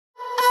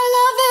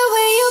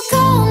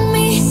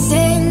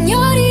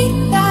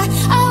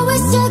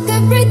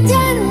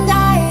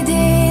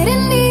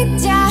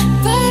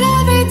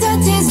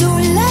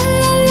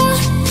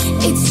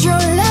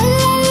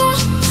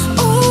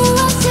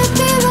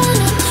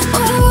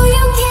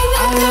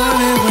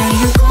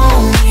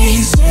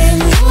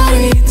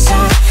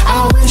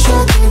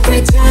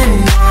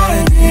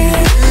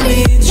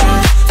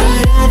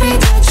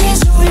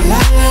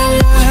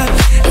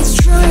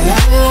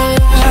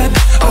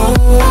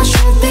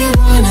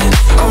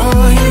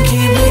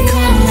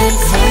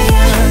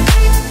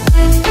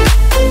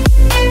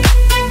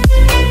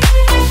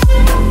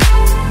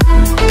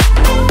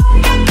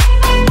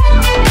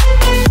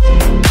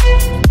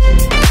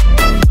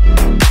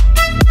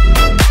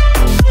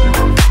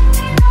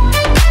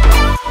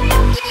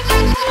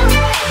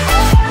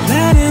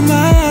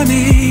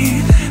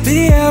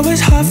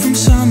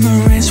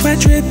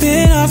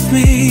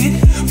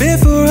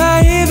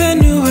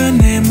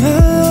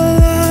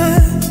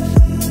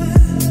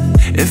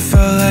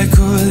felt like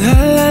ooh la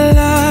la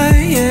la,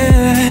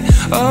 yeah.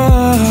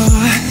 Oh,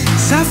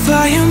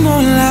 sapphire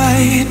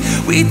moonlight,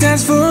 we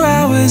danced for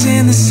hours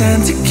in the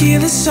sand,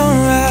 tequila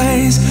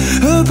sunrise.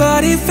 Her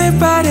body fit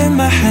right in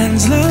my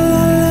hands, la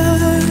la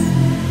la.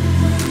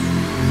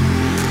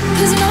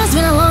 Cause you know it's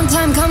been a long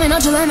time coming,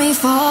 don't you let me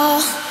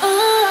fall.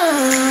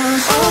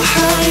 Oh,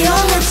 how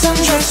your lips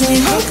undress me,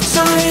 hooked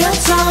on your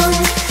tongue.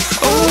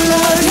 Oh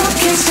Lord, your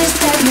kisses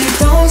that me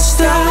don't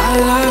stop. I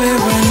love it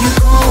when you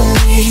call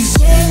me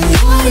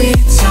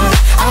Señorita.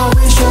 I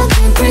wish I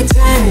could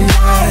pretend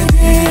I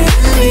didn't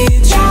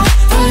need you,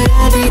 but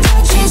every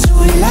touch is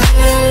ooh la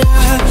la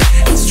la.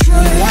 It's true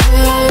la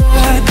la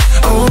la.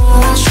 Oh,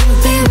 I should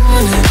be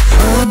running.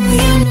 Oh,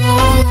 you know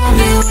I love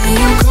it when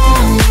you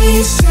call me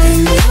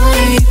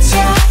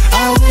Señorita.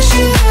 I wish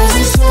it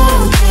wasn't so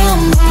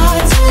damn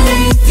hard to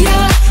leave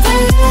ya,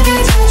 but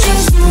every touch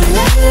is ooh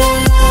la la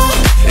la.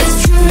 It's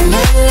true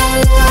la la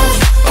la.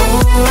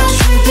 Oh, I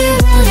should be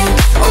running.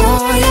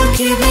 Oh, you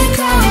keep me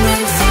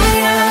coming for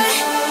ya.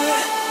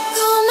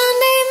 Call my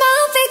name,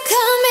 I'll be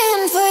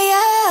coming for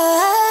ya.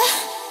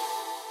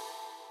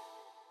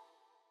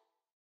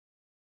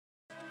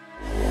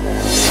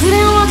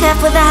 Didn't look up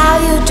with the how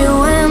you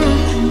doing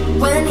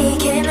when he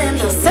came in.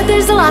 He said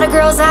there's a lot of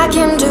girls I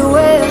can do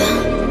it,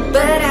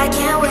 but I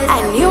can't wait.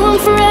 I knew him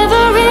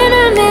forever in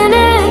a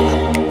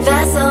minute.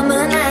 That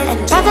summer night,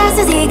 and how fast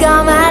as he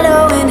got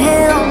Milo in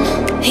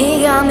him,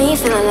 he got me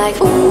feeling like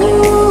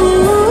ooh.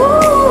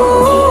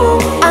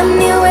 I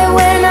knew it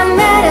when I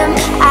met him.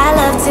 I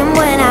loved him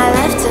when I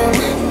left him.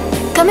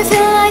 Got me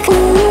feeling like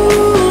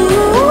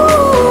ooh.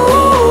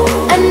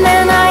 And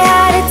then I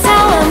had to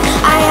tell him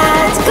I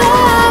had to go.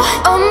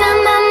 Oh na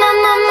na na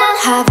na na.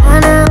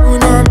 Havana, ooh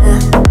na na.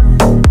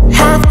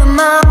 Half of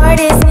my heart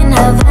is in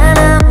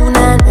Havana, ooh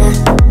na na.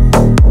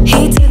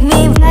 He took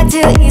me back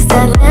to East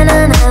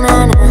Atlanta, na na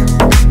na.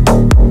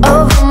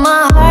 Oh,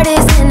 my heart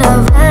is in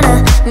Havana.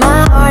 My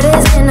heart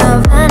is in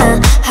Havana.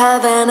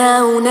 Havana,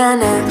 ooh na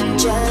na.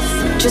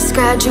 Just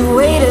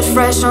graduated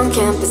fresh on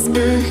campus,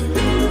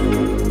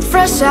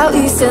 fresh out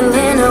East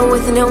Atlanta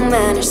with no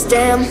manners,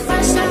 damn.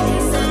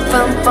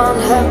 Bump on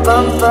her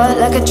bumper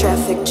like a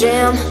traffic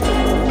jam.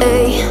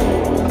 Ayy,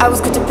 I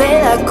was good to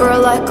pay that girl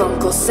like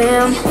Uncle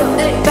Sam.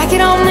 Back it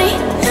on me,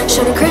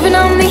 shawty craving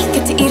on me,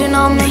 get to eating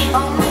on me.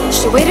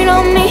 She waited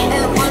on me,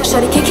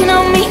 shawty kicking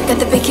on me, got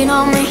the bacon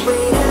on me.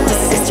 The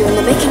sister in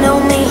the making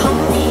on me,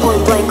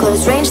 point blank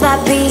close range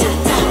that beat.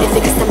 If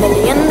it costs $1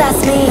 million,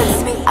 that's me.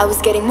 I was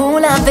getting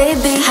moolah,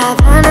 baby.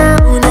 Havana,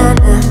 ooh na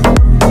na.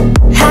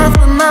 Half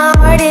of my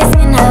heart is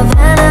in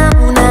Havana,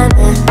 ooh na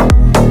na.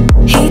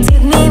 He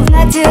took me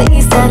back to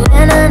East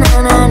Atlanta,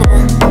 na na na.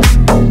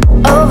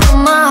 Oh,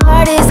 my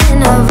heart is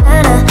in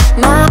Havana.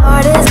 My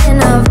heart is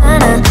in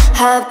Havana.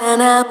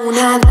 Havana, ooh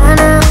na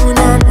Havana, ooh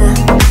na na.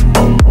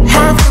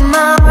 Half of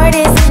my heart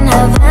is in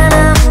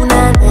Havana, ooh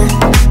na na.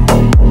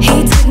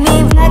 He took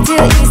me back to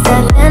East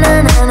Atlanta,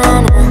 na na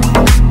na.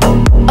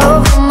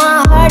 Oh,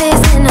 my heart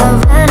is in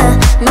Havana.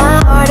 My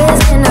heart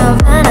is in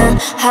Havana.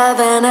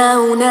 Havana,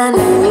 ooh na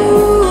na.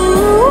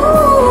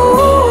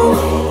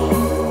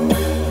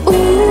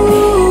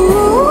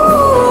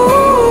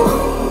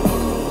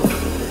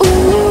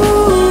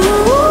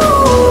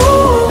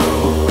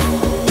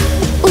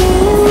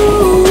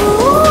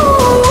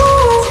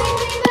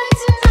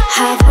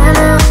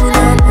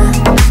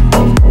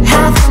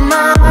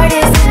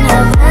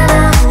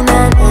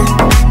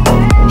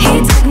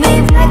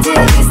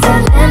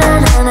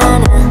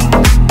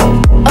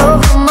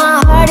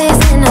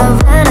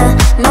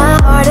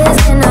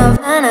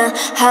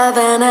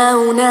 Havana,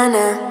 ooh na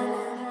na.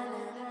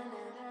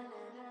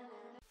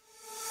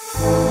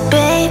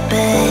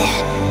 Baby,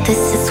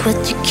 this is what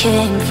you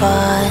came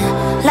for.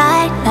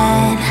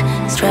 Lightning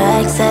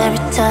strikes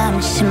every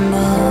time she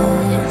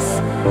moves,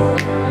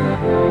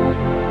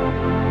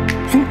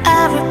 and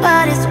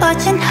everybody's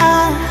watching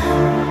her.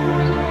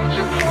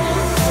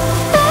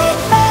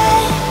 Baby,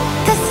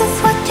 this is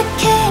what you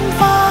came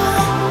for.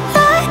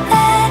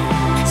 Lightning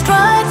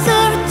strikes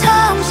every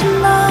time she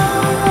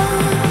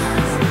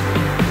moves,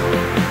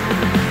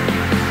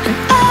 and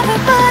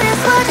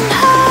everybody's watching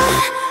her.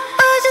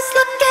 Oh, just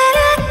look at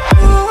it.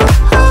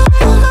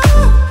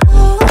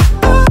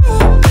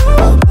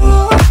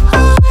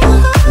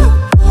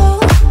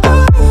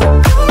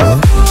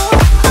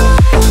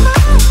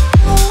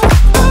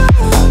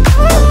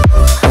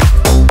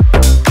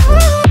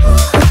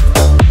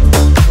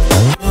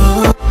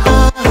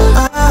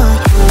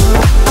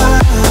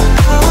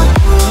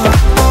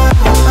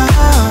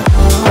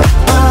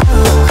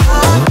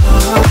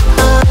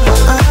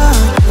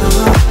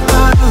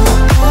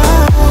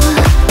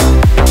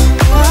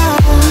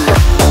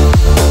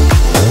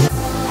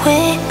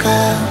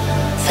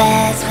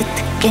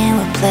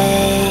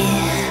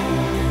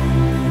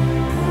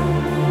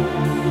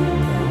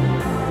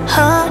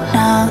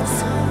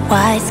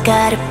 Why it's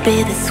gotta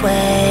be this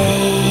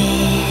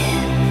way?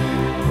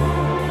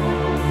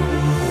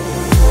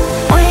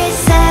 We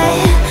say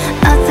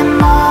nothing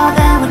more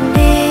than we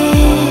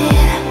need.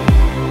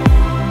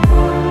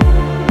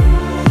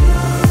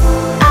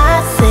 I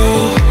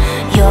see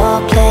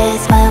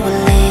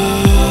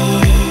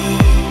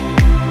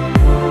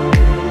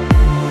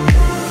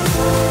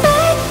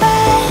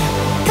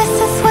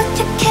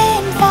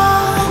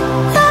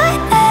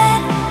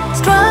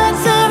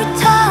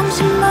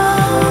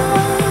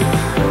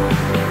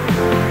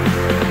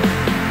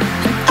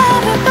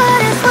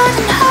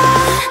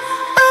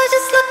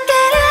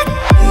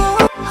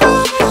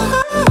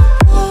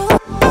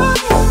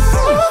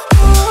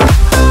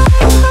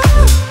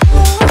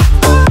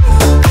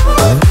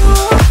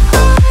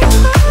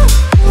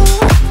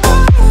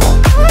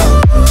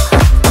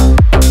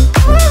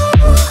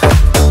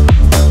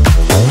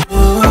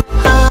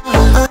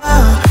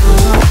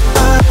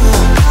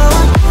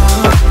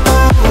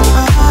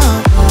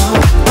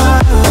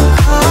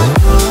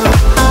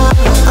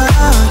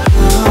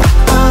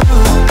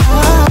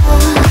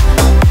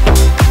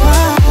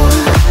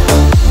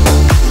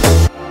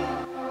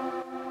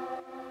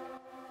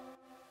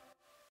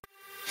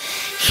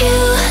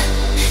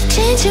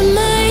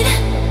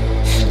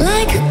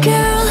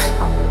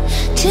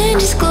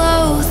changes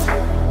clothes.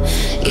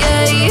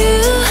 Yeah,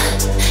 you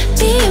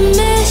be a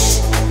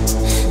mess,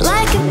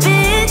 like a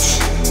bitch,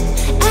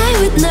 I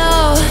would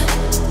know.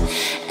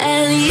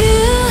 And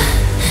you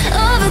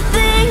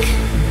overthink,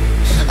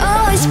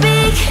 always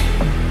speak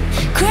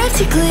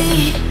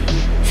critically.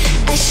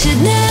 I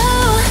should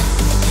know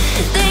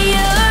that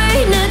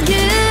you're not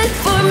good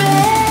for me.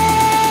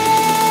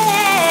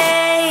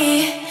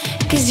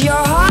 'Cause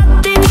you're hot,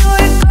 then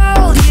you're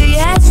cold. You're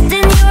yes,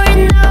 then you're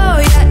no.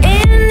 You're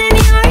in, then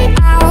you're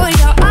out.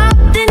 You're up,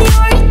 then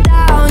you're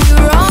down.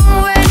 You're wrong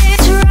when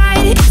it's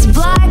right. It's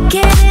black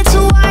and it's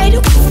white.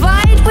 We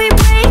fight, we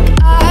break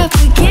up.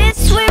 We kiss,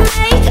 we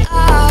make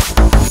up.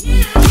 You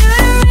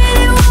don't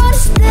really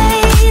wanna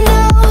stay,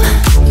 no,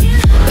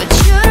 but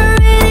you don't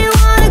really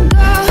wanna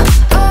go.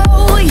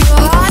 Oh,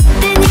 you're hot,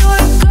 then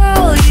you're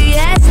cold. You're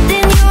yes,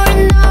 then you're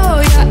no.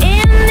 You're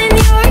in, then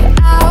you're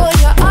out.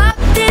 You're up,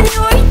 then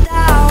you're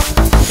down.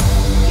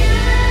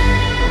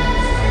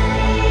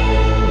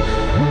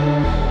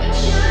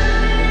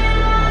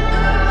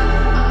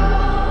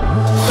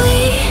 We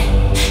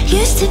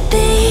used to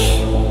be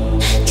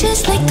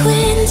just like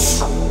twins,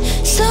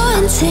 so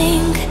in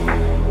sync.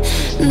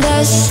 The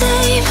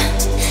same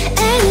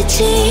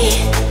energy.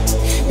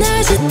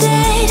 Now's a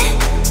dead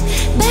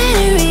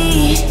battery.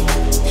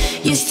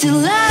 Used to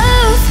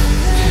love,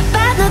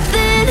 but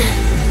nothing.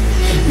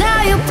 Now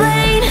you're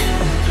plain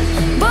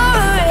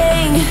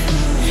boring.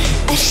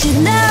 I should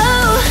know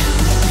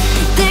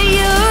that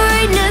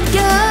you're not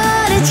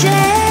gonna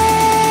change.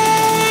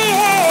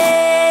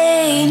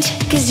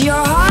 'Cause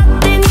you're hot,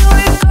 then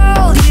you're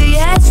cold. You're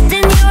yes,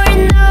 then you're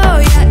no.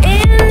 You're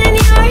in, then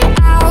you're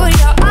out.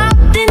 You're up,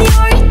 then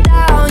you're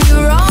down.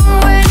 You're wrong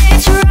when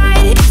it's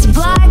right. It's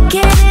black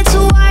and it's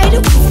white.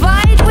 We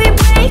fight, we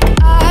break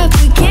up.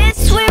 We kiss,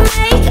 we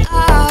make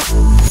up.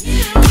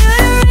 You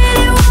don't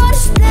really wanna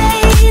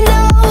stay,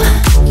 no,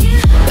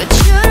 but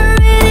you don't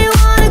really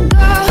wanna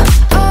go.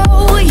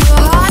 Oh,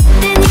 you're hot,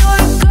 then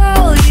you're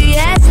cold. You're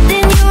yes,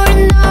 then you're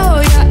no.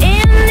 You're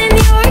in, then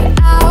you're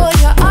out.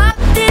 You're up,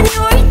 then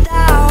you're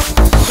down.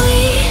 We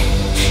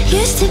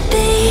used to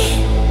be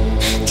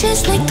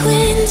just like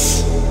twins,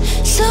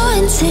 so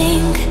in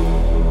sync.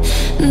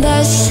 The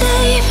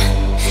same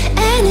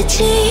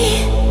energy.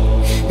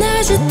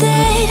 Now's a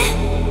dead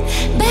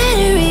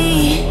battery.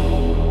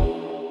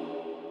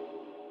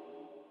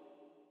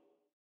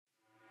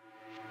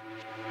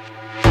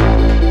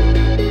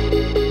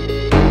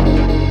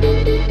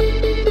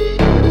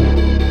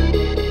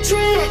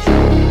 Trick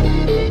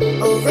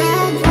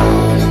around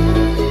one,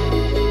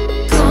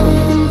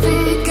 come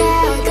big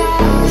Gaga.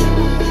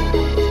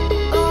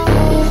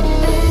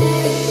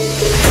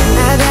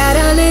 I've had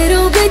a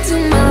little bit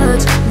too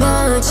much.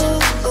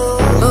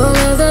 All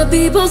of the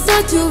people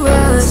start to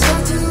rush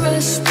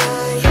by.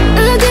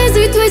 A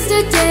dizzy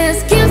twisted dance,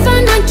 can't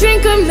find my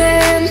drink or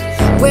man.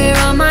 Where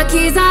are my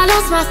keys? I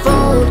lost my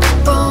phone.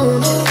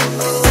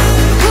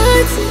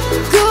 What's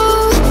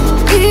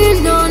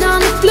going on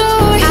the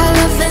floor? I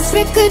love this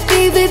record,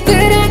 baby,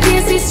 but I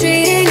can't see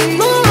straight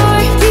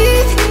anymore.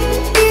 Keep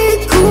it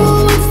cool,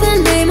 what's the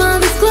name of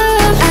this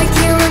club? I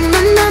can't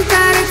remember,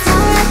 but it's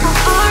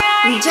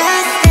alright.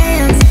 Just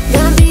dance,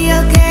 gonna be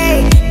okay.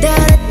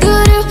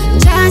 Da-da-do-do,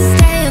 just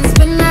dance,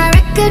 spin my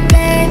record,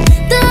 babe.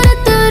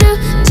 Da-da-do-do,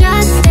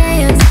 just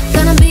dance,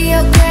 gonna be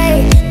okay.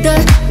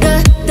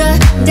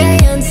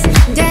 Dance,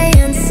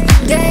 dance,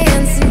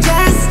 dance,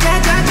 just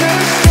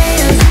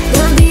dance,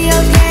 gonna be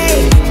okay.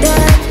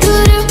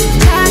 Da-da-do-do,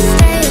 just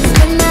dance,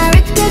 spin my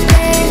record,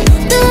 babe.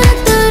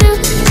 Da-da-do-do,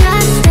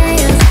 just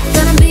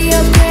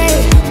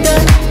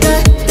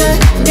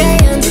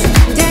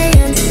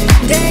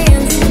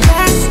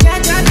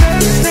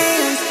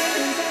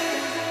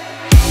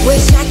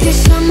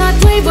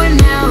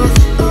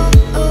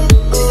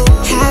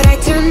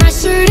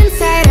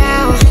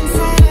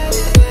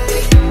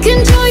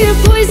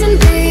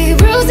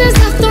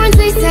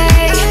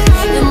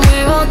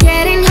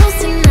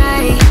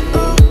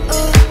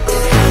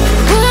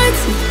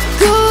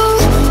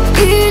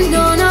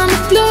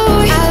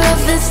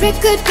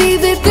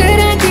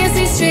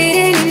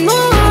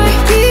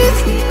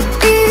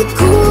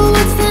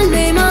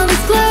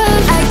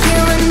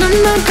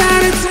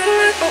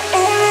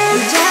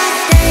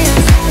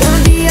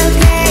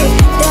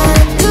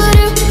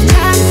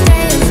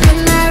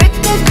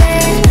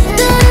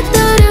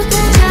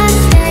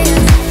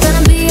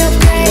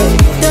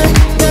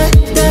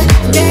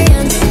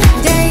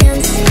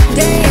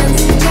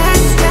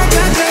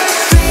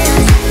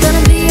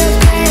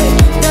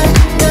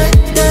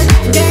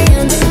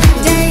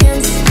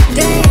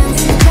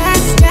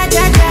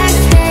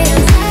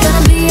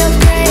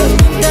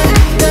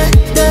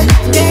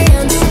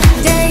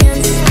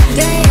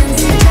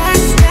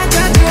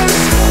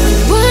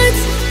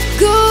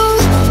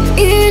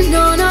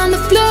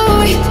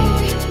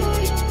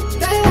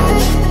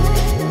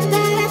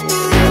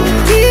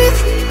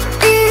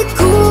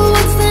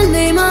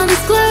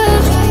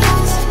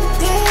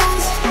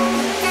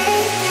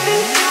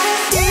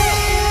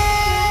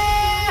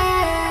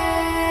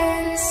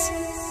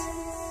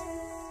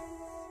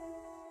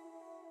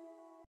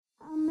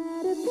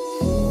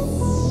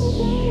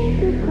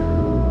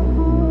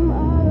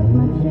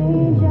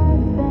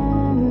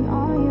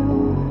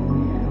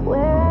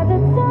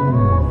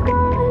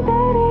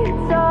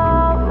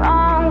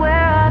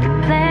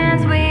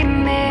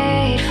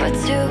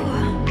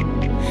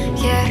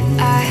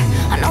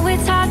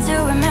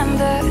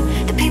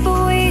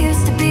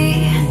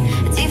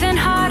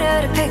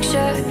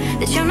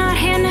not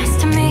here next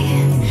to me.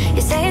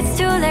 You say it's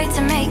too late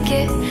to make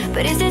it,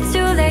 but is it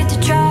too late to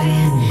try?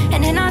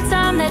 And in our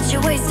time that you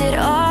wasted,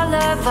 all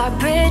of our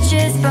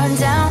bridges burned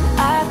down.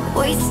 I've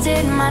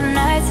wasted my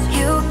nights,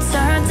 you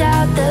turned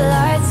out the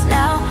lights.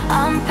 Now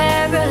I'm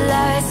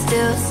paralyzed,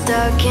 still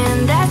stuck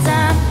in that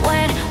time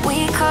when we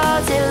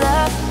called it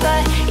love.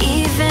 But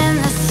even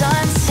the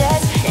sun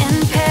sets in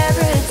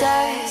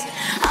paradise.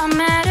 I'm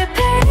at a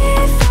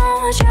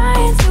payphone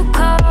trying to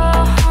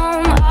call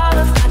home. All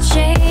of my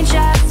change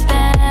I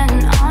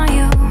spent on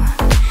you.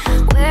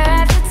 Where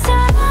have the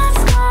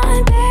times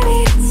gone, baby?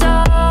 It's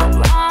all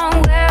wrong.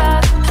 Where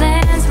are the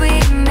plans we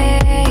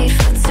made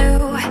for two?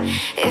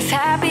 If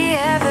happy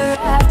ever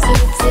after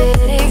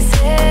did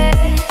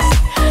exist,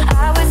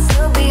 I would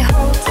still be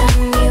holding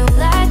you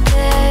like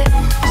this.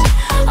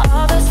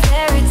 All those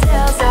fairy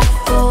tales are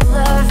full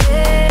of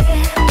it.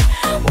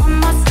 One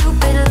more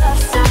stupid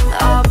love song,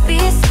 I'll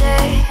be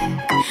sick.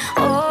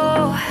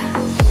 Oh,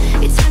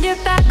 you turned your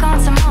back on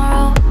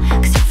tomorrow,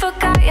 cause you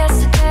forgot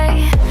yesterday.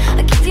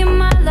 I gave you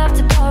my love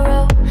to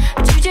borrow,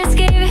 but you just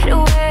gave it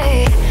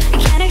away. You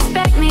can't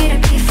expect me to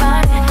be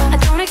fine, I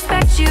don't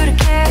expect you to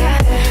care.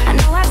 I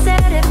know I've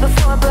said it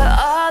before, but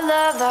all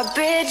of our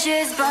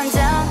bridges burned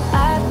down.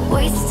 I've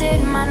wasted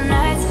my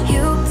nights,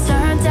 you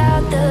turned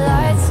out the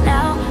lights.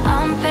 Now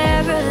I'm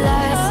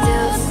paralyzed,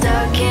 still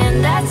stuck in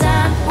that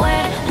time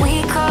when we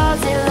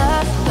called it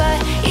love. But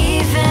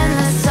even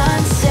the sun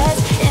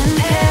sets in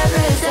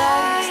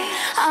paradise.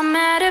 I'm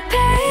at a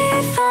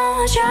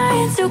payphone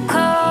trying to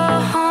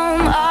call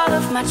home. All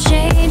of my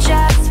change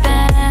I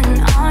spent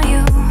on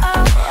you.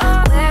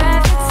 Where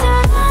have the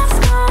times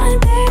gone,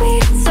 baby?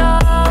 It's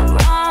all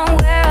wrong.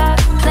 Where are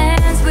the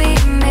plans we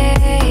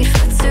made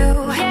for two?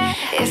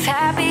 If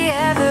happy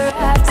ever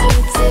after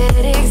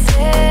did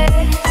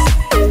exist,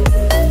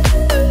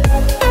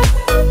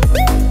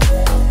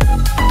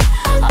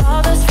 all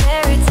those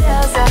fairy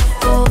tales are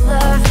full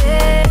of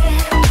it.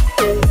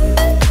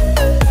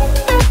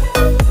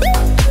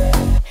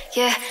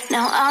 Yeah,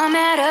 now I'm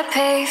at a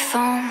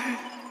payphone.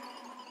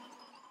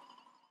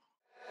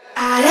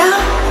 알아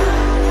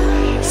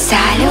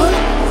사lut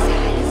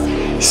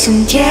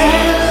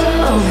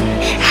숨겨온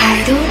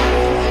하루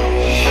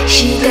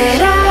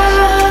시대라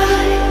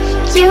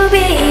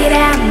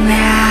iubirea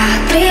mea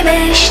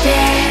primește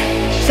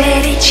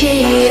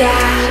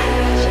fericirea.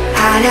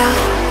 Alo,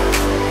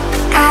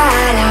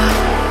 alo,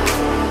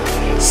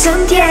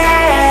 sunt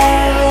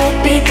eu,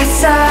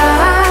 Picasso,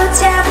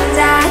 ți-am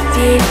dat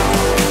timp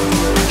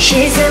și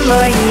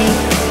zâmboi.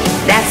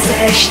 Dar să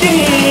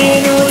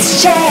știi, nu-ți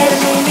cer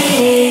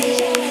nimic.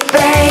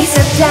 Vrei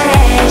să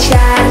pleci,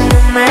 dar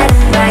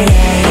numai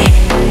ei.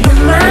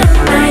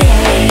 Numai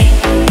ei.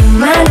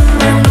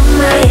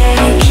 Numai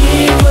ei.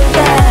 Chipul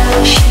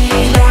tău și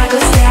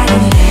dragostea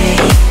din tei.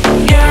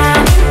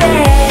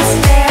 Reamintesc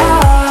pe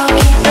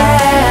ochii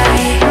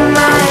tăi.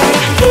 Mai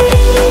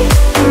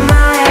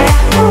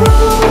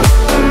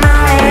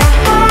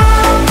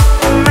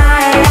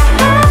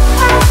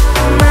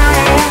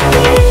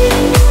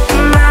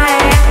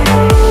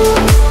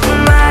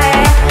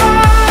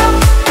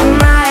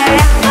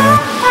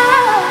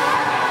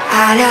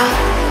alo,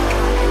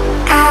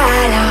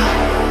 alo,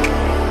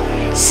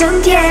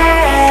 sunt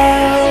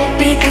eu,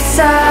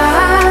 Picasso,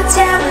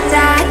 ți-am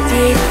dat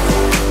timp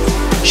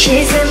și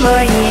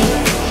zâmboi.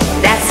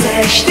 Dar să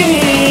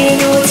știi,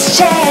 nu-ți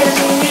cer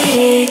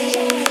nimic.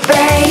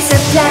 Vrei să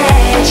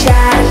pleci,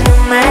 dar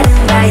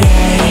numai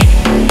ei.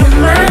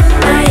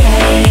 Numai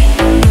ei.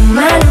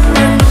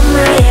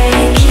 Numai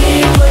ei.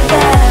 Chipul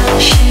tău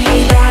și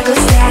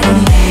dragostea din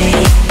tei.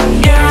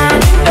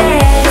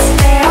 Reamintesc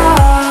pe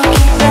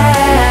ochii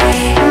tăi.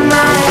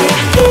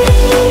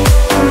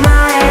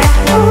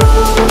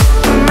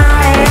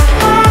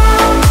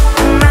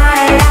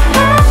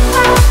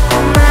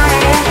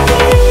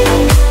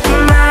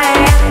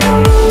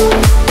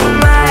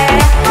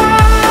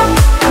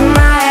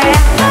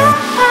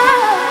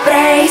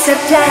 Vrei să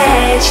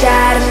pleci,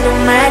 dar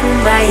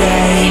numai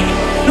ei.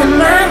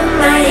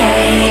 Numai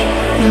ei.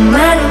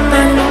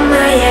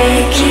 Numai ei.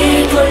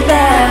 Chipul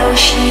tău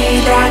și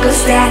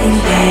dragostea din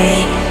tei.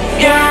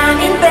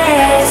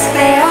 Reamintesc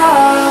pe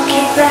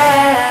ochii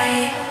tăi.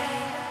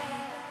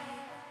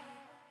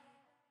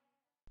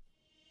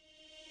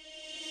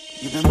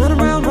 You've been running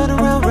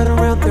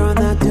around, throwing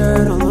that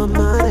dirt all on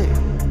my name.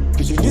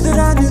 Cause you knew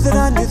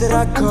that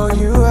I'd call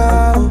you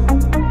out.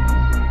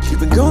 You've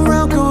been going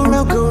round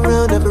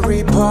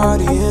every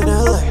party in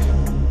LA.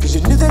 Cause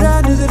you knew that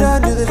I'd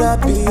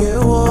be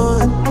at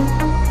one.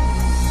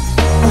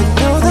 I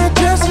know that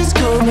dress is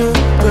gonna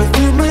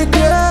perfume my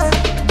girl.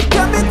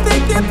 Got me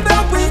thinking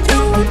about when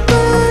you were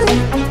mine.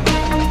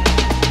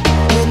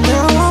 And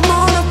now I'm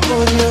all up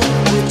on you.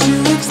 Would you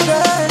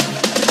expect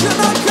that you're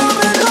not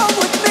coming home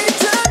with me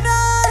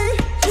tonight?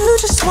 You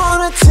just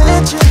want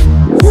attention.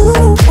 You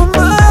want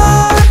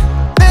mine.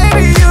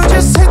 Maybe you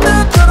just hit the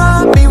thought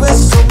of me with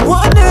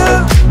someone new.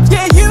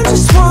 Yeah, you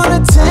just want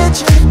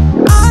attention.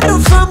 I knew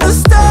from the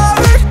start.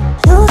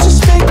 You're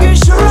just making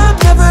sure I'm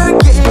never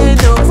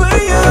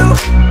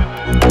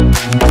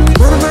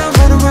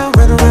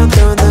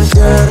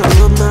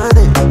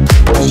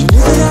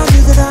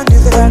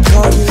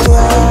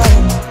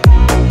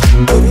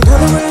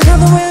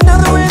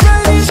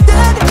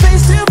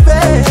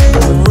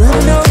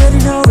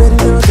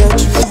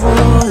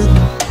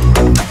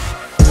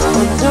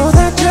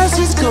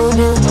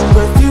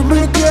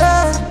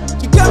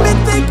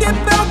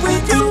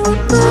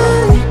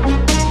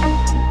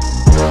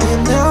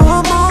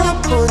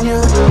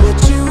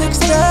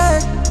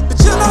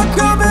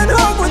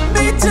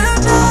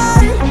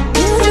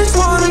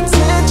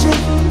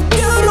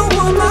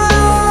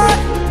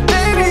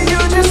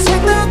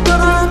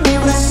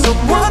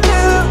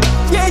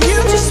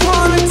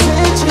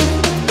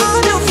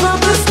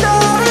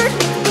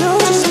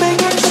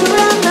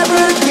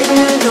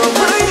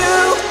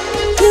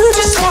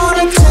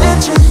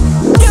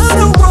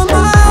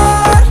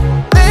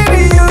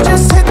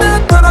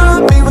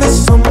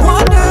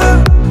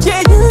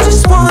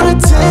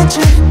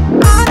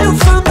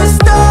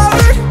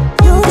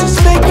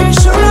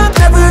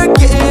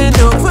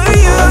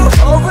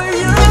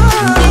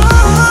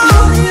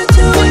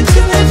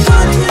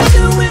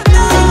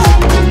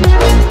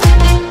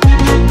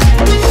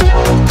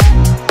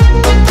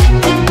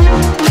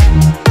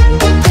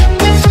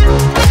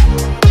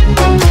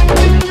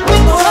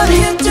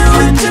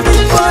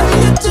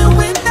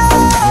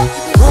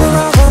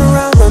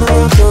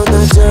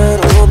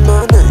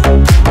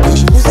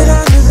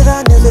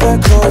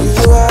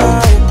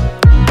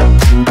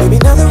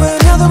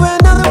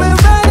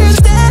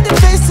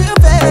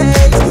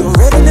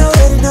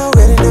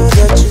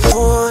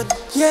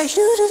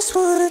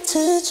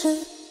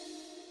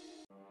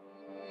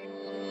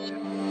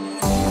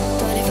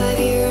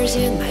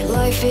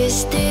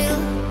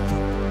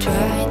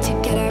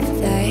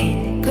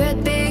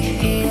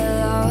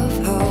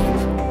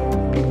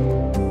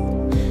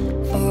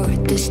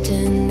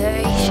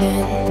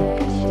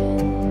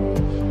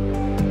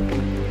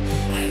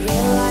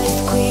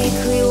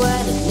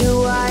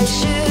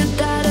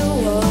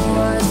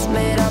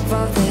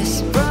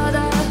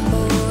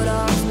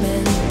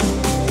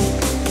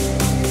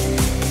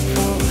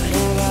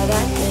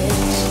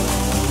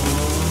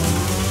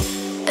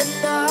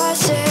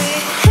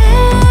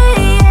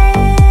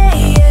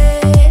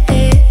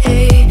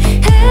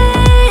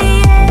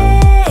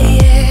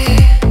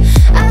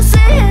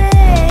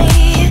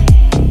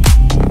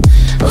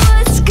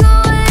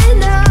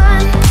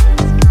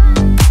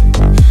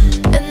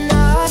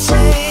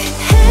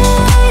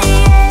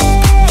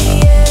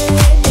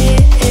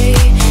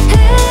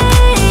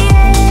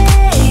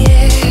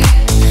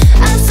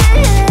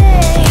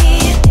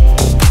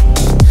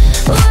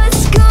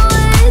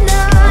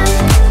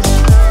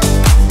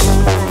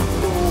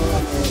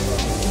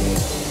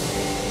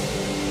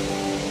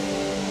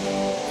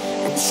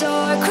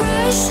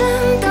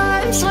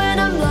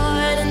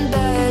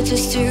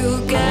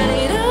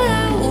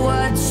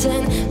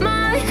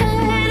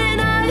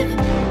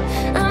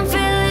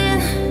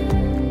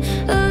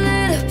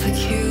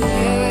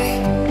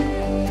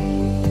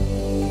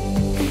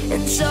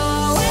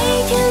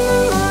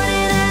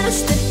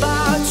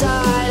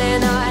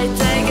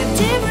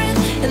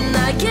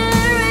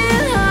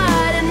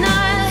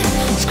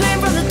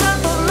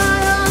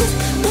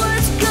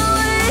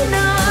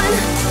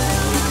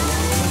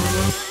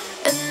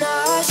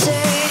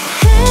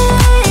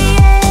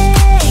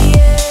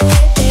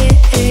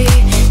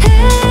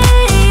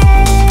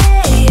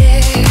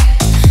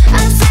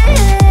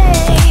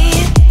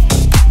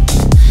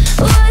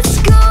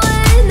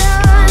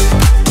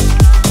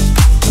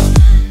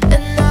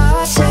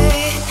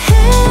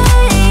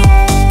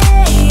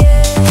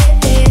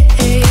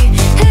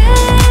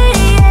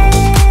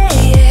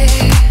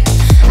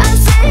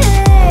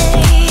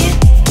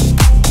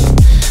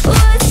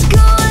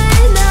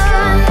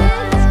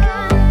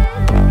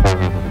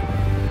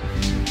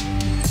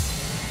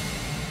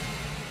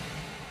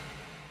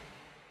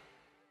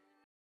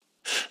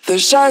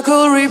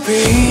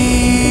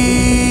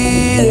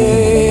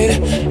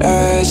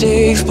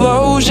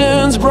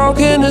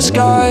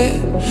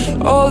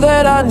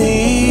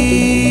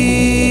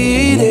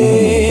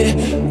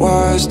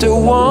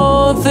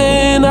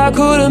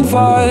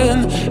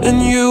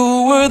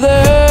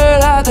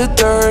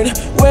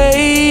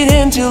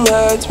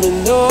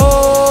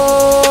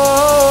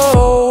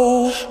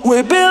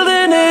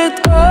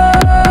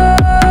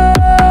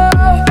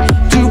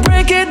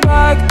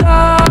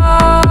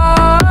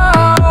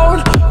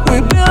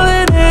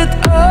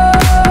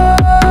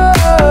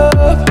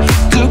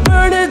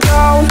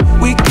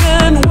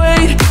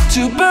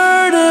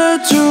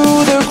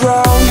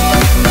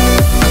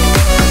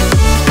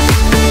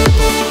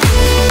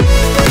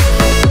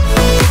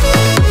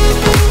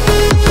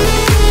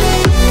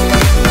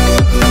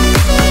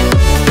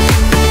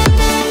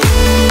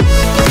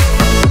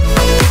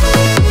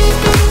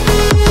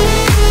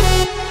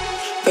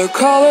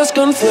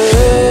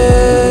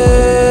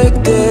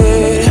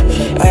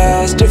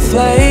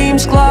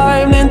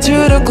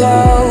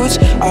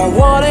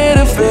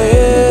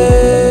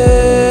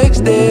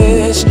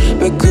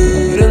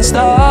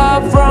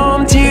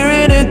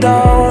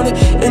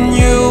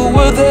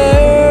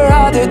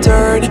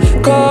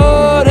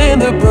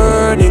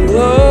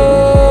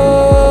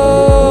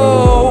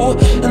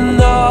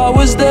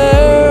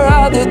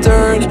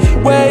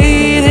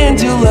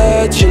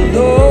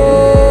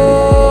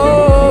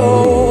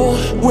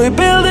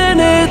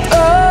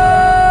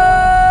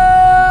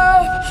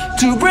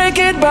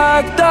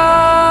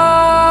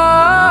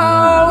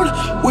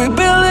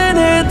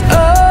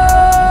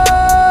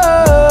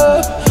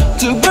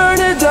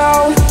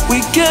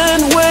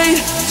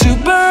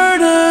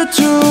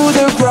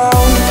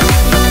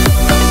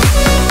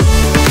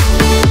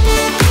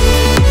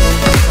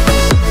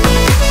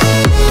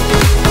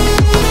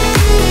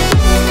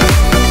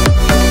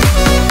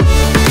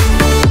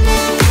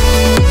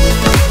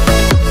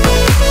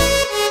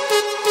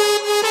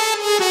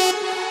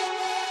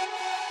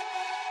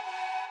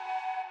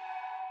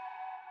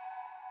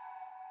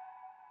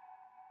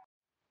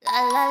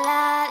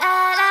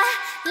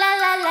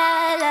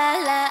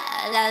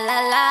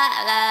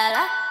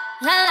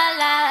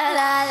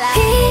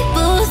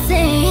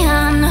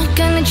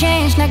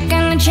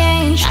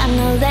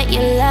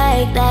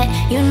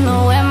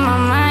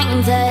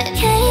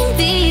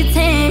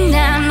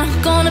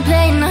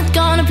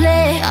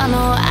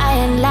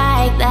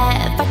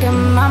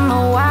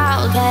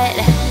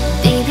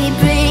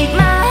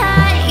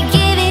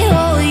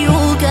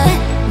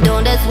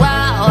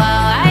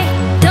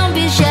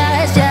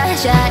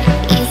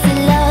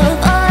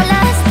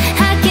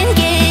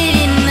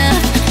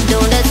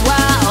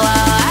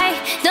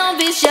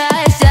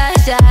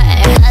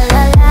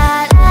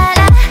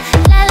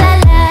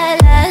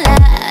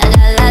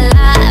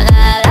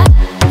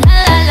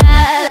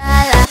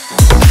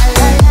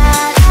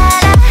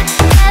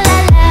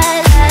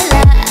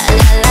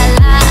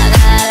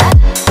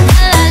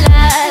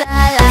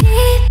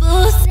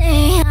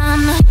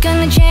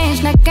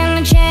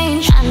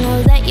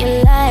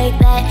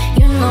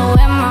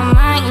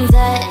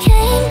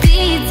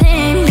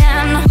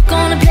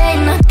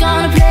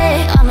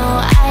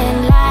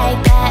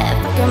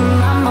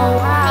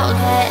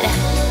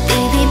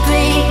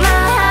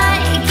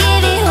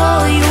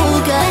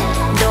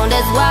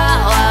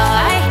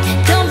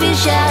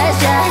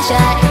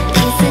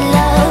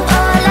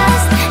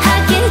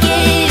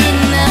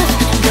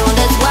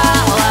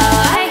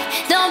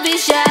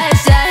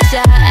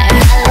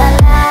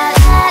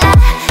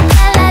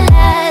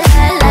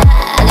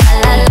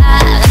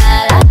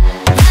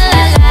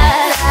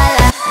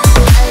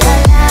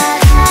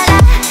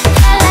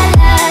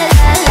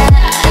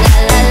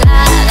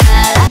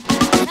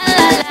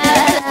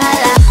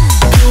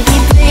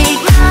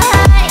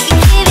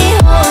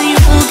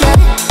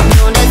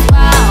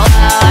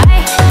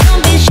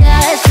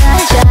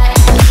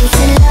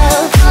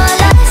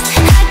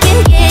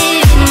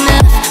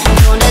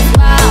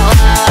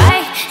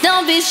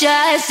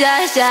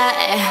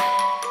yeah.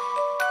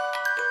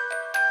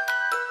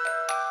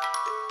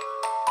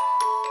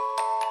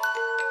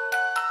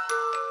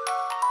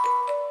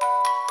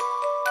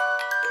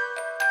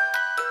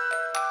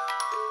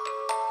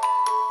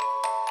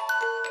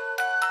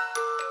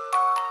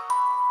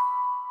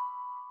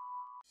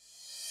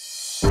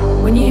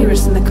 When you hear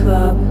us in the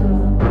club,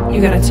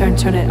 you gotta turn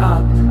it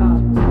up.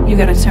 You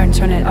gotta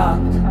turn it up.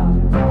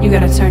 You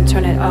gotta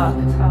turn it up.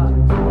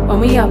 When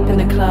we up in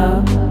the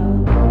club,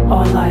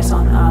 all eyes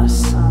on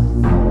us.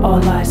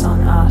 All eyes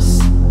on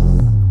us.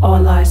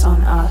 All eyes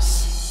on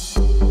us.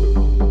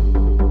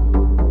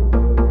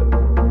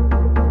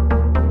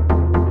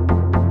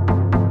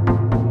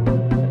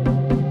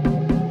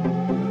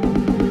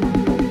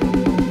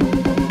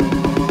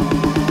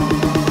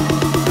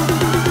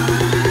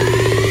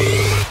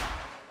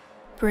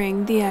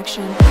 Bring the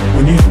action.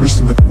 When you hear us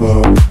in the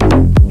club,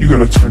 you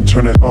gotta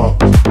turn it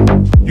up.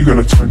 You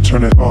gotta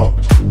turn it up.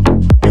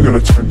 You gotta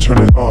turn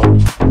it up.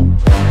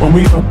 When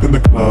we up in the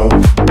club,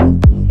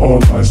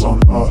 all eyes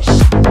on us.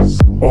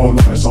 All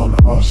eyes on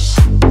us.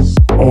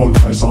 All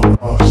eyes on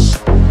us.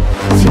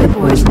 See the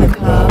boys in the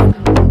club,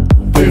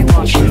 They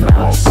watching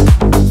us.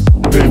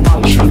 They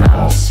watching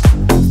us.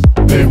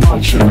 They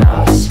watching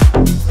us.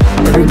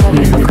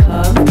 everybody in the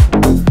club,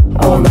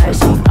 All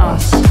eyes on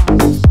us.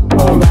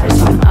 All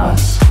eyes on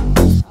us.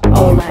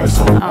 All eyes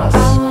on us.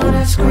 I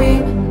wanna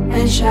scream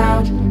and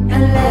shout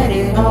and let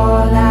it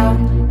all out.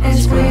 And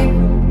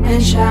scream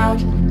and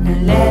shout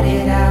and let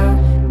it out.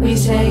 We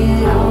say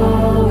it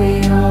all,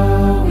 we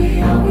all,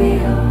 we all, we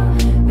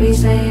all. We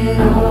say it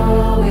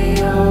all,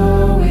 we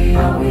all, we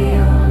all, we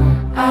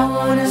all. I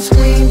wanna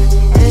scream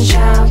and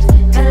shout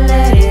and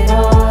let it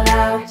all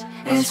out.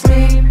 And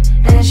scream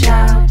and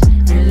shout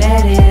and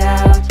let it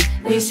out.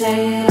 We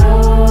say it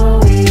all,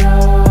 we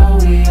all,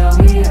 we all,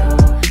 we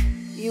all.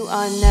 you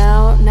are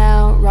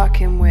now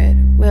rocking with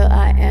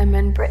will.i.am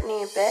and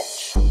Brittany,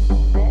 bitch.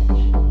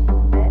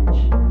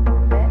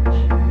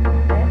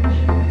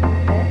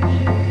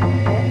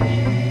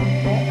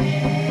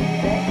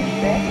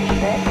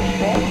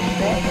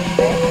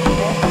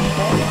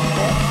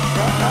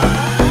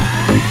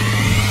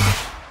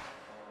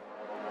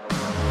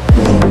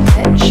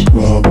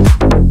 Club,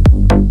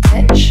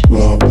 Bitch.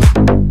 club,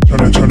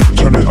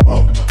 turn it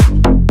up.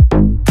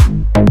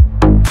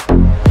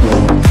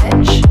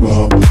 Bitch.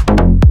 Club,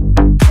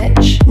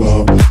 Bitch.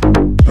 club,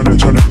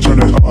 turn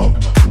it up.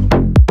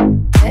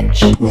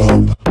 Bitch.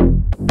 Club.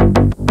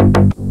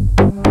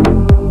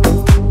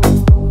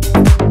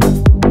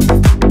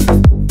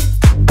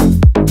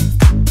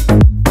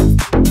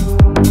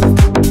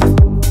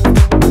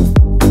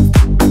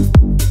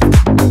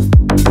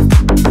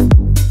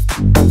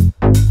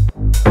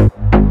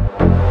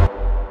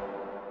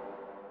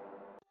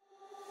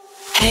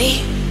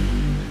 Hey,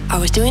 I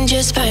was doing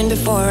just fine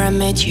before I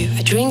met you.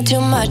 I drink too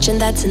much and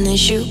that's an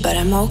issue, but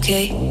I'm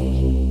okay.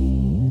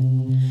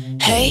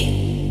 Hey,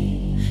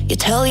 you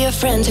tell your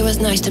friends it was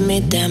nice to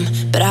meet them,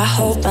 but I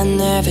hope I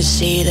never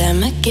see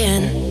them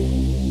again.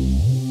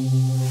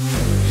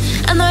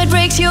 I know it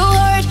breaks your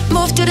heart.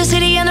 Moved to the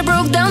city and I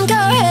broke down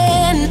car.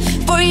 And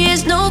 4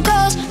 years no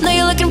calls. Now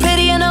you're looking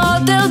pretty in a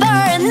hotel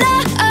bar. And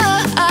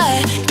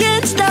I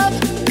can't stop.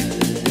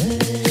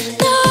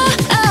 No,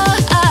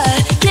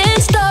 I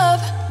can't stop.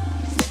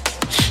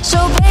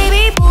 So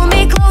baby, pull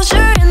me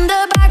closer in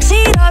the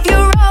backseat of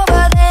your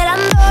Rover that I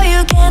know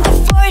you can't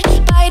afford.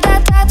 Buy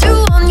that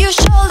tattoo on your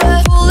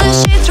shoulder. Pull the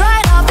sheets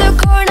right off the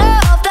corner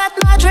of that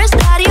mattress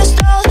that you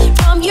stole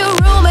from your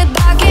roommate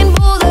back in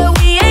Boulder.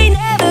 We ain't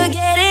ever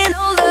getting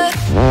older.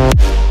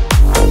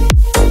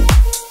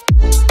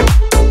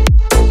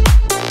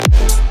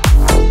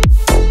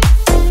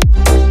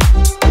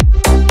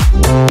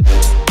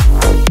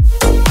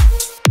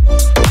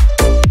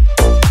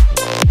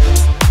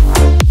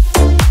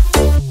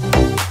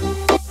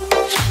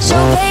 So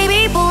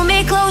baby, pull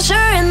me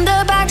closer in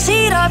the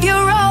backseat of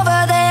your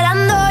Rover that I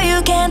know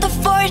you can't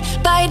afford.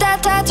 Buy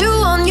that tattoo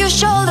on your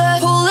shoulder.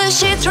 Pull the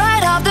sheets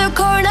right off the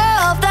corner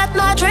of that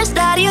mattress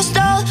that you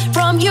stole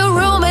from your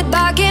roommate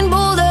back in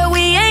Boulder.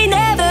 We ain't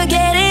ever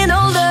getting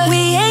older.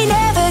 We ain't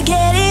ever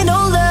getting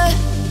older.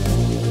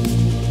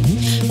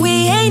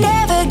 We ain't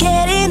ever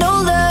getting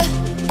older.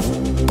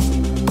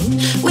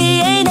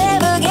 We ain't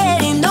ever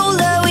getting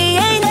older. We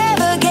ain't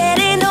ever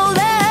getting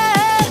older.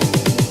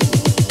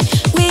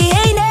 We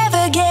ain't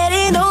ever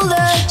getting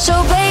older.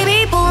 So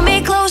baby, pull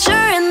me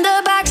closer in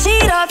the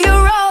backseat of your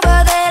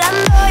Rover that I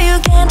know you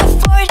can't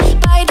afford.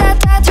 Buy that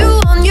tattoo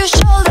on your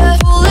shoulder.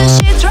 Pull the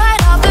sheets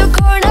right off the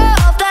corner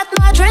of that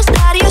mattress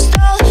that you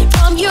stole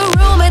from your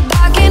roommate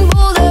back in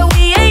Boulder.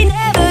 We ain't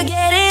ever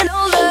getting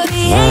older.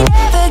 We ain't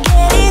ever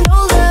getting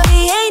older. We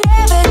ain't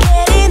ever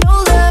getting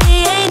older.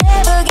 We ain't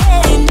ever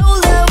getting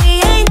older. We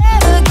ain't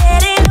ever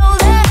getting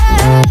older.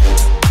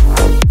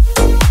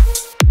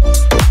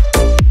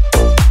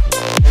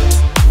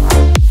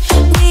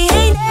 We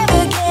ain't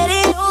ever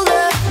getting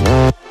older.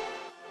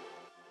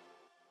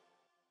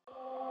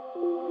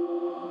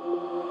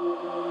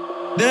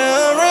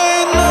 There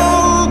ain't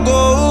no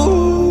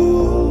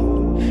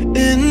gold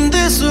in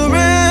this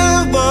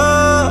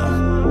river.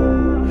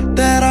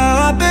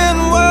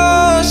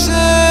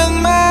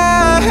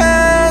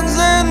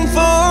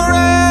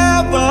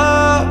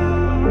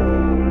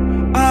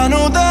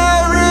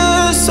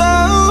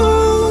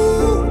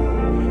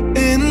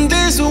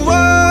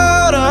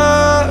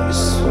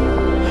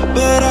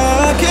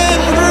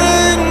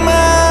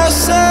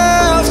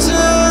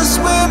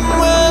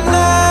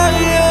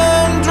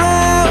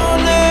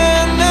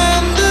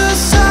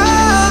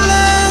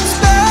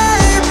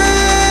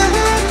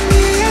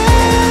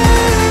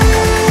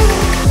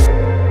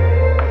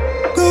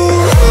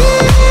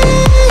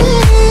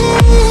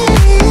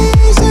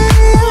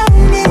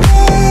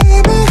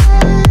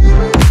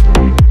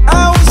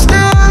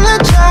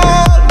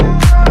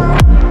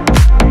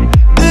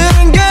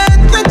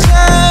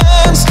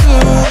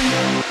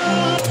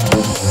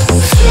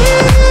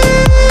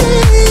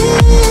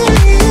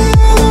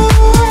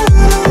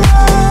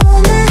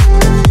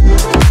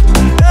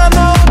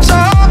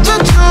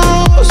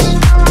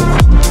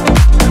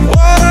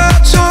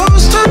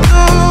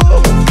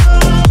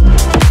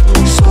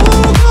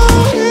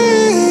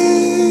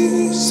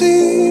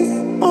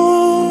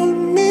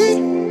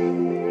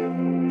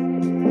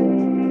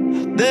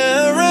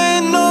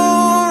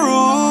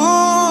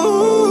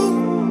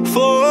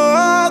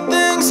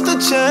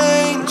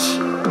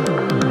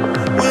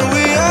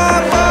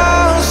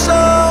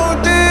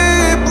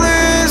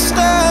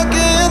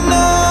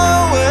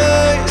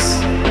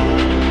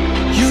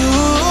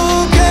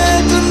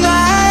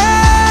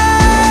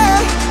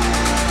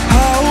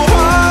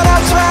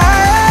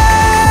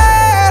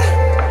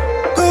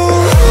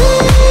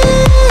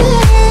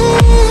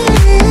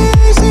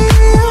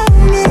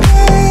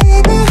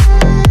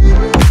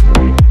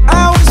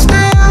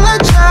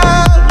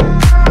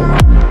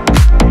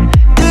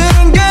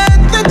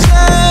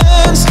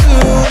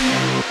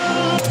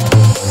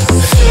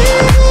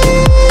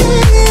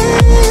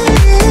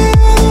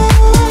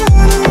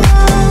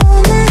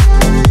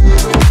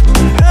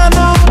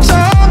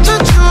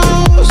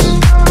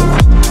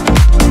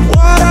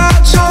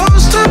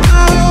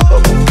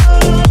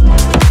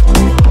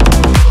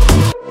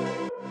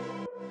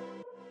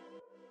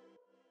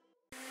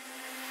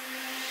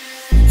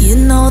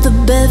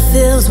 bed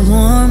feels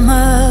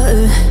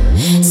warmer,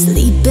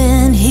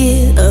 sleeping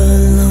here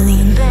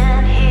alone.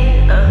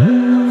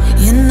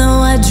 You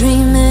know I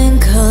dream in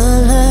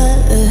color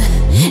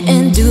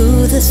and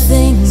do the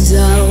things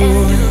I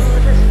want.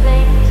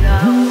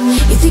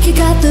 You think you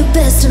got the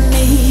best of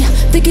me,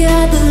 think you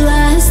had the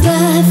last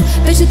laugh,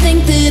 bet you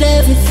think that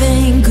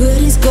everything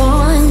good is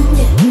gone,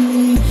 yeah.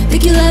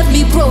 Think you left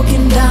me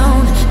broken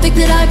down, think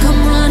that I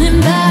come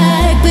running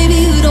back. Baby,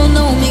 you don't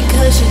know me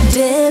cause you're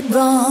dead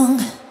wrong.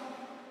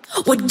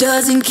 What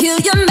doesn't kill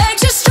you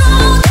makes you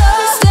stronger.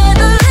 Stand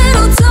a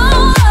little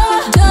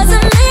taller.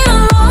 Doesn't mean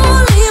I'm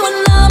lonely when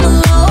I'm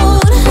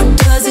alone. What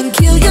doesn't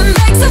kill you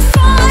makes a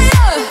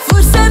fighter.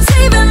 Footsteps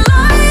even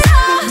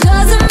lighter.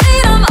 Doesn't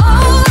mean I'm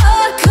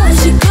over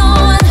cause you're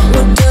gone.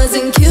 What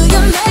doesn't kill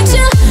you makes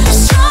you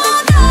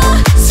stronger,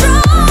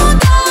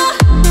 stronger.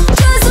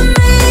 Just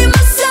me,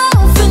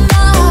 myself and I.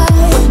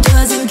 What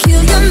doesn't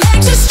kill you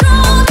makes you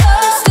stronger.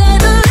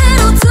 Stand a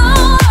little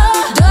taller.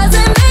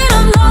 Doesn't mean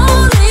I'm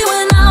lonely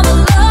when I'm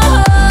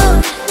alone.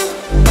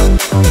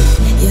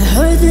 You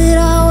heard that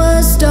I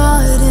was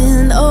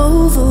starting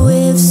over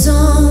with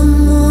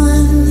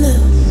someone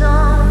new,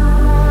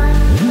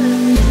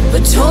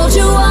 but told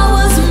you I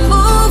was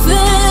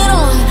moving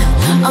on.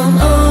 I'm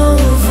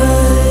over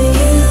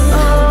you.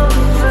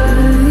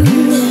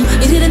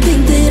 You didn't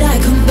think that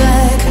I'd come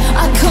back,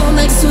 I'd come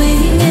back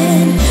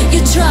swinging. You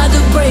tried to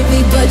break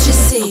me, but you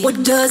see,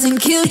 what doesn't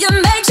kill you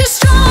makes you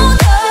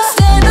stronger.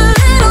 Stand a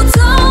little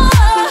taller.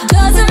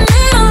 Doesn't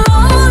mean I'm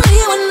lonely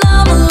when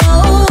I'm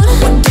alone.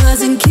 What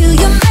doesn't kill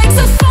you makes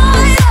a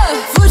fighter.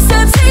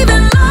 Footsteps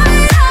even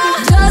lighter.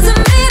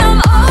 Doesn't mean I'm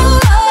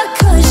over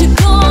cause you're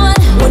gone.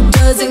 What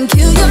doesn't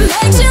kill you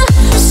makes you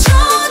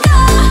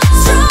stronger,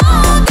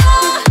 stronger.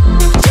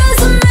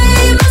 Just me,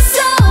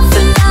 myself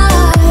and I.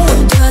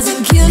 What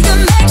doesn't kill you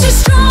makes you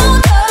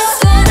stronger.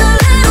 Stand a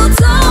little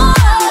taller.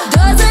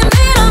 Doesn't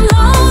mean I'm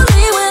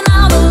lonely when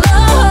I'm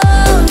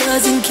alone.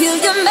 Doesn't kill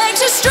you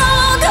makes you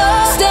stronger.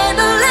 Stand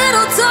a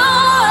little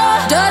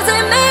taller.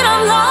 Doesn't mean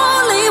I'm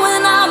lonely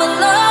when I'm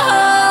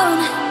alone.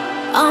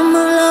 I'm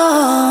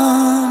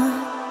alone.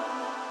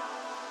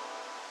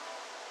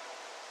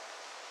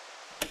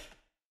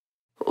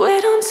 We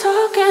don't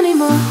talk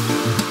anymore.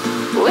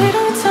 We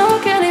don't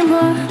talk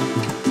anymore.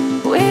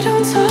 We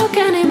don't talk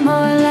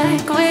anymore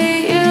like we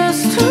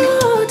used to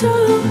do.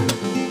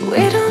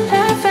 We don't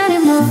laugh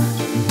anymore.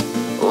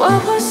 What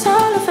was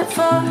all of it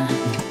for?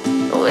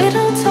 We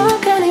don't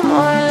talk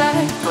anymore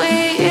like we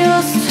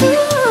used to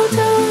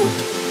do.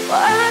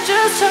 Well, I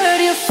just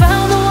heard you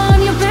found the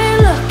one you've been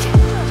looking,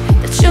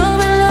 that you've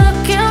been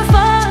looking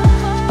for.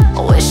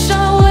 I wish I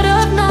would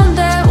have known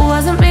that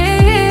wasn't me.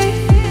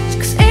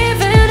 Cause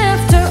even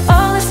after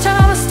all this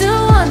time I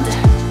still wonder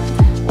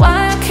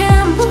why I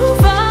can't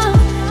move on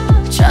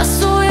just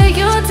the way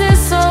you did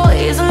so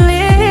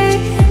easily.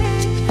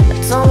 I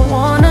don't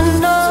wanna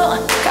know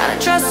what kind of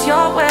dress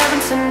you're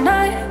wearing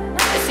tonight,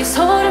 if he's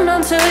holding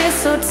on to you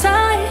so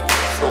tight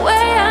the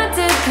way I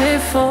did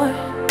before.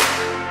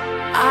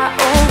 I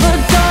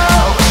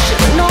overdosed.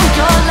 Should've known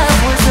your love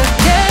was a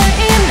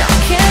game. Now I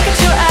can't get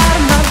you out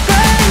of my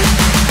brain.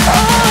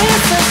 Oh,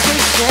 it's such a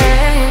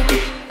shame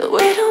that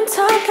we don't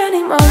talk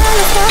anymore.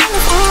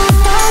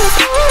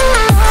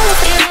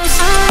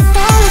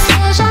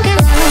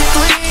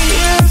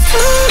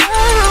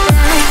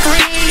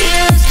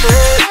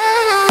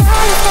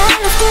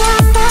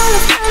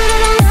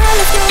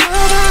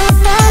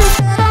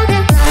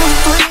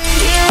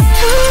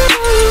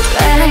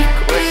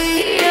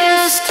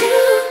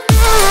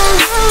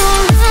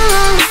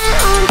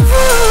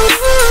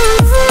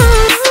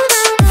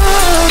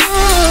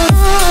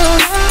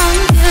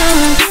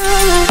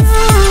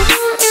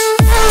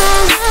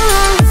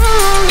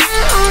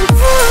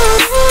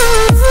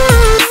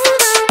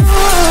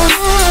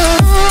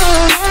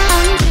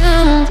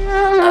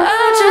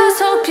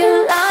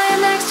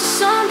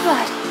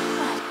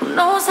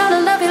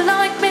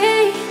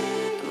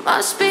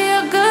 Must be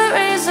a good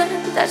reason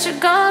that you're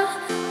gone.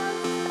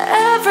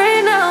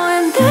 Every now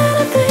and then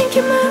I think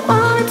you might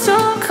want to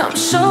come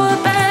show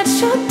up that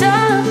you're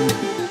done,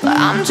 but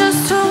I'm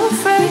just too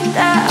afraid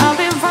that I'll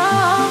be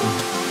wrong.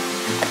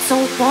 I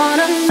don't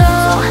wanna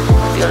know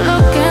if you're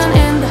looking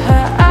into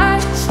her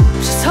eyes.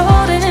 She's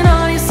holding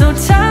on you so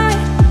tight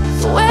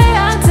the way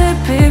I did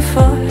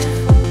before.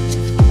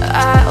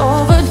 I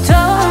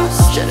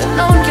overdosed. Should've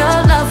known your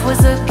love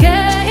was a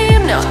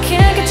game. Now I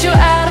can't get you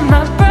out of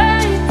my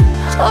brain.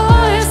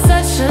 Oh, it's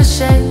such a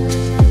shame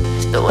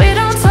that we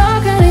don't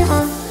talk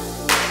anymore.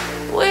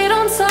 We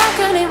don't talk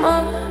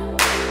anymore.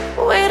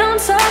 We don't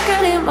talk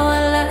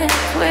anymore like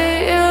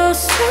we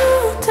used to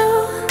do.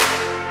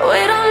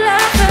 We don't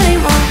laugh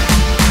anymore.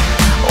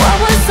 What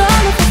was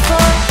all of it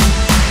for?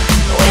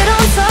 We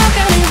don't talk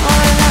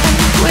anymore like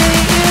we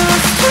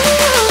used to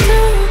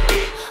do.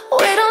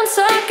 We don't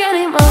talk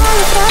anymore.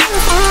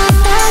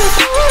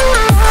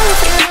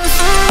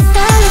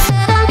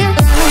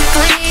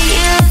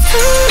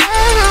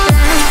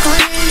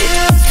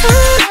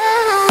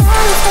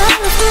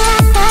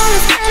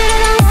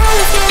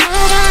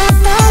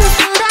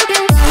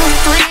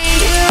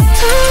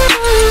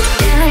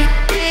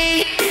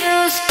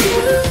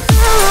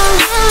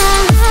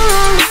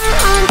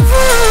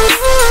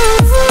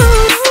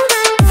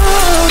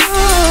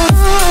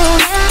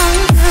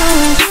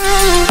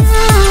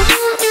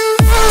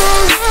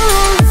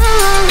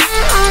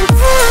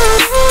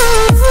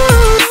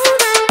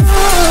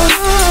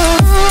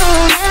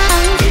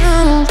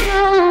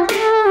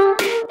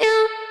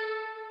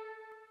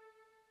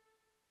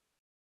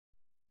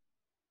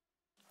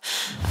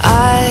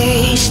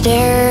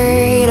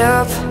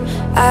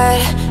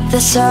 at the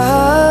sun.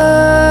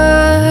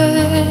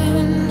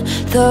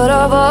 Thought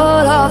of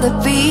all of the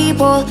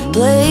people,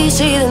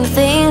 places and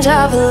things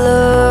I've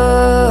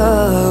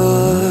loved.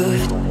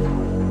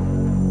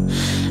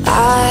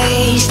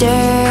 I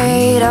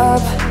stayed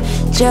up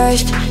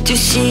just to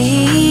see,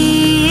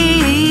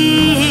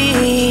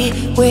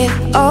 with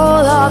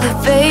all of the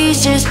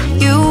faces,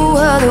 you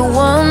were the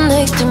one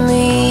next to me.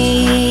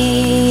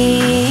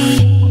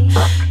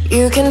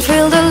 You can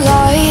feel the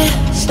light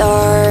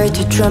start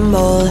to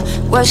tremble,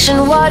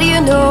 question what you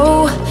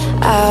know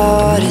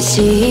out to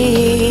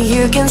sea.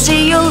 You can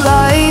see your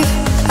life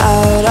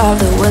out of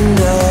the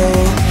window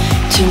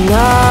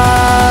tonight.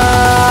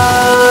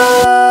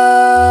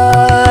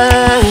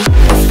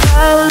 If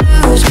I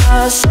lose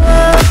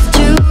myself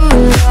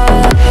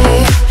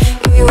tonight,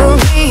 you will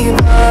be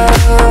by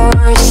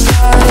your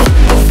side.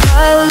 If I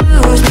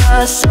lose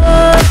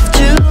myself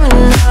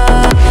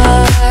tonight,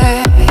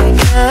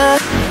 yeah, yeah,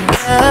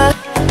 yeah.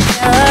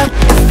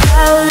 If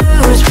I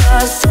lose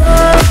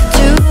myself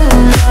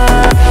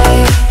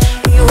tonight,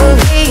 it will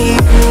be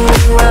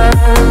you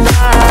and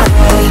I.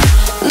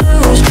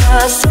 Lose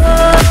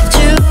myself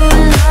tonight.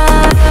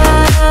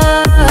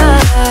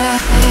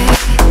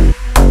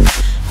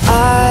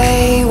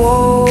 I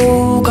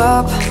woke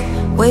up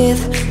with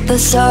the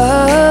sun.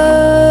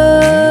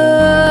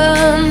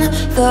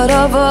 Thought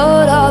of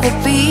all of the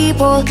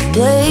people,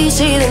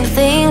 places and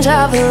things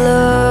I've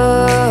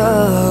loved.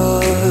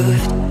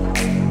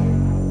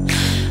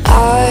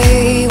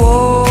 I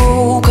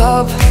woke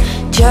up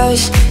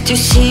just to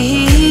see,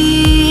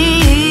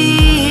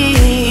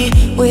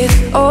 with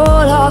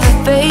all of the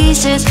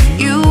faces,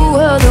 you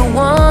were the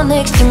one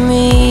next to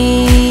me.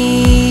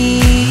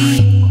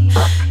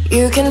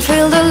 You can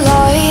feel the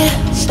light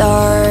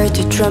start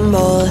to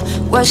tremble,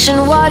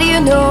 question what you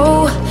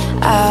know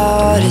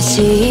out to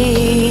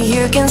sea.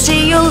 You can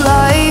see your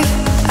life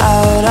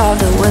out of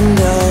the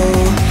window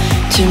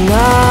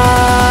tonight.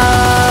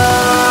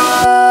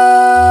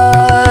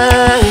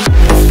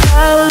 If I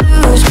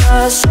lose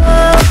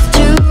myself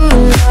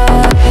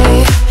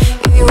tonight,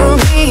 it will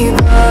be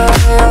by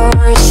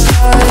your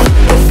side.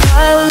 If I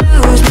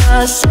lose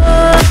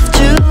myself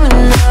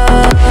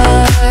tonight,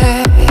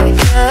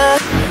 yeah,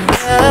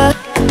 yeah, yeah.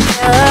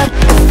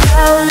 If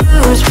I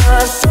lose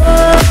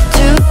myself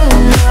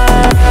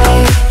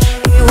tonight,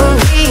 it will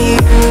be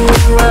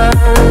you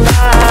and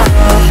I.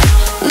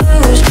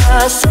 Lose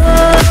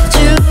myself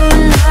tonight.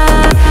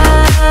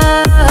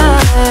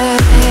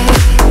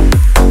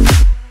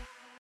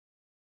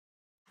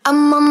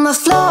 I'm on the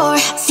floor,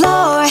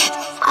 floor.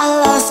 I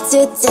love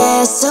to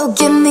dance, so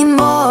give me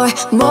more,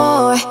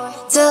 more,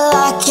 till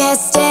I can't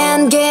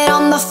stand. Get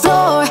on the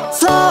floor,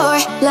 floor,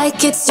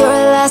 like it's your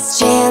last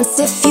chance.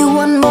 If you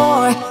want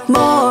more,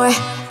 more,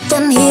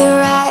 then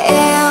here I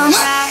am.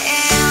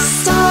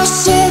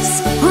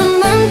 Starships were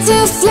meant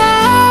to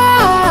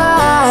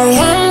fly.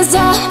 Hands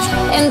up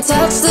and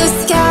touch the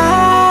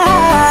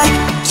sky.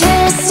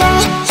 Can't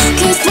stop,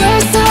 'cause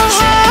we're so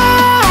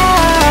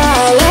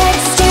high.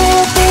 Let's do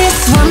this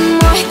one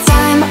more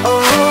time.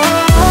 Oh,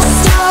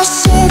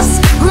 starships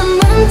were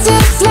meant to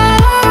fly.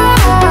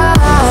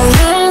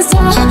 Hands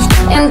up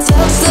and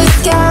touch the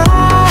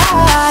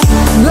sky.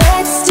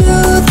 Let's do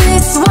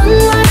this one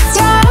more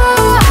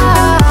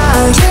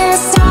time. Can't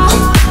stop,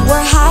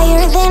 we're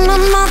higher than a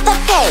mother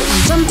page.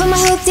 Jump on my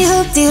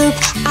hoop-de-hoop-de-hoop,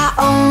 I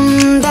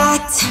own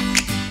that.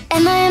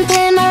 And I am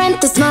paying my rent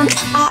this month,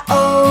 I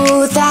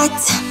owe that.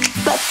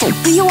 But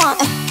who you want,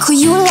 who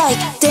you like,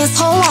 this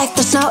whole life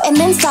there's no end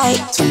in sight.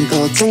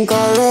 Twinkle,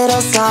 twinkle,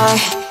 little star.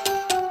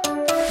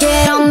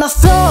 Get on the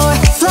floor,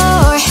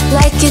 floor,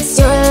 like it's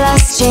your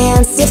last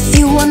chance. If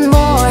you want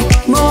more,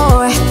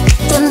 more,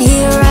 then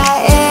here I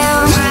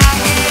am.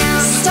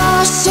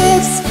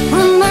 Starships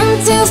were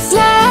meant to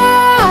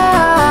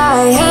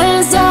fly.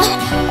 Hands up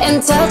and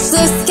touch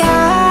the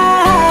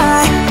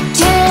sky.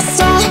 Can't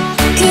stop,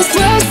 'cause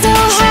we're so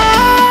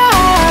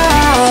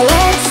high.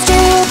 Let's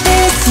do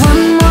this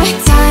one more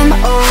time.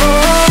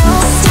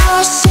 Oh,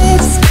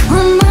 starships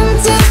were meant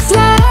to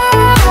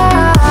fly.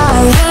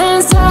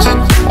 Hands up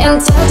and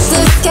touch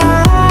the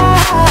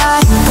sky.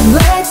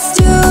 Let's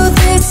do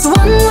this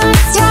one more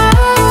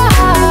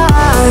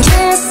time.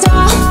 Can't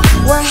stop,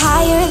 we're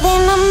higher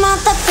than a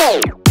mother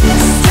page.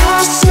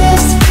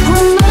 Starships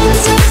were meant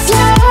to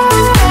fly.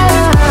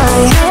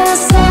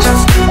 Hands up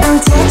and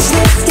touch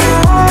the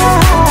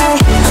sky.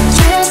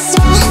 Can't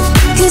stop,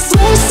 'cause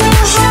we're so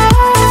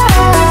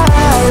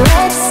high.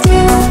 Let's do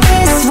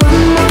this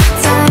one more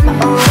time.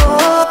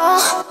 Oh.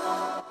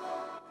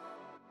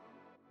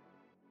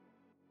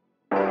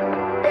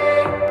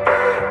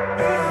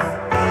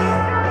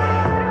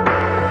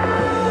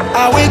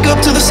 I wake up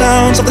to the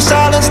sounds of the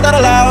silence that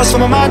allows for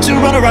my mind to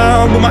run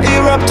around with my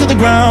ear up to the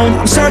ground.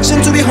 I'm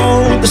searching to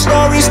behold the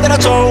stories that I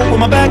told when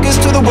my back is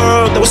to the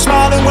world that was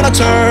smiling when I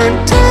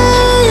turned.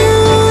 Tell you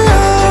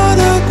you're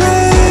the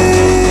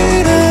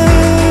greatest,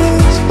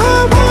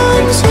 but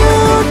once you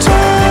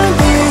turn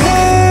the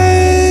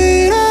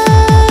haters.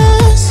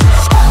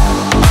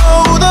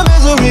 Oh, the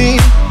misery.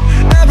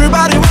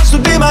 Everybody wants to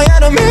be my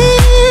enemy.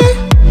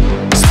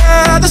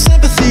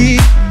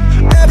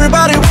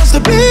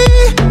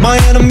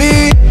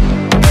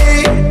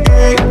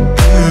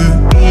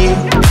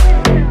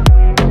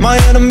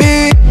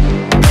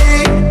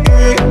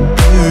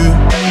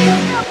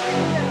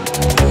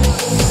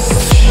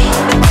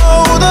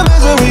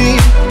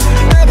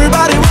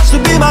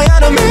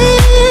 enemy.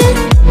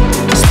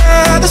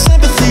 Spare the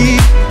sympathy.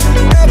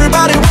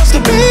 Everybody wants to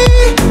be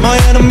my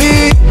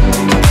enemy.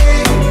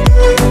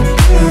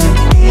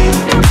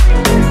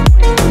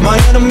 My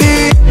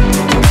enemy.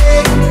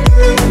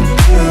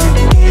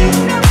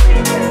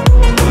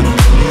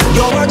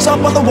 Your words up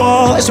on the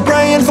wall as you're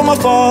praying for my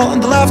fall,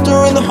 and the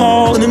laughter in the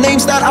hall, and the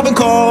names that I've been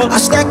called. I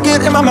stack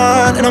it in my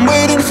mind, and I'm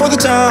waiting for the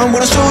time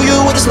when I show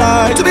you what it's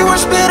like to be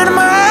worse better than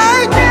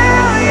mine.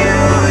 Tell you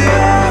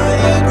you're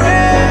the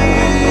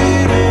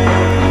greatest,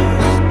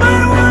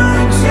 but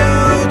once you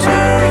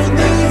turn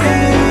the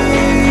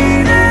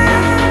haters.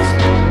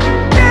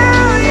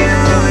 Tell you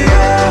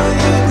you're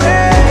the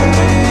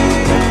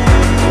greatest,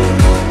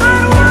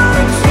 but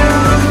once you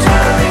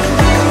turn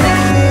the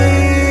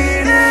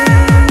haters.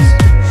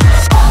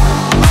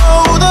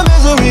 Oh, the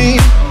misery.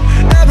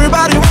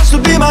 Everybody wants to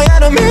be my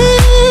enemy.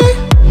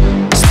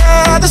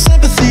 Spare the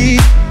sympathy.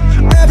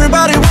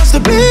 Everybody wants to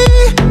be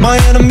my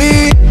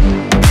enemy.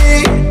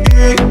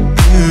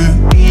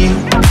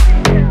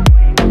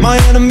 My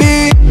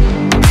enemy.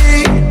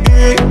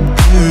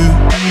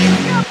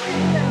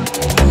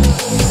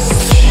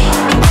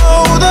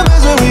 Oh, the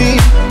misery.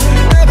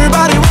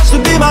 Everybody wants to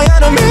be my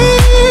enemy.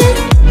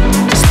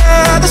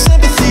 Spare the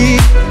sympathy.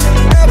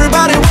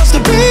 Everybody wants to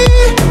be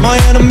my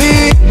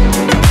enemy.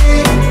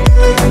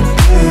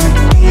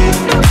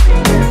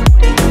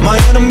 My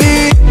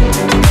enemy.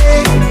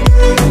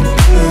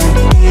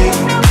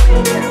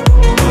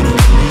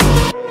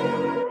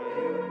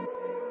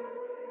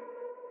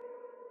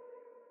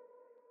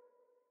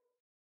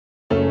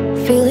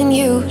 Feeling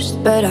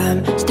used, but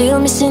I'm still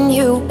missing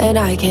you, and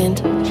I can't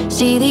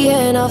see the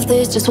end of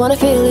this. Just wanna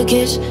feel a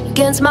kiss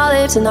against my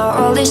lips, and now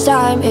all this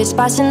time is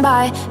passing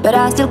by, but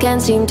I still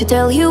can't seem to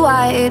tell you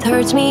why. It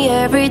hurts me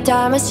every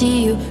time I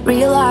see you,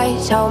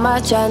 realize how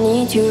much I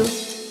need you.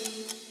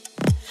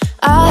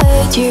 I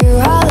hate you,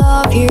 I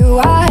love you,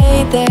 I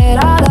hate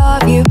that I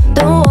love you.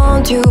 Don't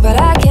want to, but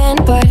I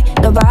can't, but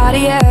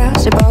nobody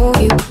else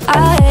above you.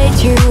 I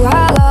hate you,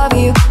 I love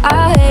you,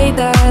 I hate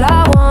that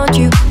I want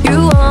you.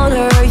 You want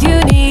her, you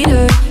need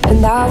her,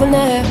 and I will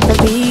never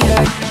be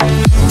her.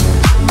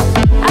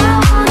 I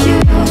want you,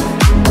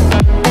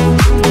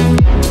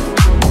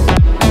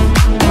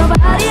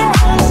 nobody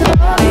else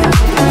above you.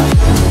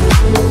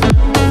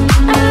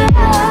 I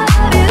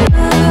love you.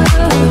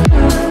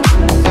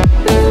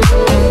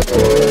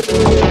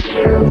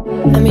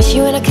 I miss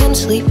you when I can't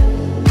sleep,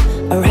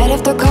 or right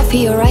after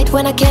coffee, or right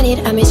when I can't eat.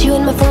 I miss you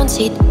in my front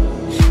seat.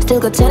 Still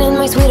got 10 in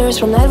my sweaters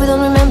from night we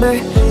don't remember.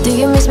 Do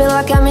you miss me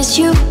like I miss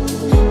you?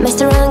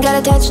 Messed around, got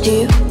attached to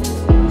you.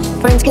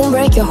 Friends can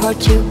break your heart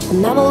too,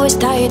 and I'm always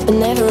tired but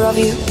never of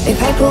you.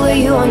 If I pull a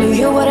you on you,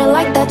 you wouldn't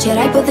like that shit.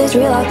 I put this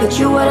real out but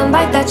you wouldn't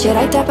like that shit.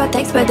 I type a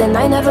text but then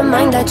I never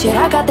mind that shit.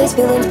 I got these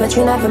feelings but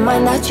you never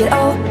mind that shit.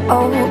 Oh,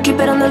 oh, keep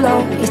it on the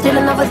low. You're still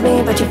in love with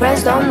me but your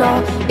friends don't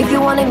know. If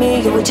you wanted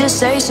me, you would just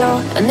say so.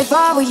 And if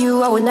I were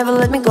you, I would never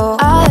let me go.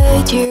 I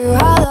hate you,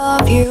 I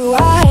love you,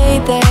 I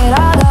hate that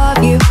I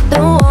love you.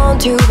 Don't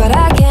want to, but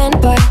I can't,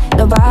 but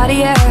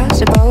nobody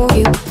else above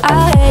you.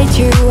 I hate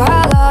you,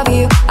 I love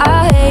you,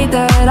 I hate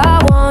that I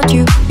want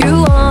you.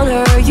 You want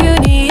her, you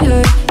need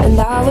her, and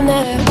I will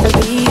never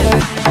be her.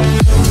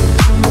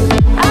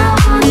 I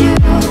want you,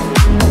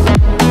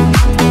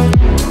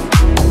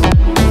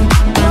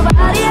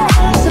 nobody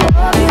else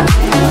above you.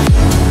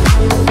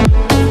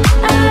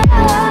 I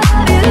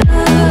love you.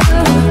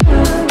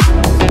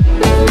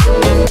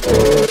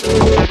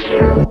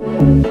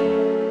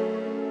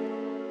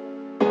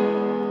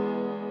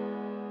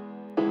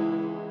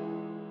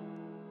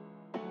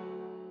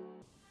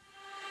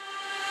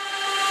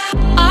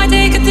 I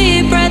take a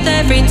deep breath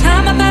every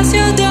time I pass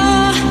your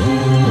door.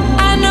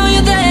 I know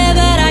you're there,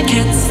 but I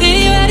can't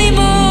see you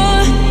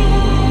anymore.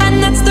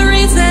 And that's the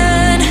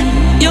reason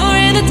you're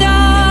in the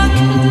dark.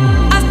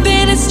 I've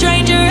been a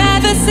stranger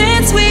ever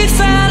since we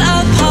fell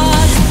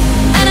apart,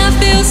 and I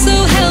feel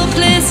so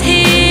helpless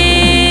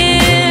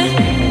here.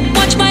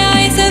 Watch, my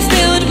eyes are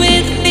filled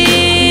with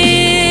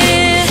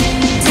fear.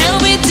 Tell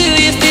me, do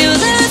you feel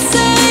the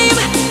same?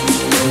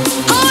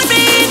 Hold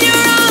me in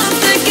your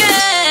arms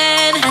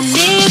again. I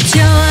need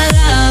your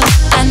love,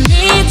 I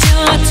need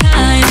your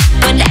time.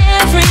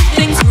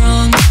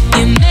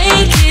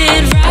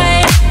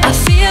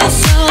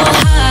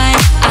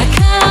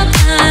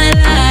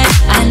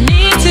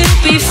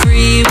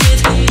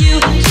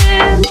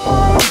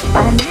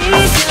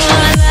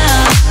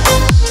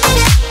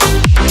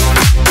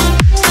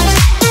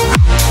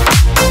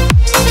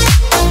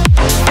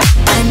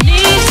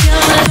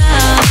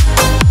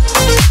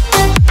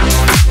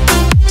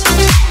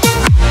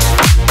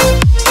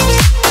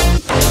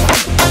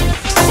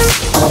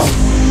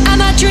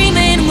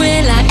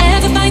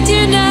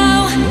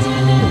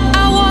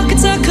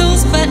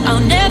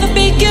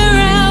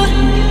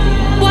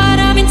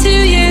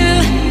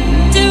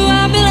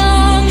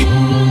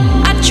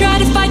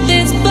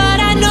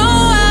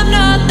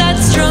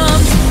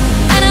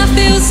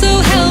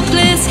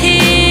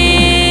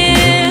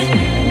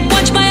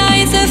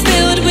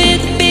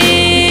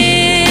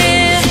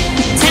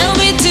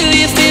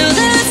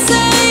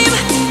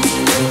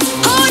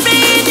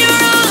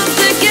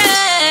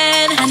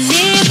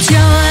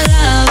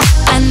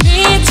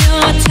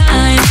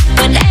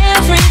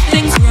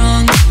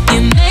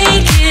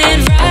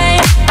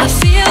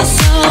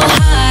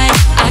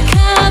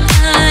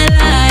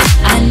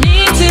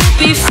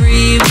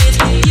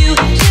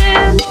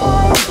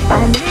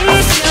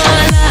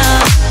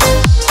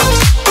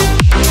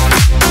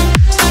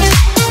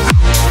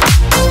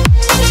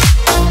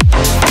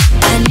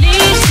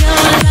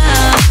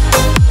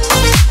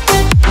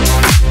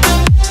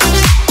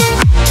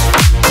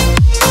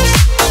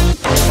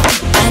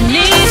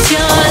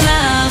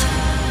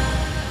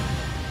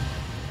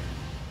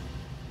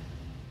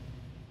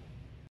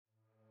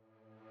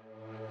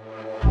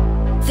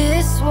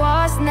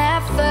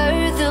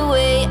 further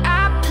way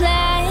I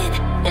planned,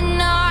 and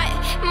not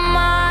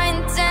my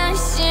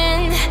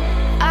intention.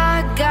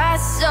 I got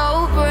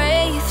so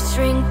brave,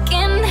 drink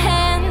in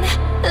hand,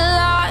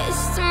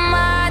 lost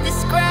my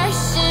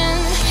discretion.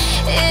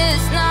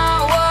 It's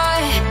not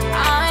what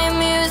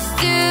I'm used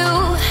to,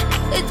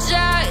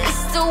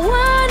 just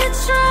wanna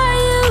try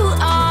you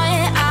on.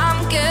 I'm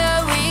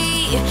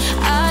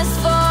curious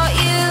for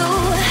you,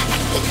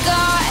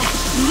 got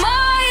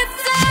my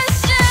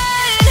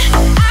attention.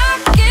 I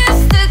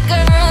kissed the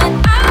girl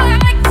I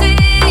liked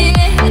it,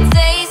 the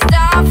taste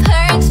of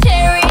her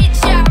cherry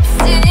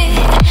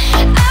chapstick.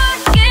 I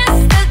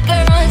kissed the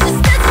girl just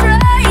to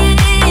try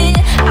it.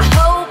 I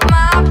hope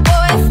my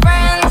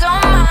boyfriend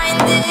don't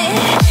mind it.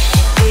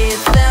 It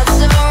felt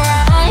so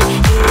wrong,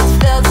 it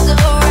felt so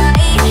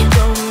right.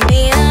 Don't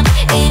mean I'm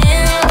in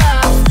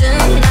love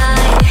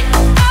tonight.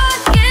 I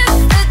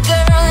kissed the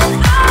girl and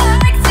I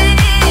liked it.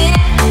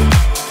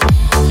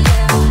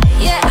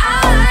 Yeah, I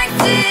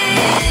liked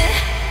it.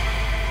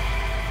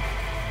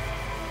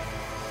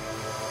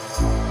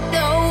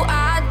 No,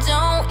 I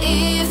don't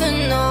even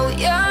know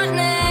your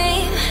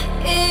name.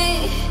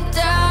 It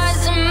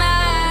doesn't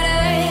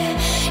matter.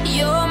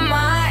 You're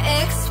my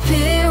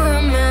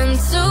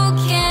experimental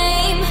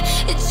game.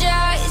 It's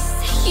just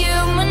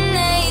human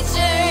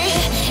nature.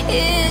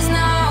 It's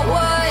not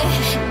what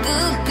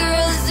good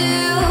girls do,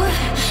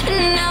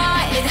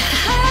 not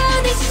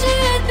how they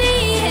should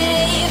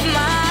behave.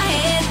 My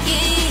head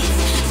gets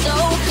so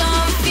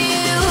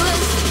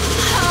confused,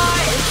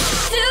 hard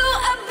to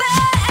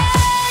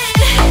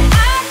abandon.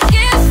 I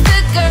kissed the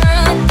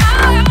girl and I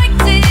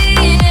liked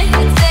it,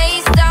 the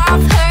taste of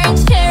her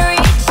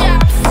cherry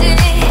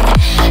chapstick.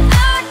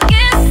 I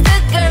kissed the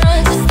girl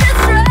just to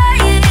try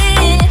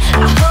it.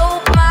 I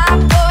hope my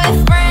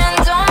boyfriend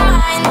don't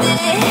mind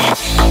it.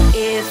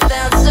 It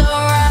felt so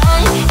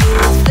wrong,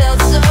 it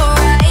felt so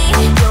right.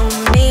 Don't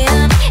mean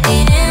I'm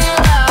in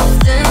love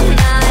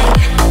tonight.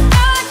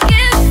 I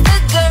kissed the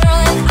girl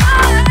and I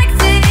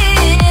liked it.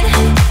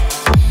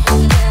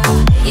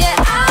 Yeah,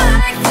 I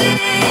liked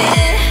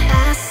it.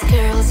 Us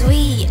girls,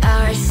 we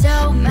are so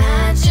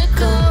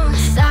magical.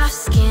 Soft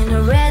skin,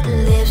 red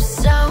lips,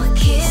 so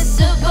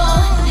kissable.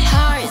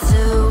 Hard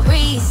to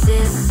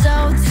resist, so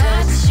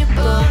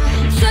touchable.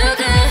 Too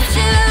good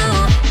to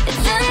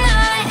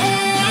deny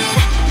it.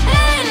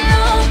 Ain't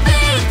no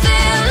big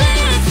deal,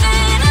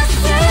 anything I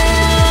said.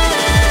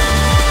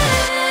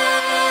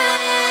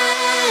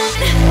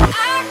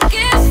 I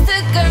kissed the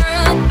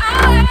girl and I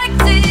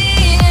liked it,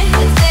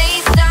 the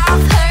taste of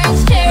her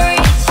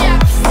cherry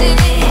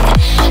chapstick.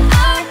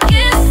 I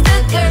kissed the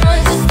girl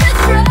just to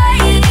try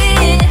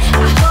it.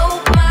 I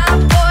hope my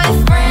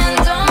boyfriend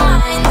don't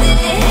mind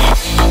it.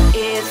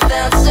 It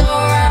felt so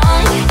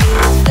wrong, it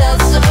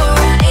felt so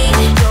right.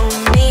 Don't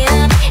mean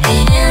I'm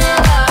in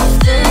love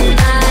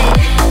tonight.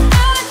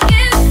 I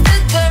kissed the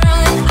girl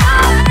and I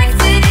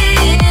liked it.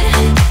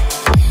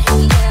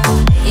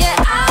 Yeah,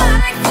 I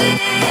liked it.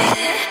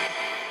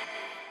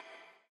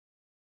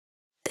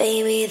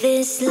 Baby,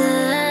 this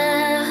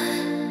love,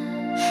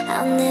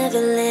 I'll never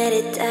let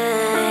it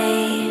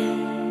die.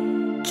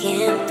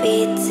 Can't be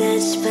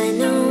touched by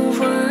no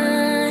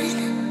one.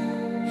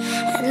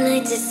 I'd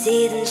like to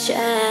see them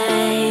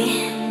try.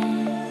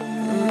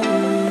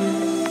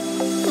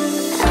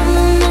 I'm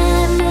a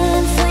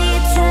madman for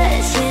your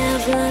touch, yeah,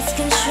 I've lost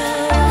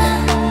control.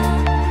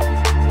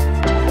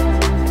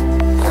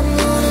 I'm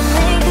gonna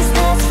make this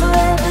last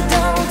forever,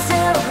 don't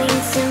tell me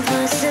it's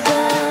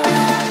impossible.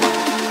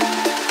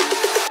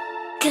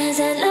 'Cause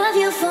I love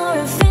you for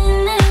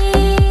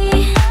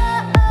infinity.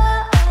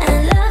 I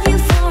love you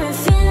for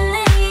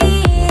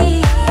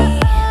infinity.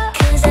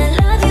 'Cause I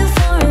love you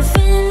for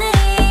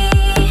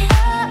infinity.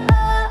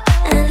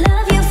 I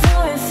love you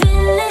for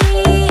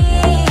infinity.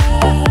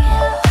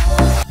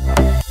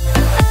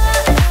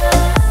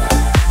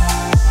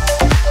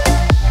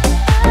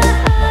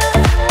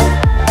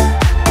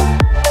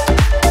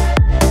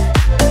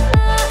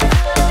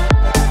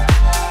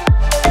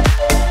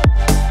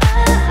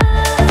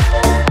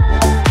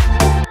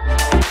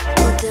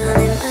 We're gonna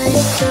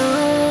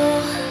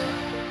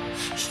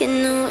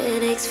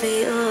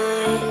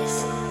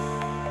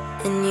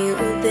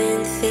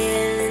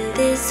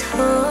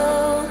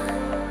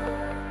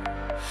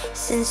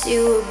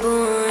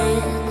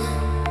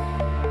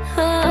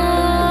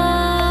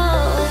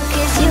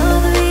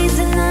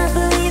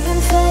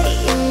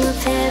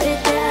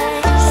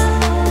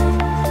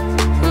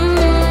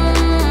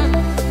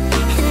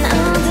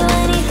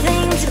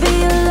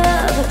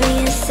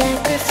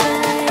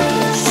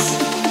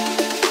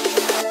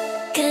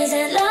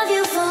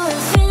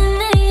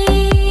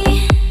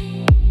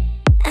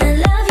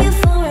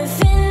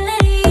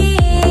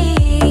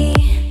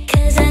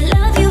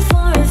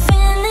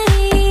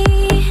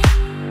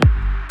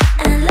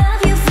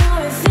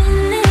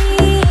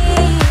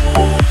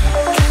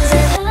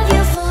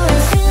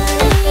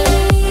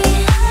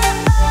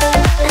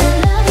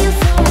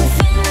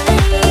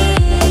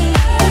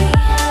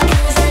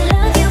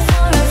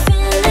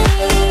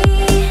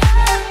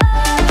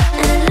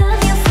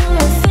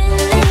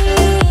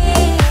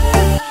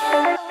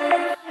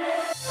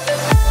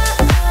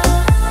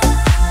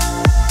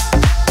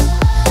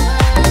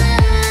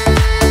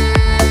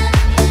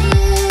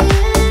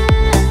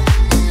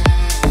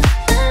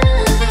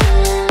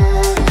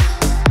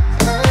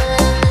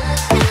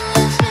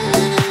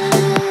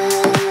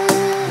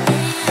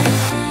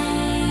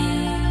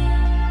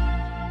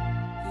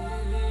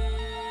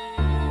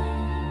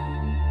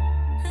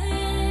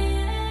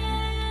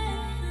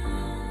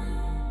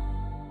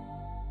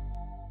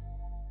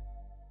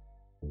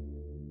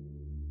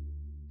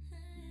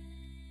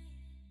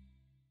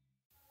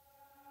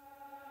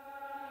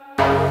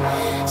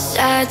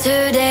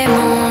Saturday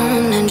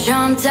morning,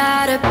 jumped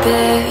out of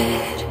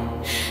bed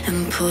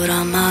and put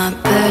on my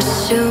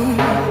best suit.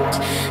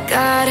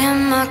 Got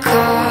in my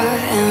car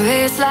and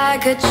raced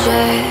like a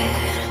jet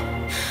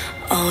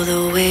all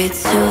the way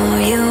to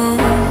you.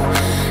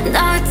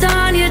 Knocked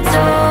on your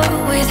door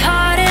with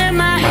heart in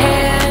my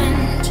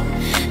hand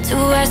to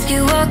ask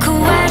you a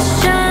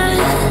question,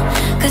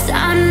 'cause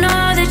I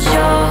know that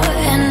you're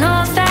an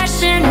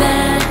old-fashioned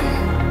man.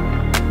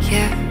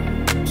 Yeah,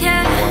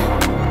 yeah.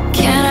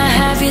 Can I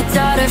have your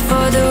daughter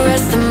for the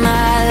rest of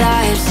my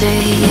life?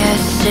 Say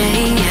yes,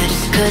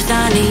 'cause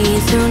I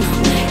need to know.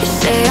 You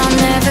say I'll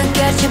never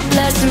get your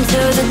blessing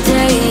till the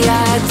day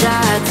I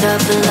die.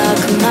 Tough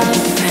luck, my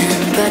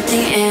friend, but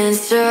the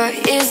answer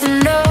is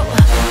no.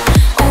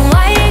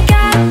 Why you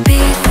gotta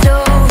be so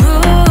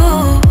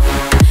rude?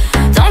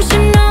 Don't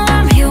you know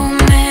I'm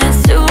human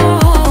too?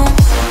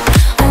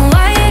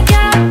 Why you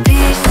gotta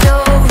be so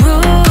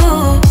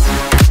rude?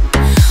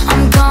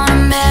 I'm gonna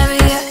marry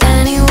you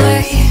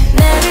anyway.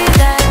 Marry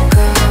that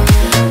girl,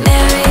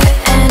 marry you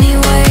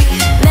anyway.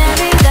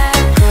 Marry that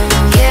girl,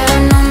 yeah,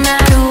 no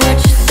matter what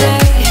you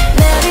say.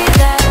 Marry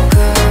that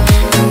girl,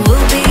 and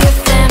we'll be a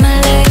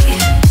family.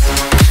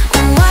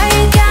 Why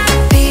you gotta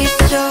be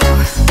so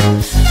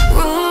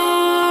rude?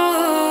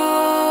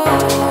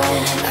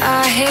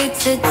 I hate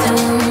to do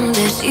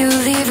this, you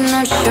leave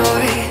no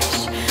choice.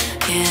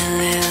 Can't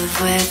live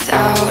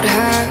without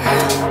her.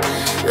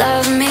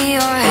 Love me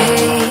or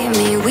hate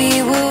me, we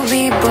will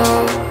be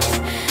both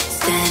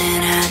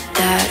standing at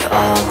that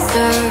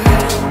altar.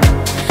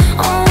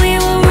 Oh, we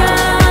will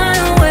run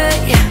away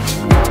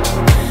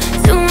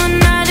to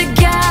another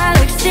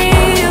galaxy.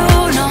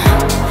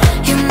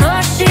 You know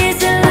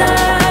she's in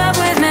love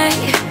with me.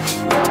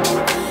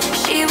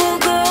 She will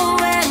go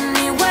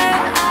anywhere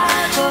I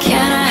go.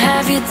 Can I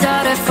have your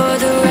daughter for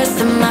the rest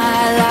of my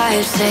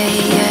life? Say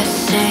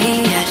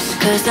yes,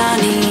 'cause I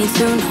need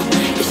to know.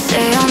 You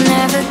say I'll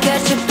never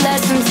get your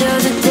blessing till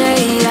the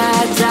day I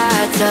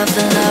die. Tough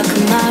luck,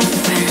 my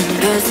friend,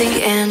 'cause the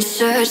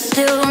answer's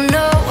still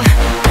no.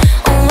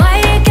 Why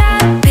you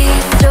gotta be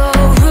so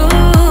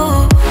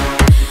rude?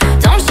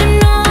 Don't you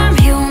know I'm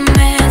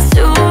human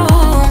too?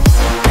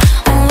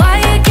 Why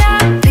you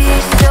gotta be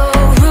so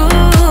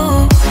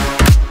rude?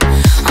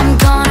 I'm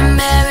gonna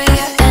marry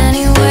you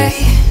anyway.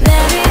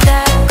 Marry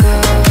that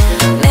girl,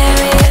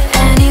 marry you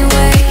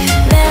anyway.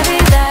 Marry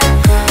that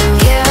girl,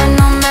 yeah,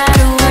 no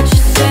matter what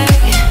you say.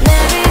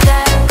 Marry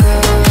that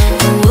girl,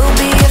 and we'll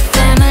be a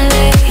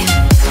family.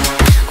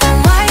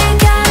 Why you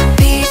gotta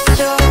be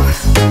so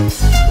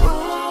rude?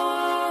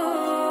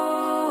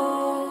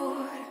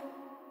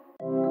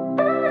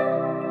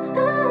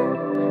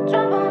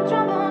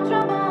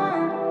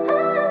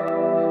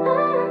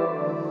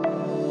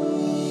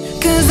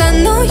 Cause I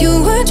know you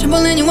were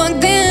trouble and you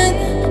walked in.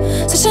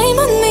 So shame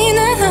on me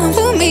now,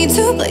 flew me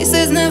to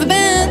places never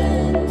been.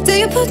 Till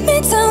you put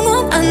me down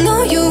on, I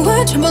know you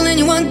were trouble and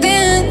you walked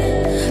in.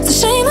 So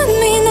shame on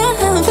me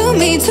now, flew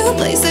me to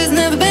places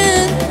never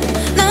been.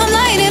 Now I'm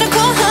lying in a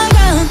cold hard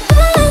ground.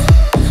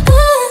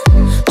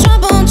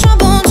 Trouble,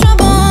 trouble,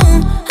 trouble.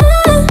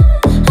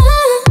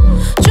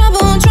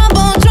 Trouble,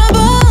 trouble,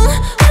 trouble.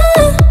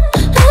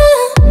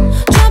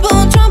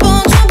 Trouble,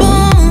 trouble, trouble.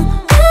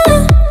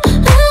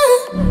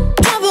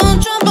 Trouble,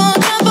 trouble,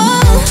 trouble.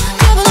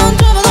 Trouble on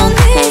trouble on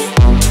me.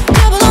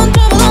 Trouble on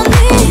trouble on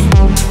me.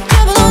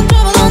 Trouble on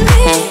trouble on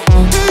me.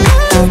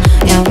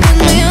 You put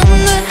me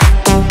under.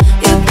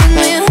 You put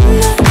me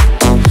under.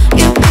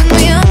 You put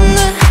me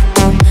under.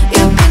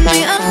 You put me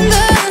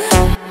under.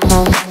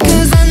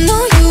 'Cause I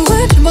know you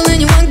were trouble and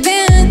you walked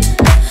in.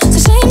 So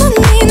shame on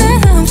me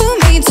now, flew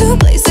me to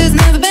places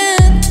never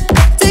been.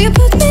 Till you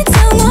put me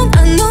down on,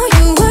 I know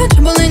you were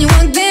trouble and you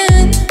walked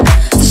in.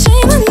 So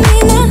shame on me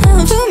now,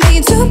 flew me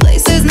to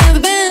places never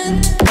been.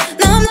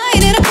 Now I'm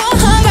lying in a cold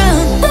hard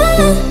ground.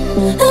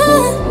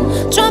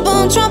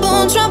 Trouble, trouble,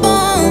 trouble.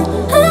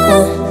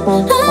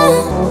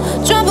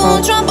 Trouble,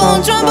 trouble,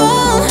 trouble.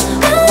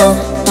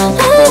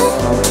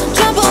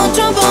 Trouble,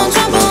 trouble,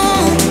 trouble.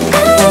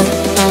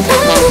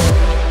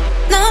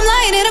 Now I'm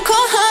lying in a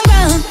cold hard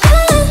ground.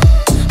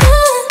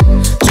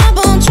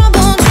 Trouble,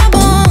 trouble,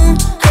 trouble.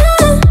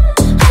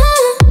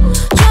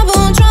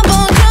 Trouble,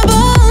 trouble,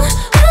 trouble.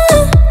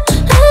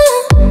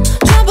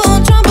 Trouble,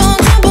 trouble,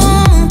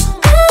 trouble.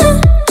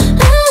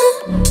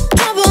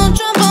 Trouble,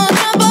 trouble,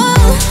 trouble.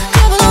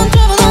 Trouble on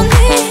trouble on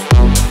me.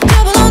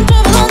 Trouble on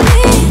trouble on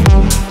me.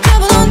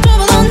 Trouble on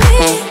trouble on me.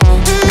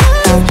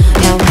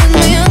 You put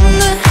me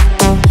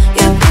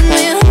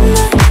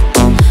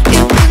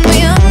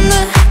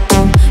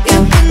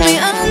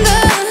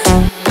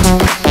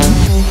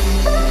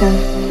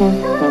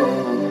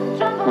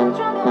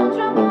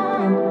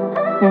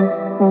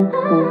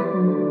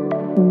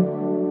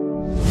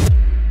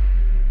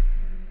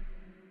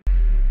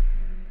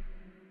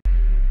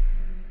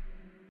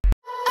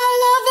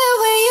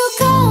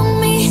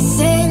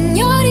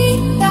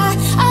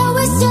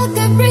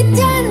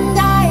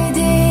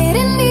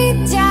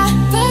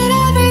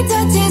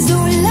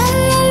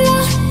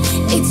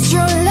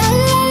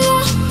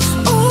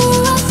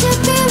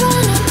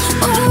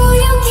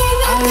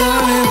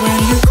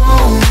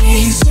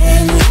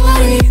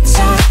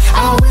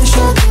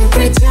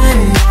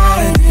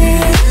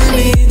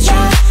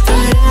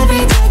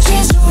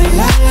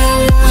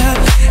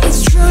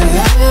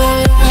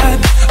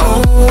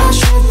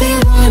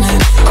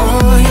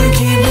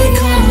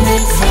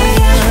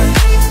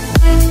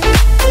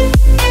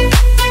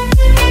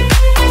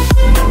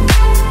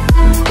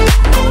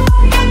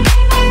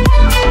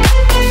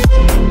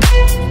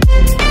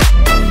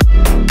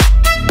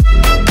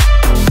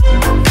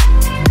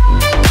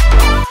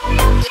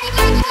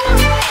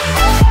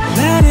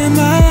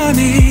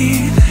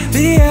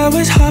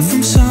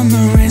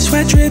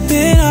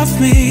slipping off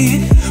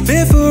me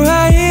before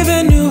I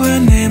even knew her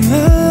name.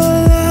 La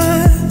la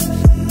la.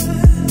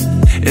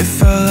 It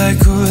felt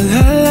like ooh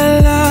la la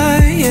la,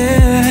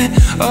 yeah.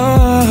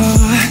 Oh,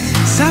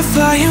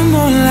 sapphire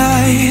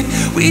moonlight.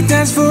 We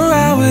danced for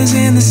hours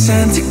in the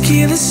sand,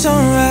 tequila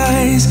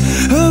sunrise.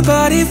 Her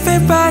body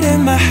fit right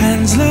in my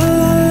hands. La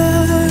la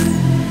la.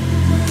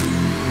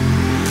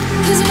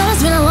 'Cause you know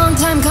it's been a long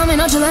time coming,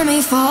 don't you let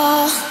me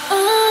fall.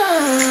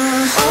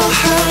 Oh,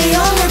 how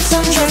your lips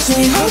undress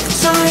me,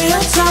 hooked on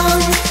your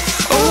tongue.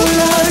 Oh,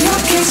 love, your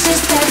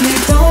kisses let me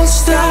don't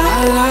stop.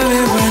 I love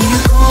it when you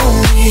call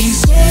me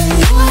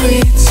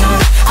Señorita.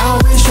 I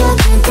wish I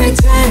could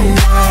pretend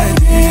I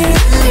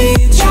didn't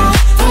need you,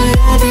 but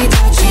every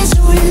touch is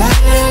ooh la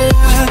la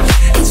la.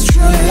 It's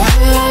true la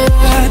la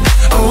la.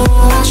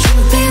 Oh, I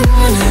should be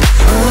running.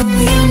 Oh,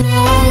 you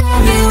know I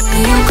love it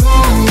when you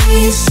call me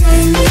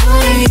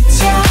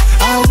Señorita.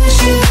 I wish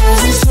it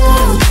wasn't so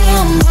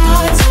damn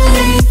hard to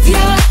leave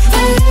ya,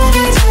 but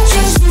every touch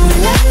is ooh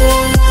la la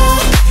la.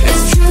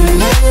 It's true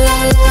la la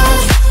la.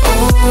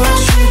 Oh, I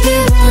should be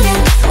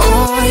running.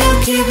 Oh, you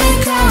keep me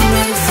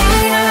coming for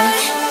ya.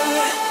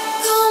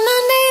 Call my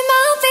name,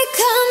 I'll be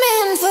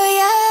coming for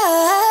ya.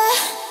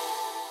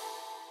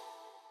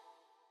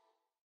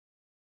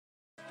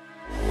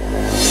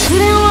 You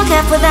didn't walk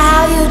up with a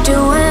how you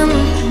doing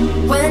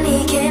when he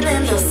came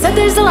in. He said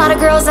there's a lot of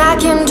girls I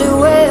can do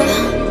it,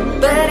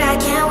 but I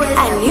can't wait.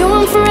 I knew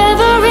him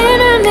forever in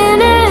a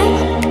minute.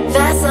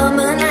 That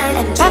summer night,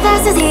 and how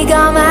fast as he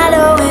got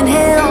Milo in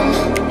him,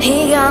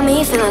 he got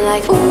me feeling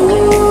like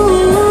ooh.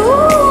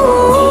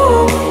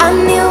 I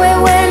knew it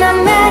when I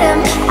met him.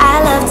 I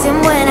loved him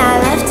when I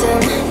left him.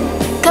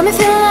 Got me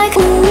feeling like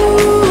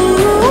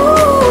ooh.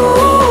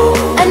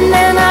 And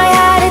then I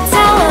had to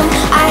tell him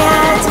I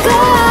had to go.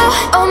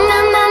 Oh na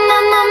na na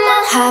na na.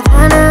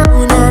 Havana,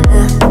 ooh na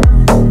na.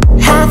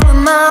 Half of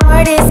my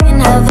heart is in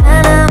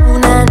Havana, ooh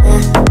na na.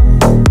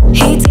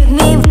 He took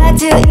me back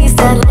to East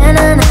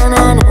Atlanta, na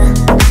na na.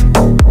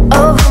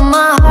 Oh,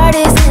 my heart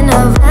is in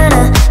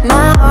Havana.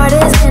 My heart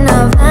is in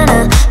Havana.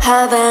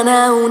 Havana,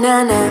 ooh na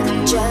na.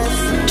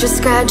 Just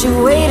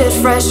graduated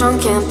fresh on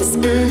campus,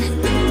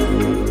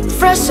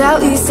 fresh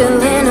out East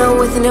Atlanta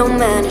with no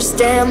manners,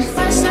 damn.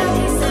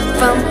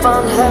 Bump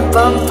on her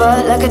bumper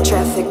like a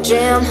traffic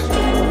jam.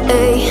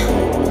 Ay,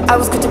 I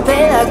was good to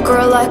pay that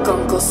girl like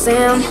Uncle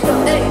Sam.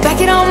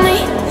 Back it on me,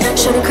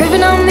 shawty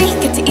craving on me,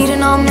 get to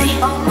eating on me.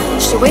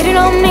 She waited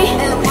on me,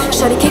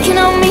 shawty kicking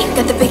on me,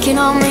 got the bacon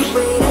on me.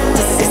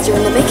 The sister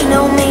in the making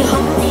on me,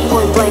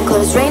 point blank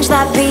close range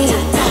that beat.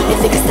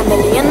 If it gets a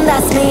million,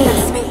 that's me.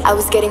 I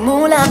was getting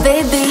moolah,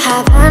 baby.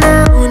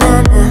 Havana, ooh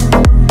na na.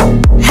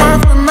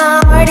 Half of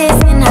my heart is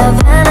in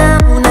Havana,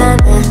 ooh na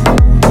na.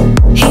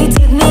 He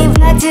took me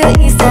back to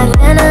East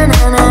Atlanta,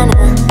 na na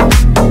na.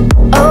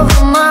 Oh,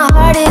 my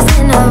heart is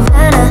in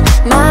Havana.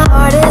 My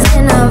heart is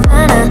in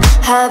Havana.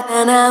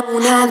 Havana, ooh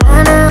na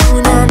na,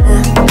 ooh na na.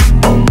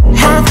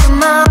 Half of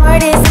my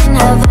heart is in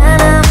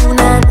Havana, ooh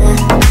na na.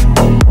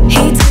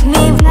 He took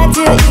me back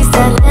to East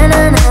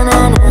Atlanta, na na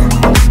na.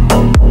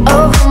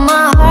 Oh,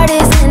 my heart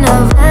is in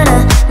Havana.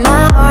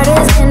 My heart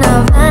is in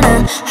Havana.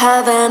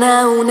 Havana,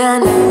 ooh na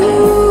na.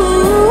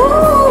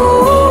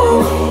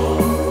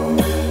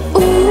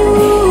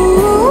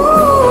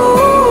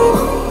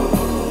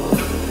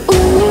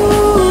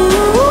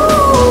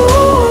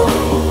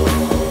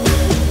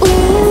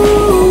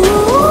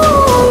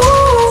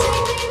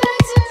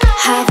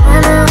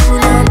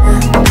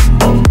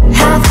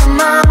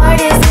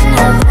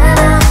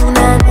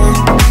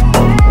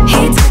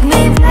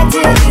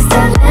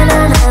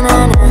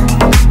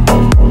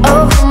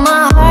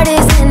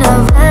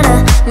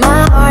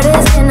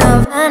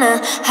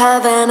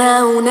 Havana,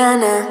 ooh na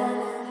na.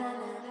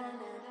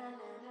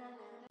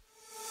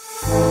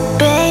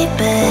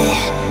 Baby,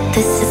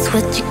 this is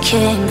what you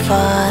came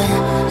for.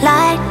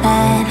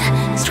 Lightning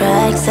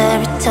strikes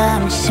every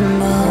time she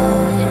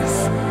moves,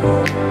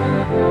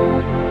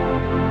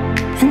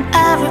 and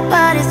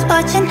everybody's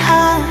watching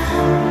her.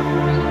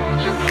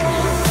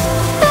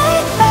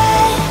 Baby,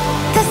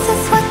 this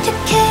is what you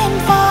came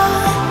for.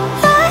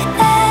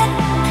 Lightning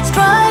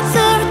strikes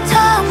every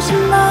time she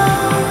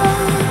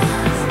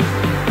moves,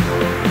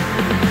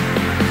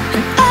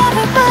 and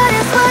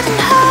everybody's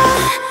watching her.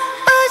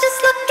 Oh, just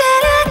look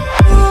at it.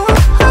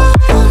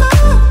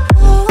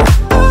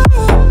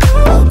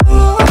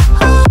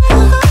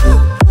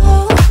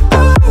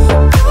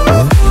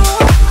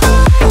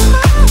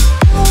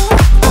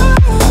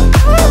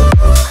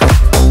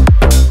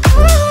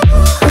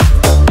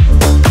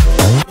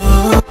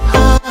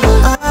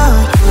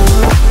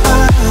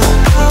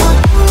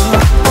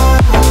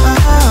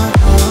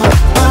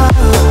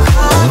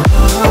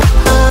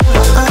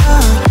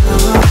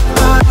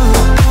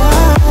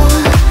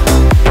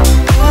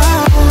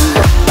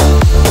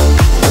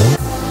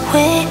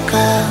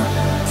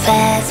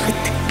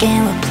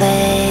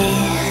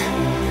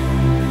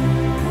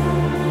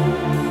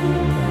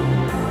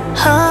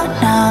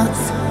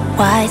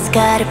 Why it's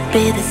gotta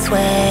be this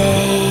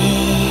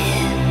way?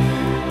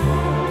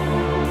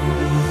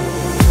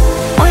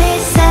 We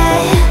say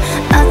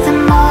nothing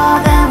more.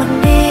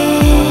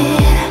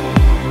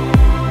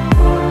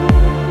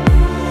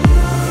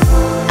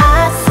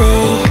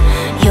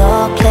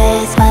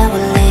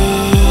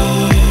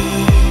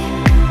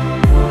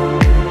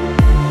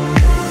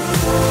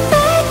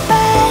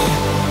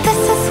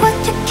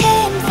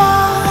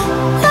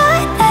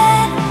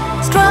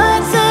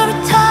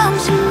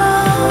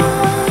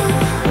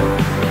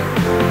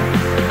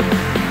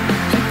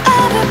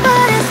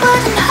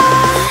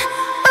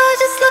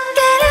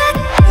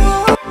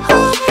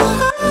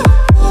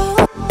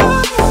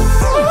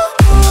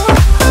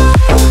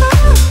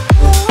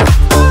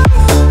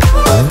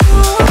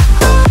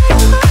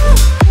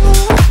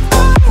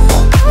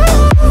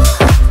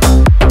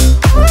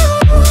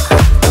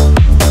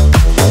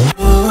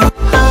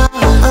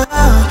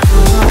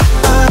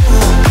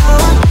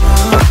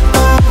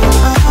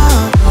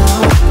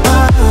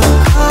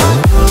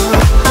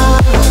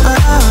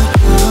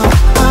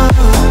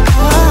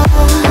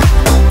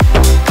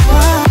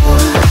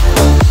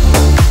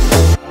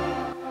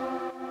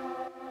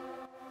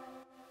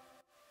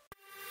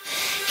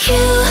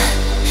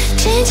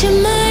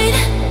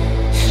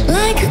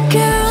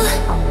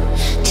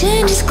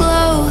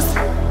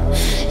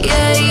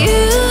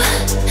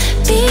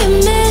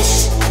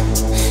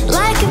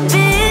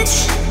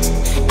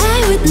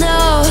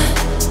 know.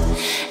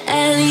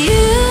 And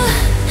you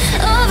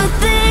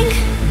overthink,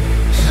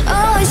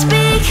 always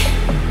speak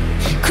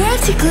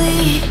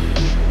cryptically.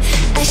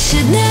 I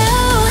should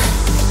know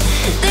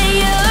that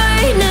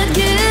you're not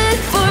good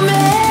for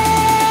me.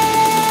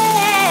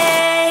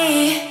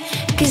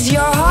 'Cause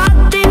you're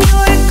hot and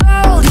you're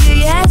cold,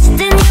 you're yes and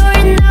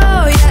you're no,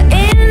 you're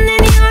in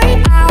and you're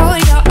out,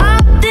 you're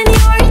up and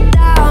you're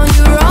down,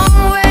 you're wrong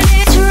when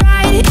it's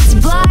right, it's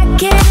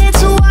black and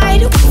it's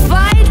white. We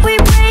fight, we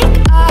break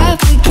up,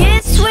 we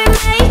kiss, we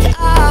make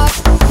up.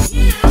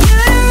 You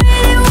don't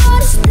really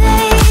wanna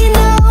stay,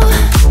 no,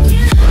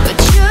 but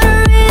you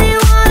don't really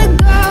wanna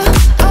go.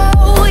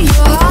 Oh,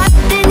 you're hot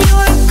and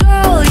you're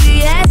cold,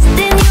 you're yes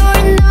and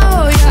you're no,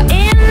 you're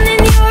in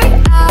and you're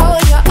out,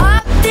 you're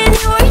up and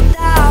you're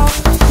down.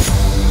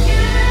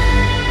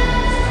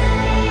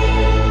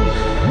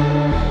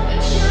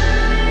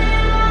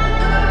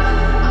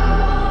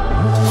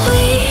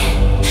 We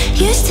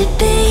used to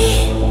be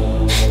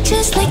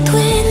just like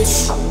twins,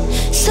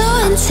 so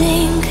in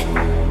sync,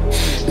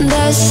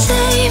 the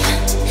same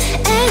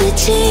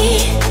energy.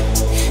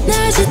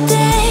 Now's a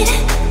dead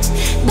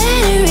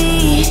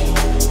battery.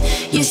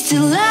 Used to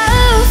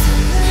love,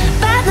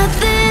 but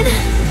nothing.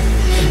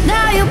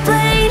 Now you're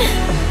plain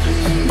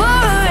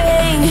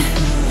boring.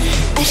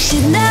 I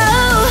should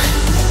know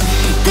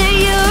that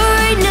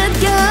you're not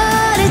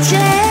gonna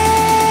change.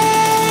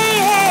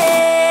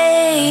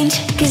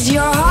 'Cause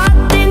you're hot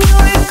and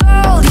you're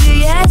cold,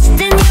 you're yes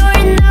and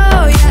you're no,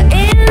 you're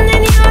in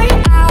and you're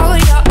out,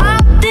 you're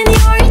up and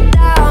you're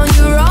down,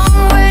 you're wrong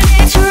when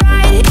it's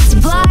right, it's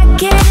black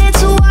and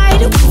it's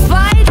white. We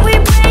fight, we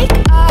break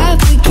up,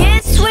 we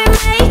kiss, we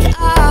make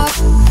up.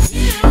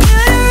 You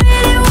don't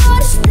really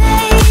wanna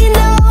stay,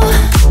 no,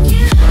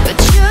 but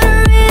you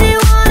don't really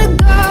wanna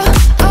go.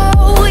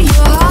 Oh,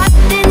 you're hot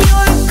and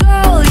you're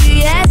cold,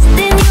 you're yes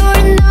and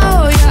you're no,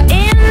 you're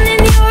in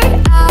and you're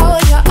out,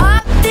 you're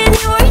up and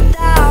you're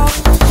down.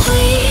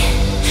 We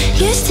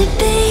used to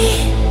be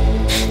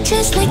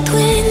just like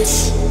twins,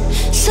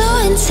 so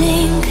in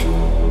sync,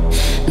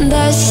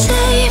 the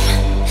same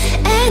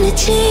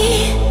energy.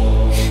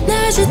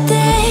 Now's a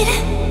dead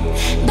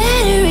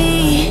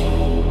battery.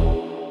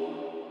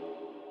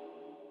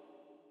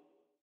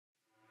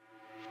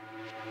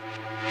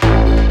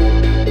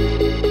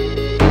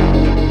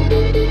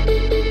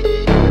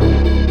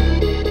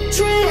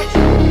 Trick,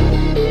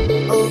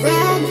 a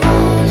red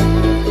one,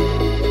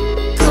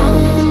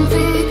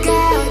 comfy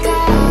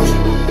Gaga.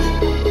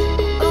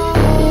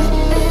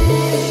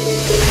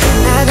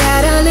 I've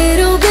had a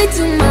little bit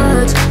too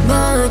much.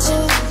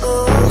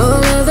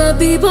 All of the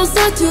people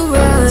start to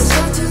rush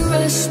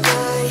by.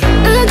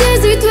 A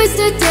dizzy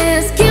twisted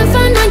dance, can't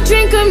find my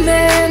drink or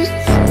man.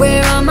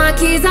 Where are my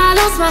keys? I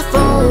lost my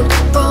phone.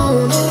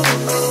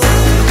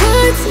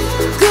 What's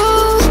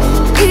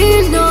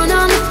going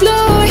on the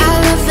floor? I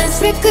love this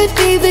record,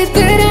 baby,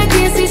 but I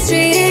can't see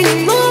straight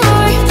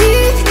anymore.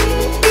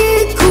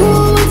 It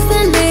cool, what's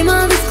the name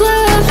of this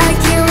club? I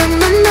can't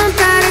remember,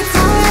 but it's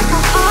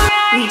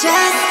alright.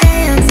 Just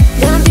dance,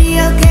 gonna be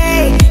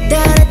okay.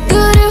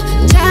 Da-da-do-do,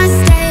 just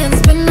dance,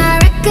 spin my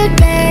record,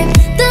 babe.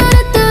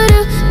 Da-da-do-do,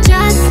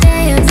 just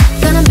dance,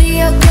 gonna be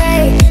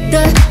okay.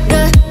 Dance,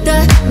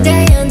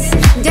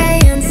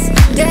 dance,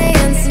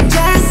 dance,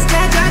 just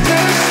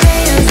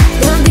dance,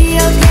 gonna be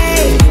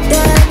okay.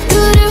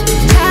 Da-da-do-do,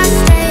 just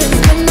dance,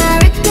 spin my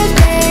record,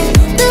 babe.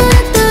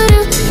 Da-da-do-do,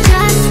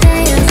 just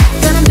dance,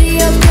 gonna be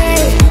okay.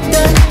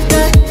 Dance,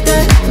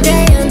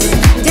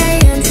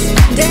 dance,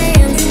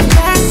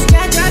 dance,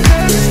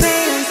 just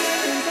dance.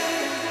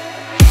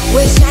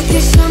 Wish I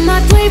could show my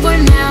playboy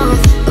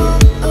mouth.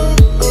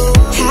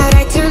 How'd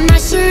I turn my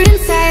shirt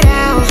inside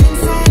out?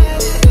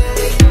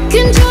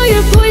 Control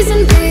your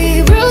poison,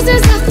 babe.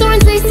 Roses have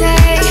thorns, they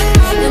say,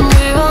 and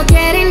we're all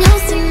getting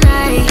close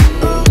tonight.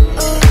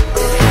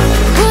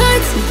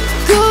 What's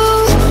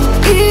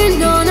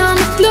going on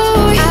the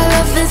floor? I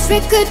love this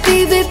record,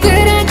 baby,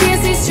 but I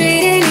can't see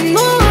straight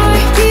anymore.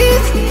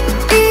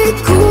 It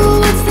cool,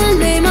 what's the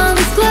name of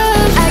this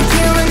club? I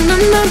can't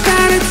remember,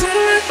 but it's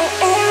alright.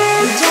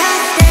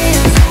 Just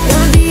dance,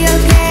 gonna be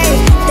okay.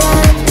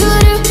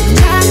 Da-da-do-do,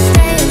 just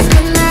dance,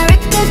 spin my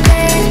record,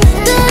 babe.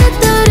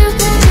 Da-da-do-do,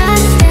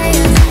 just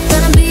dance,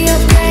 gonna be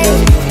okay.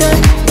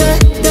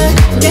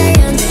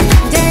 Dance,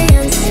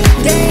 dance,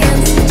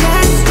 dance,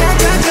 just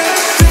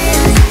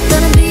dance,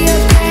 gonna be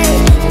okay.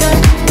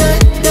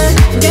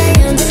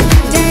 Dance,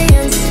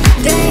 dance,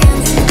 dance.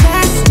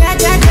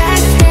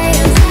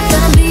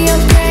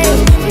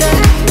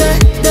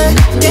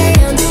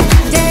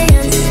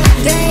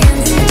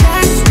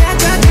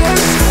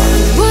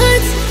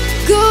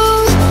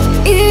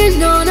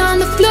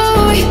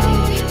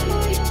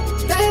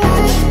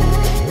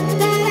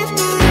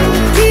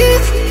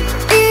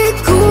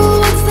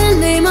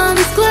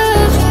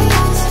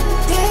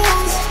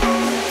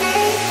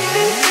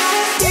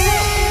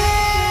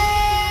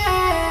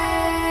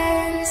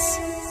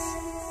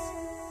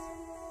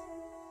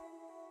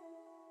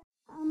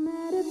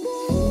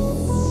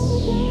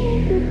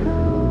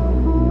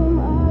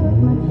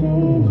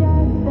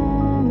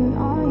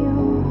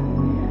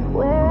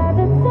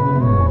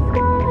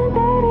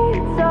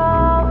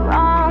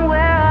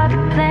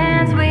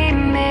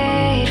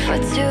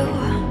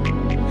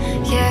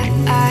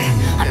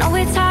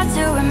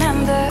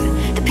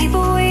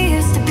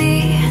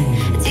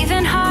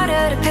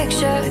 make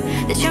sure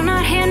that you're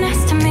not here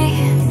next to me.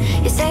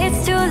 You say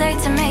it's too late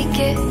to make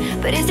it,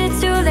 but is it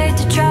too late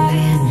to try?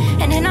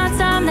 And in our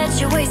time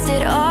that you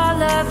wasted, all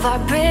of our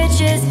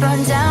bridges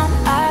burned down.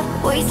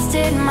 I've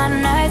wasted my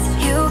nights,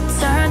 you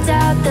turned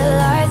out the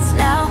lights.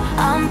 Now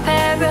I'm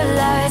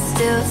paralyzed,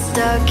 still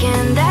stuck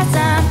in that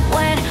time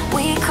when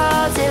we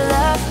called it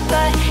love.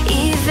 But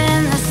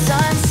even the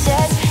sun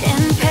sets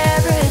in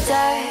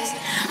paradise.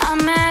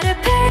 I'm at a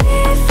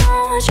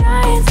payphone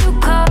trying to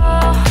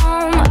call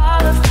home.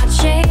 All of my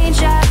change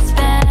I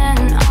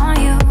spent on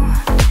you.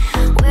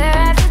 Where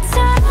have the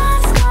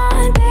time's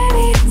gone,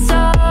 baby, it's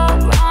all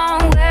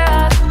wrong. Where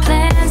are the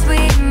plans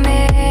we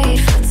made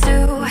for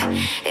two?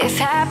 If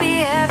happy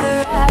ever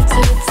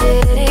after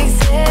did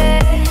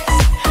exist,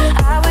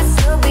 I would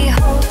still be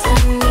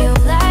holding you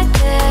like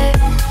this.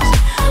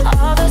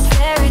 All those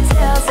fairy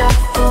tales are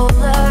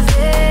full of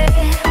it.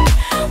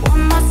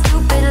 One more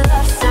stupid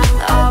love song,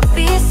 I'll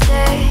be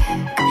sick.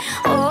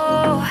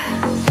 Oh,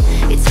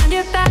 you turned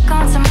your back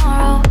on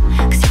tomorrow,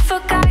 cause you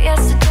forgot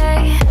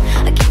yesterday.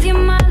 I gave you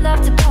my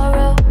love to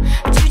borrow,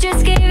 but you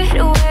just gave it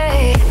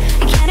away.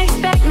 You can't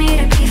expect me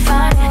to be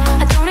fine,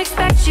 I don't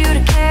expect you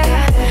to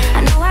care. I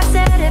know I've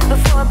said it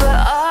before, but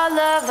all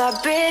of our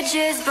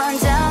bridges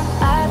burned down.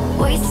 I've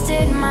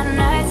wasted my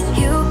nights,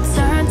 you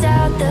turned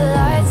out the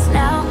lights.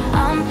 Now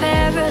I'm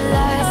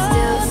paralyzed,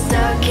 still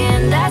stuck in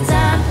that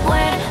time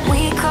when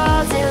we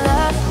called it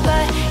love.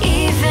 But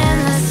even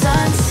the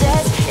sun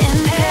sets in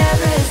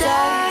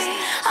paradise.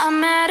 I'm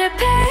at a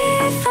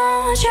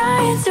payphone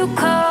trying to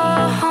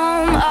call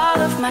home. All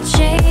of my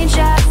change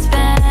I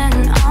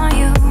spent on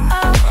you.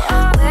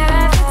 Where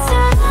have the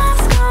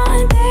time's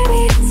gone,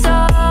 baby, it's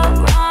all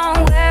wrong.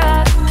 Where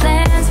are the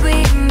plans we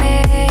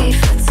made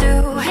for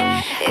two?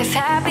 If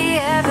happy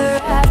ever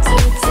after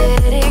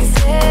did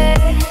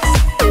exist,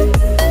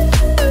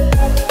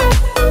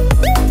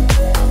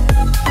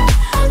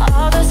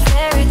 all those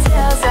fairy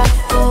tales are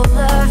full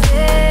of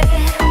it.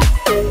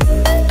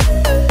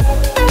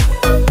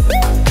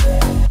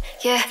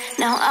 Yeah,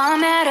 now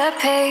I'm at a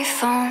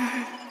payphone.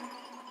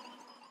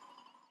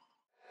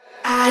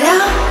 Alo,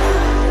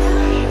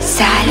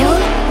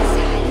 salut,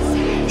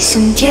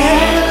 sunt eu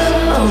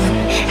un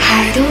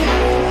haidut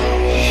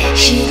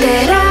și te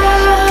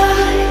rog,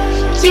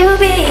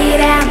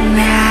 iubirea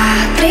mea,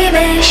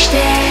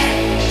 primește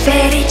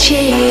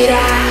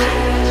fericirea.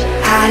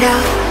 Alo,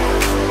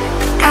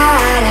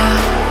 alo,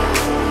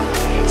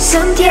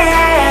 sunt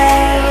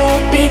eu,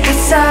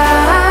 Picasso,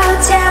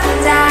 ți-am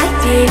dat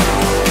timp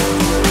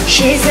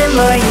și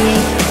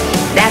zâmbăit,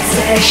 dar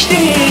să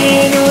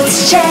știi, nu-ți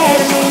cer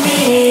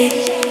nimic.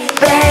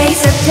 Vrei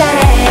să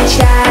pleci,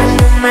 dar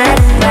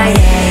numai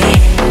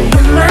ei,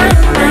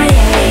 numai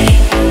ei,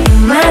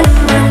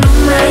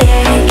 numai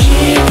ei,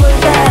 chipul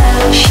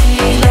tău și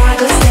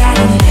dragostea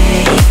din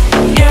tei.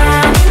 Eu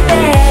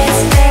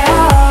amintesc pe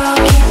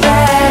ochii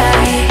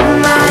tăi.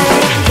 Mai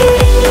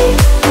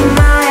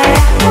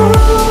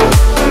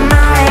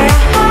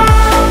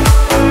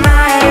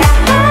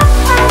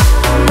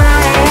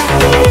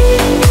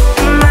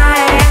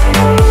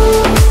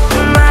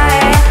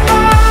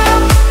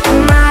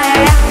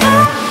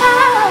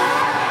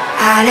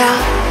alo,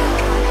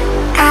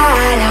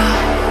 alo,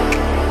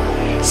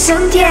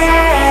 sunt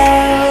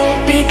eu,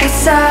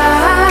 Picasso,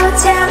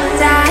 ți-am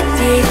dat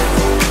timp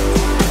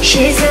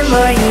și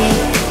zâmbăit,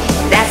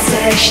 dar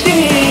să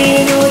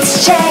știi, nu-ți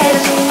cer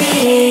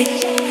nimic.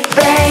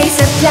 Vrei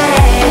să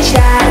pleci,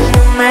 dar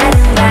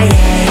numai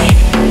ei,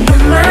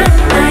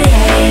 numai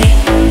ei,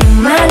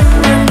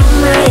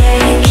 numai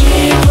ei,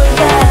 chipul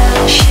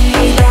tău și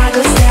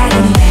dragostea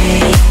din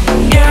tei.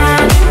 Eu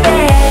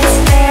amintesc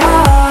pe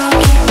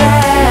ochii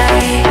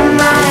tăi.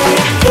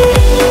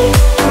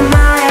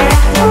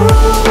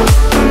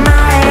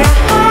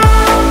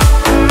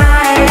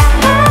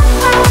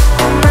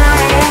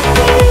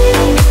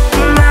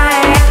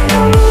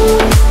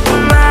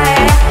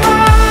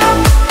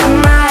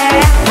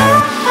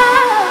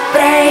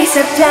 Vrei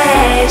să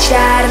pleci,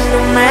 dar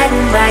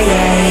numai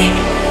ei,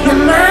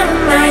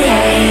 numai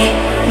ei,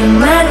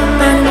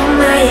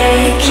 numai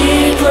ei,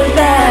 chipul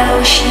tău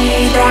și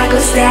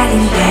dragostea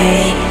din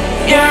tei.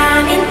 Eu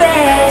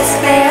amintesc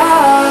pe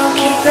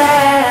ochii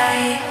tăi.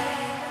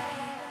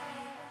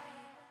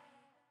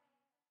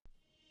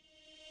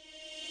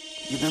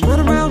 You've been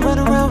running around,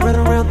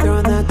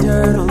 throwing that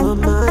dirt all on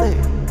my name.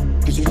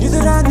 Cause you knew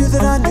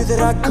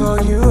that I'd call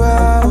you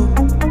out.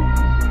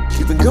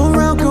 You've been going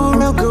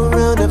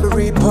around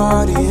every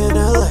party in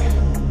LA.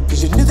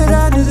 Cause you knew that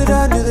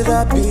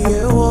I'd be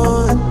at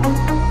one.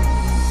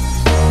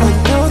 I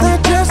know that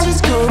dress is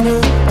gonna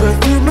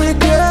perfume my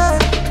girl.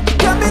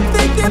 Got me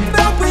thinking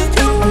about when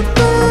you were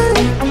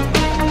mine.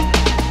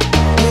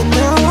 And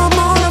now I'm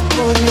all up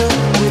on you,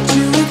 what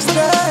you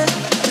expect?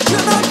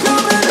 You're not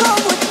coming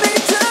home with me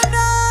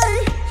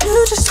tonight. You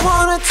just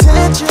want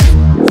attention,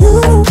 you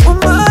don't want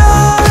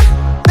mine.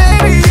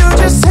 Maybe you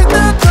just hit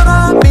the thought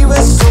of me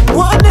with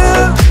someone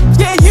new.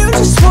 Yeah, you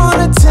just want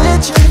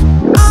attention,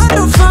 I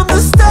knew from the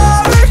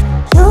start.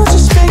 You're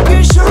just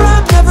making sure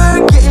I'm never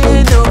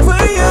getting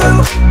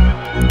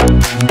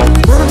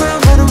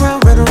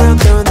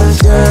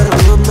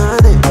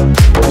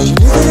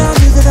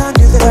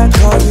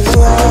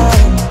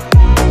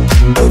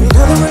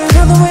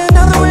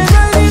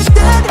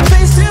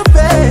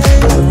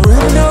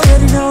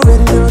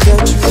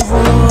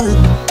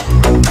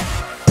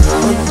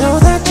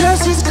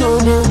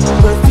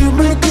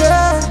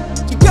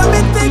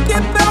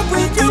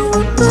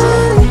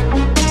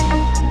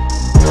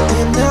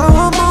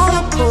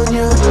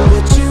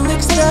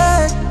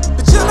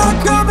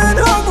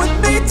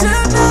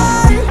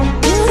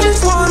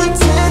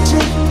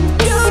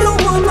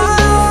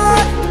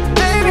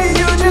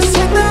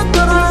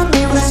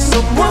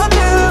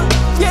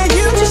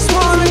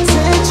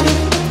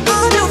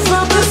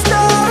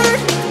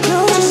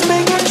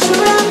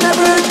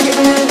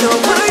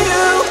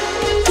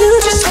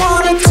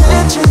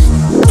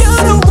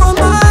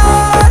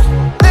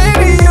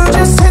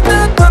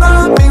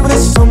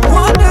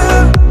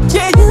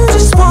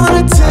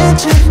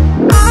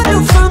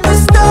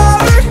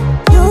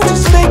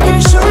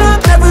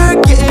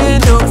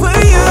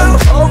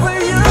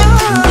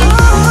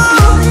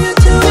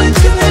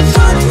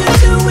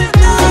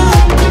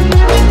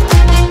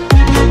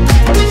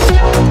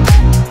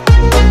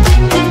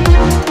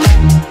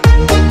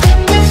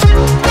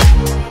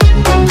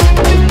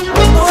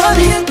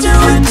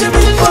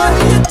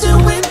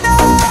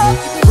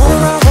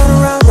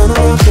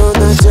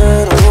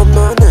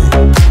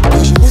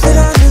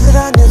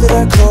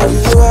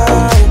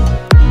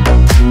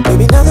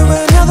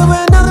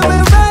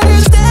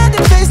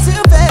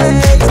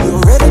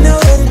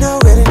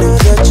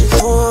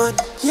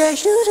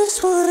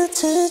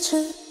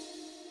attention.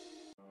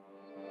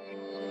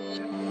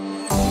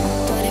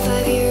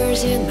 25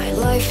 years in my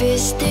life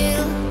is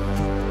still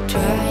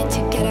trying to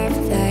get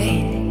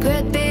everything.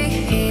 Great big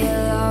hill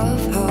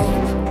of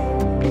hope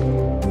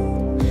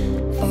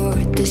for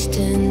a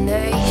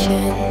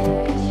destination.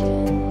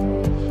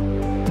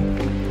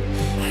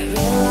 I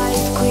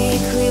realized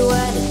quickly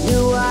when I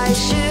knew I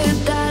should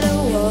that the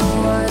world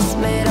was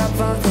made up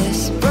of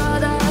this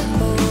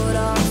brotherhood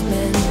of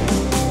men.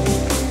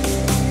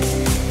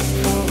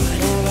 For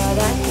whatever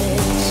that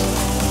means.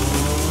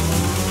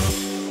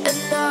 And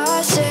now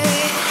I say,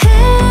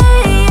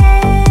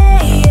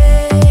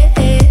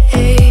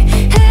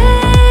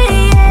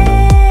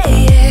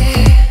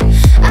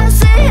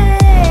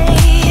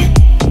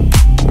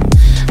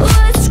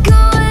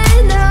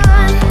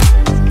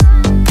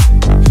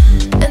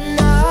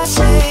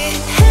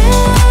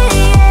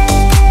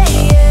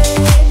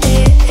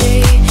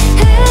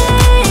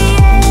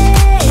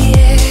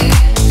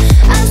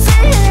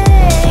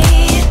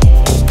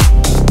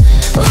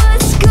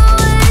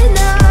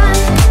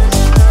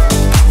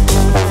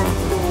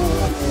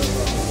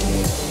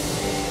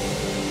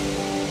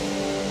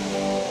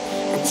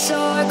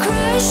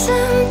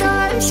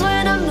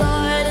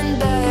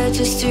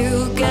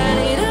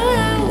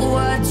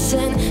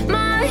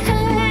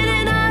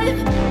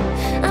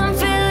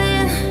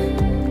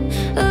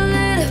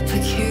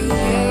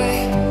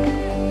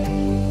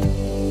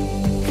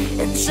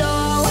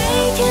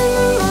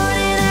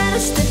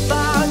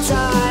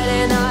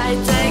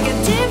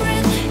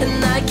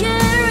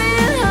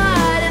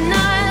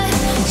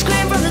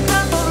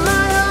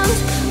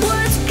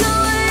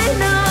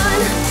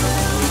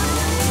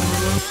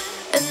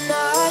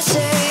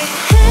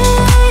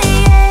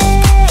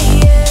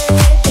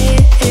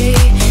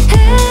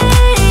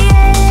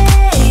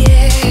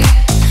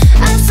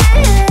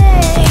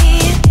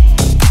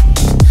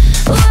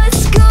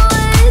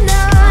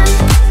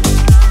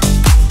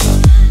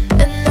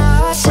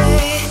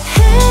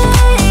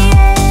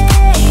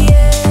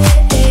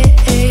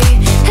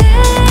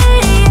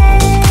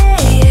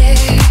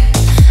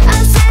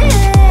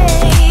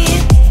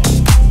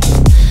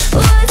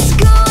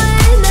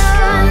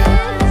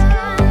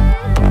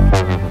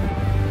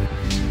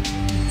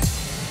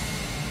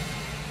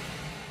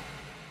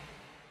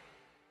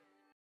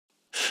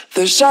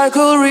 the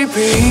cycle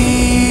repeated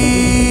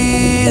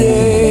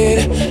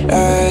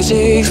as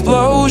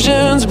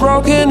explosions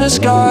broke in the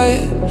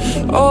sky.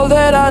 All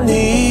that I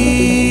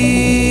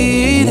needed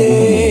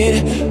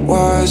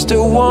was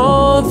the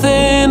one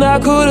thing I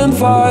couldn't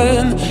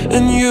find,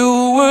 and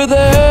you were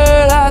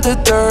there at the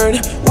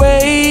turn,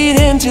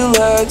 waiting to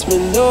let me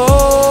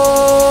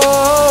know.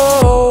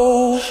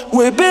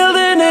 We're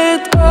building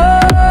it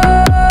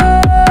up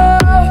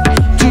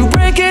to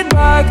break it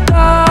back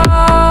down.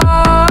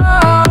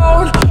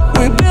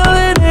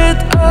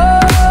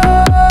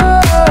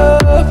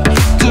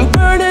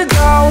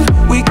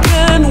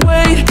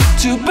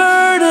 To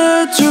burn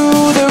it to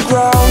the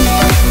ground.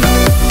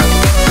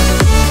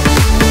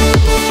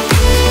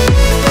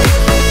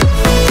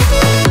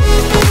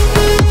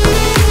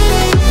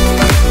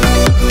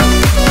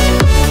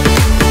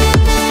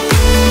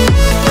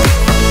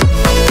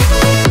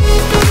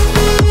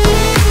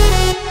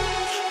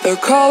 The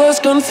colors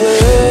conflicted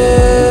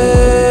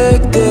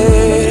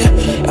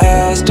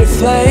as the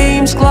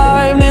flames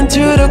climbed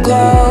into the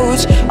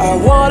clouds. I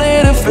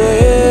wanted to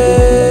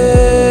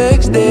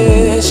fix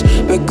this,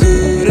 but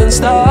couldn't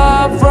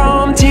stop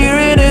from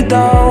tearing it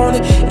down.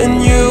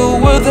 And you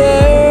were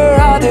there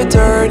at the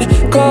turn,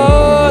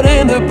 caught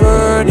in the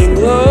burning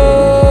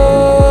glow.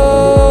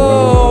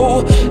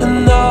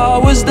 And I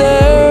was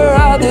there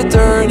at the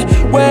turn,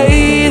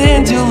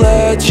 waiting to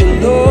let you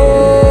know.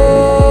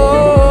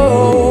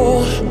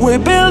 We're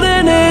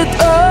building it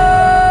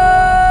up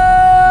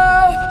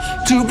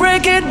to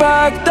break it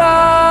back down.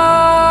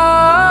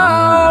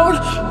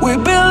 We're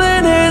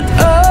building it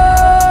up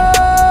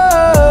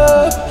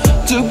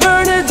to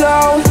burn it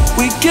down.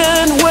 We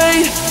can't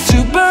wait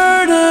to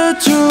burn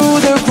it to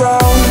the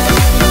ground.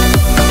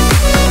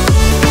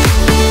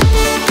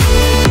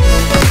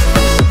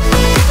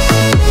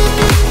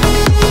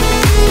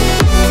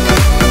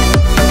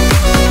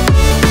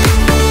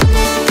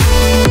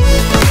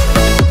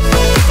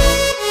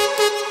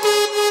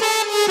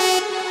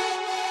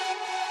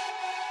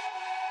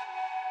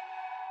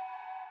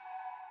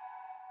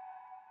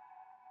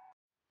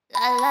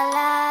 La la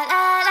la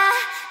la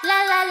la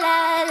la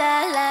la la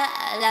la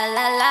la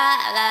la la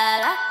la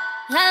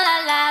la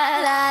la la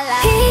la la.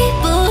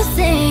 People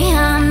say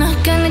I'm not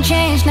gonna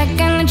change, not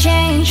gonna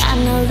change. I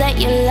know that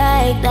you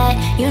like that,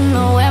 you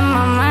know where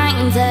my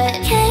mind's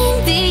at.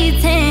 Can't be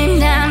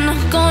tamed, I'm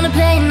not gonna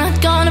play,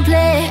 not gonna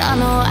play. I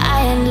know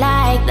I ain't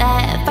like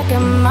that,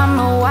 fucking I'm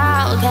a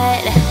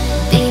wildcat.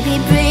 Baby,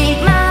 break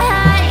my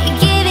heart,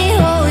 give it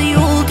all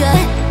you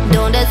got.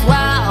 Don't that's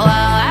wild,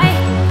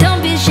 wild.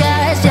 Don't be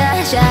shy,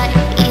 shy, shy.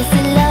 Is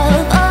it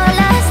love or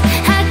lust?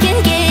 I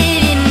can't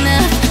get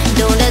enough.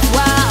 Don't that's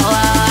wild,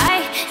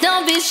 wild.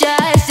 Don't be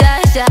shy, shy,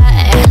 shy.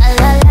 La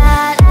la la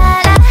la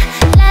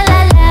la la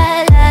la la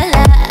la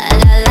la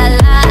la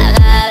la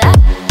la la.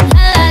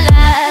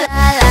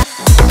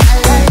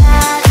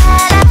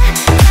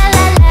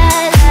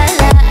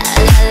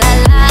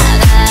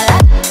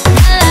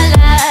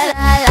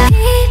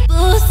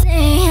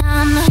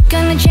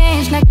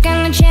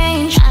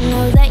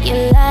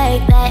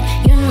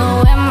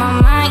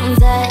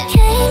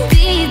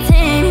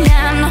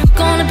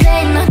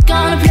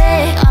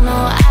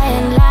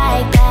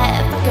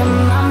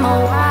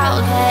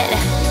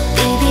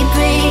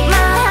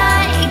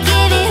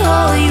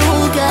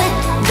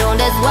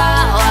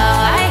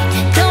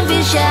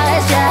 shy,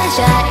 shy,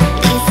 shy.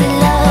 Is it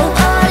love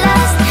or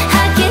lust?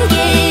 I can't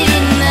get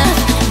enough.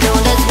 No,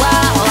 that's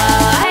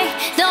why.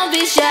 Don't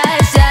be shy,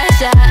 shy,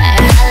 shy.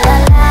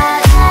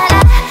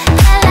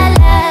 La la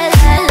la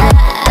la la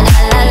la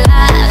la la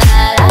la la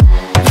la la.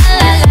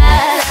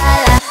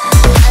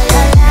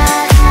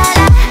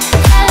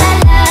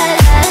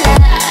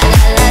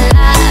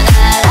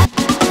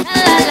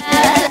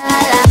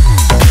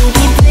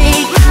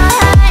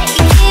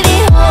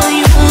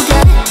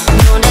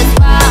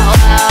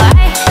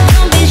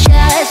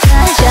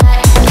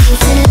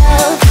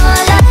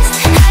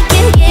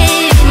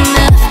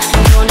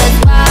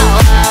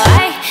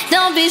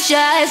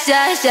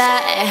 Shy, shy.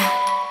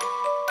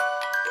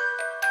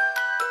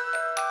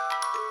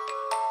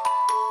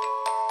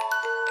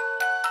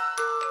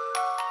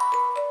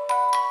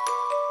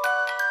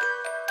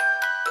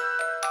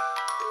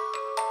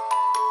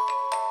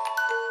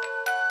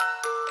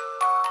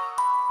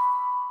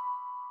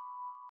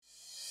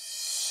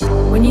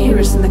 When you hear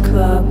us in the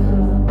club,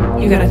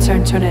 you gotta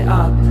turn it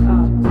up.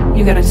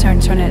 You gotta turn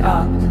it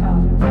up.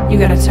 You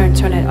gotta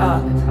turn it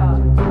up.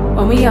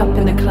 When we up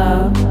in the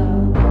club,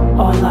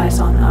 all eyes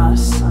on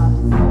us.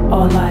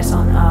 All eyes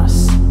on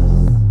us.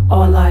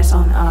 All eyes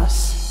on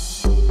us.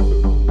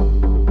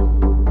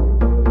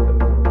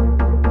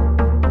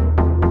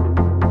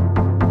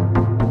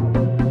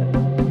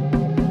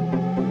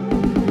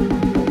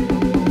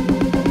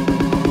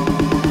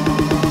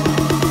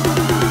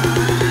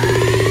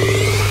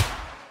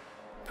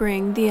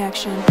 Bring the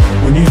action.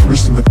 When you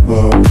first in the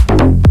club,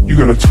 you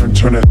gotta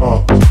turn it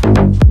up.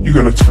 You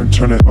gotta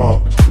turn it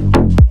up.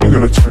 You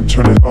gotta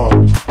turn it up.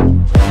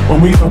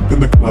 When we up in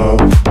the club,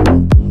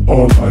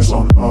 all eyes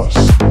on us.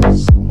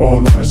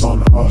 All eyes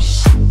on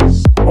us.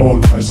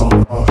 All eyes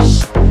on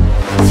us.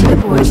 See the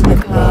boys in the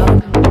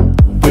club,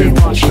 They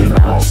watching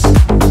us.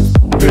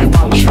 They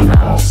watching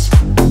us.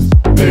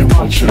 They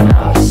watching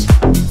us.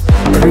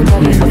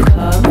 everybody in the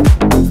club,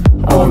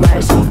 All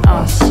eyes on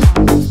us.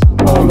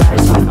 All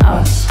eyes on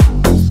us.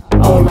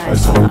 All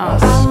eyes on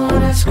us. I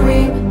wanna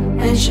scream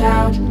and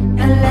shout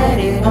and let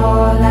it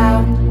all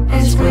out.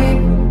 And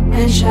scream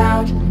and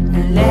shout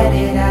and let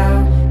it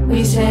out.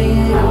 We say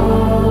it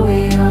all,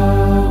 we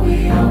all,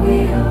 we all,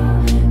 we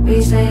all.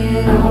 We say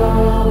it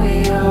all,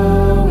 we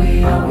all,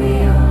 we all, we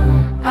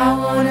all. I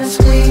wanna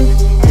scream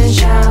and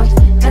shout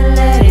and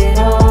let it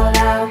all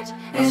out.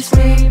 And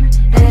scream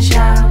and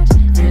shout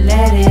and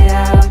let it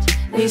out.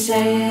 We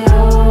say it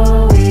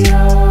all, we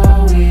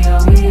all, we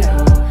all, we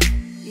all.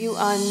 you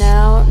are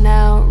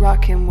now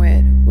rocking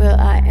with Will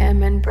I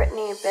Am and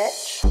Brittany,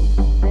 bitch.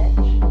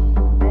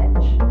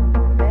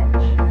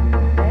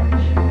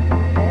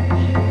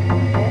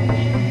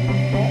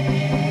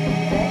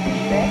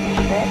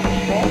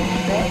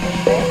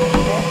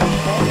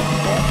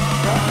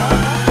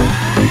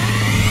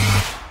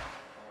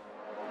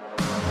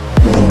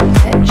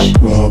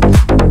 Club.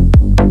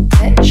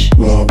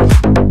 Club.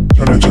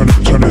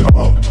 Turn it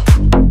up.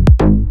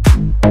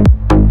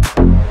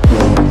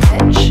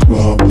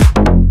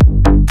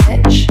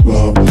 Club.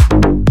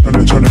 Club.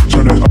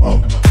 Turn it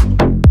up.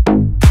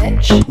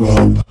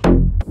 Club.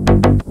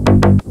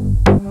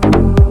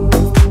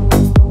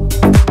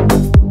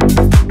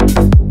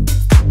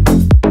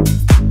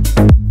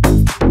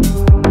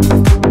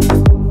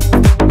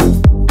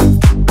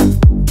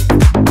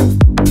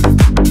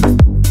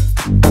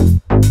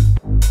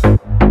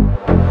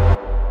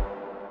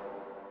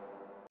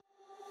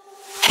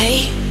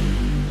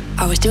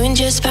 Doing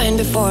just fine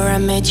before I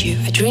met you.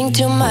 I drink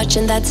too much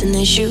and that's an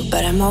issue,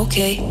 but I'm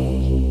okay.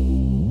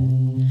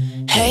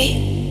 Hey,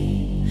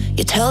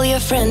 you tell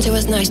your friends it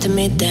was nice to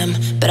meet them,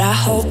 but I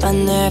hope I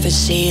never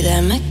see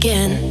them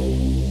again.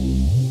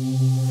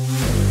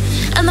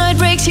 I know it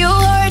breaks your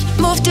heart.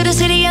 Moved to the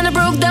city and I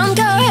broke down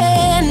car.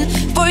 And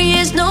 4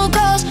 years no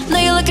calls. Now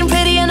you're looking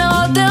pretty in a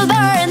hotel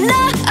bar. And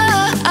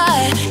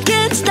I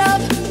can't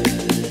stop.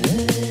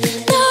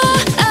 No,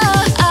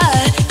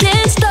 I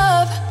can't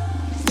stop.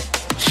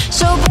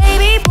 So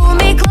baby, pull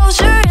me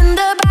closer in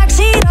the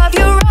backseat of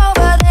your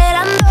Robbe that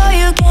I know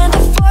you can't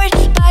afford.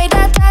 Buy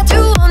that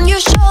tattoo on your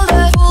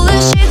shoulder. Pull the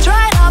sheets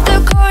right off the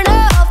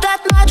corner of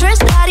that mattress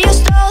that you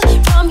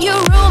stole from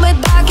your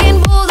roommate back in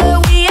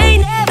Boulder. We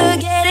ain't ever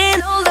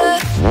getting older.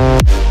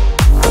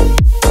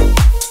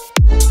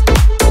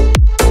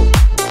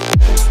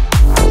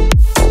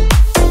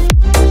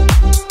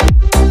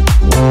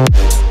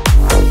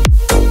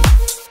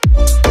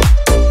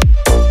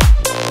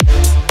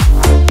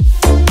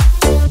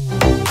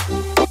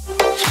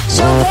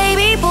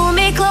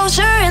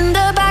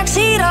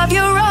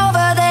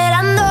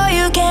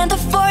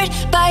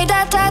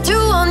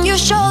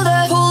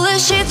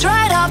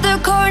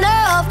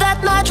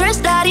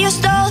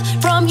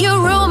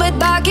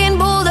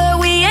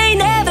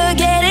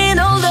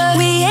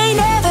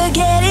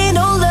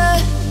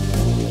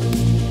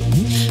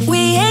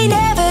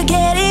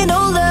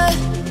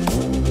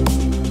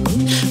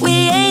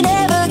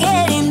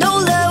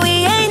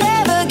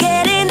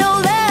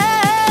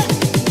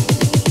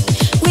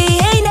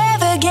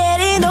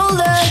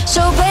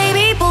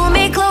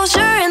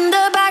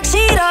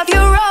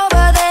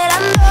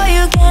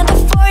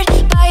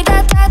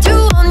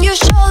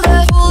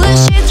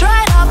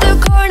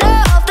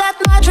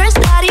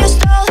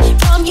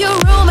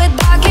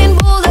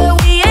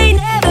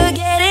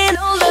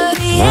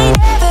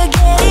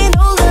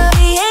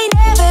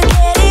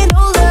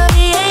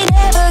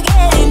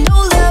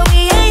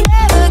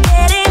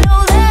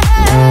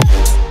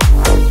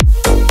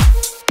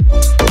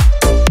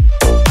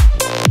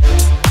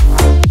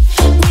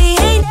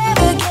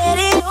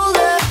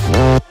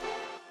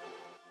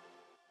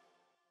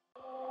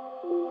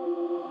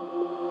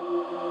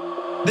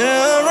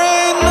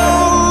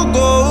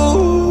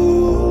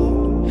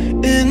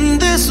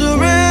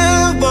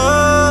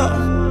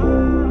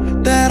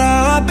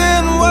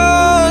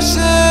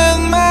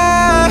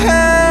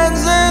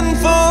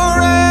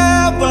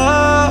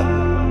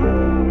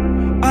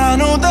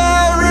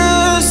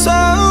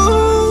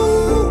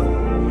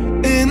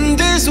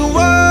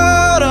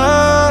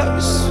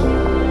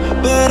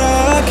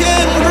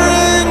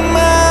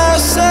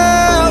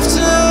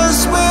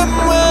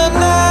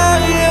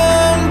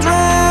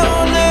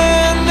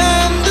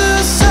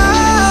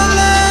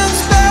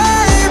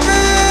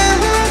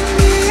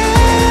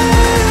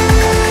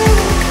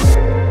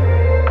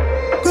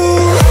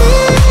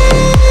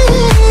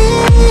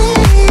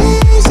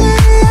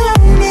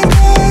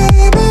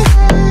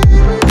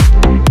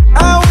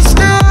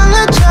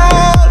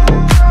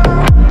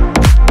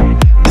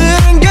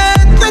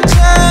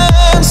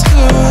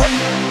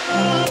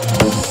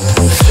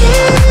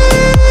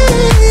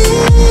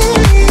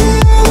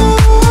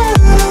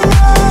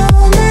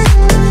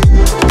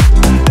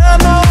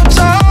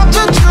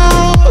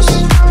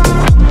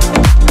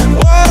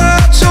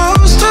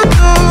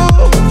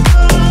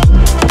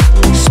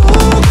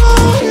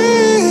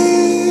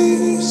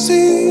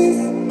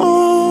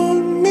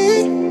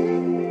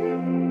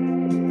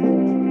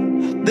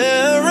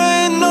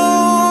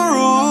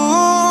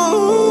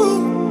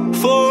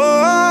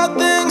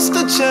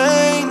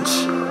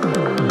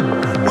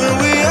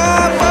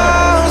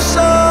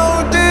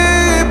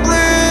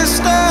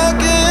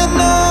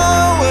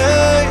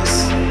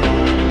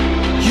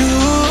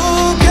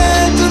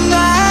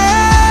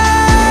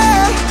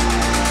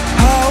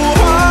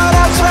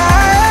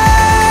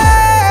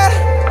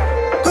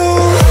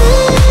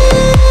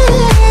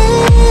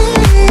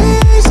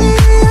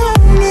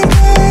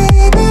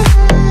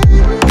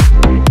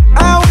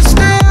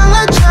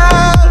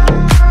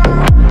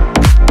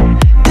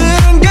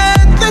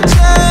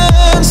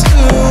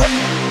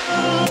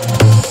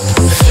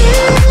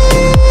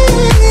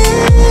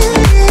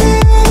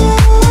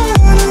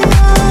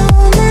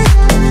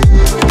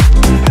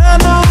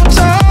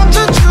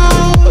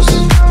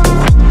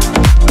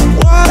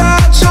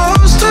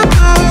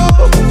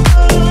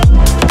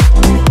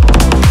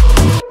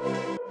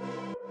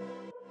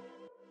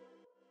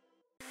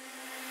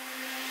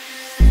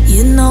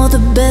 the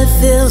bed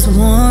feels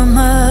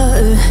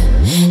warmer,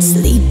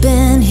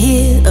 sleeping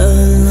here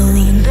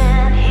alone.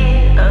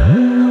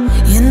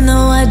 You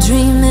know I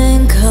dream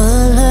in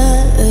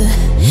color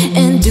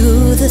and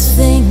do the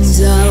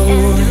things I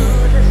want.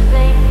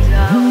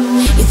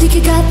 You think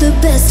you got the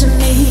best of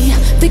me,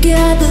 think you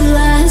had the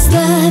last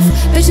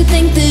laugh, bet you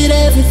think that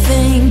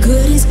everything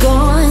good is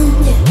gone,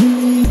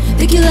 yeah.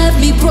 Think you left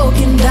me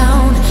broken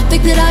down,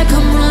 think that I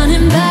come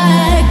running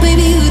back.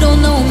 Baby, you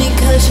don't know me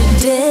cause you're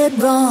dead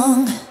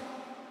wrong.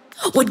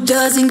 What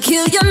doesn't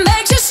kill you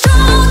makes you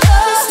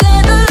stronger.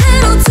 Stand a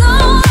little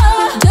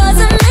taller.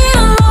 Doesn't mean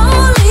I'm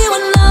lonely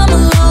when I'm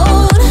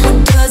alone.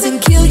 What doesn't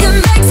kill you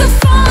makes a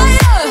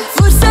fire.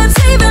 Footsteps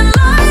even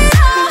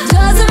lighter.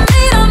 Doesn't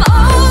mean I'm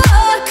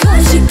over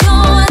cause you're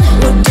gone.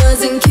 What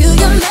doesn't kill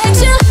you makes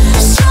you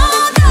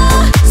stronger,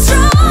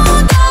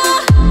 stronger.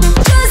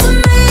 Just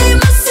me,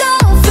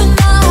 myself and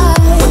I.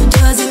 What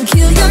doesn't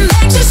kill you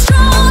makes you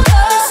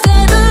stronger.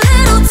 Stand a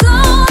little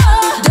taller.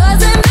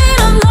 Doesn't mean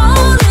I'm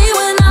lonely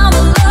when I'm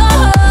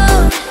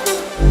alone.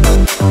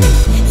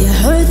 You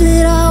heard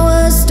that I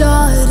was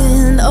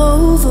starting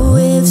over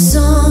with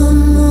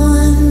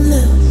someone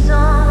new,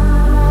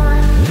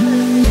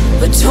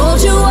 but told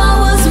you I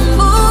was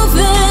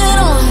moving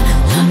on.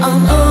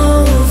 I'm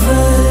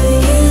over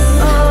you.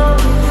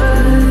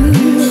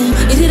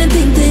 You didn't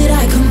think that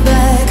I'd come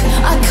back.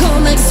 I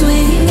come back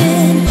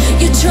swinging.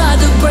 You tried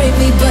to break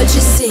me, but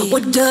you see,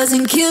 what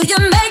doesn't kill you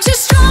makes you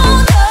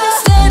stronger.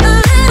 Stand a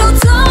little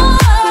taller.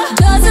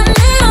 Doesn't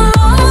mean I'm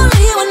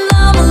lonely when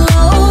I'm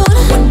alone.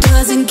 What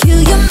doesn't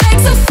kill you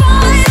makes a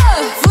fire.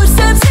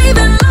 Footsteps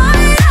even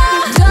lighter.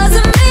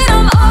 Doesn't mean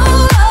I'm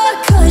over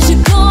cause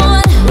you're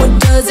gone. What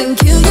doesn't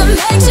kill you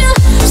makes you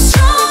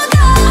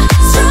stronger,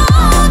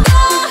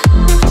 stronger.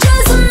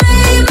 Just me,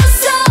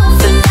 myself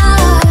and I.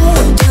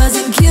 What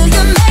doesn't kill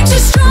you makes you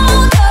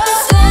stronger.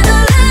 Stand a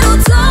little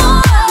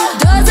taller.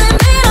 Doesn't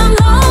mean I'm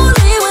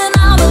lonely when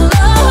I'm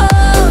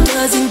alone.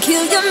 Doesn't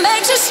kill you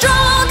makes you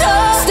stronger.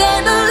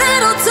 Stand a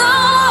little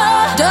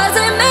taller.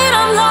 Doesn't mean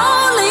I'm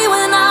lonely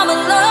when I'm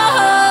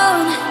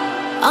alone.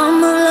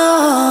 I'm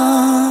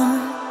alone.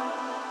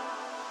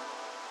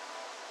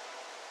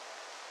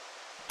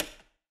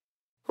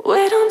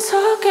 We don't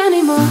talk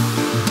anymore.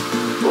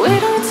 We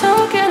don't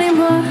talk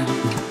anymore.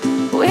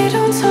 We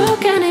don't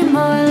talk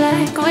anymore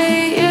like we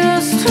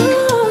used to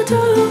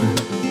do.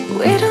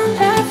 We don't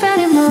laugh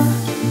anymore.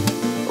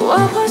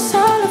 What was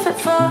all of it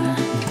for?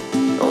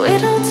 We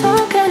don't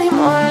talk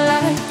anymore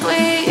like we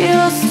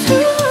used to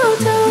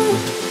do.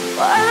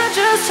 Well, I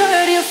just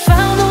heard you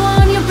found the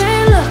one you've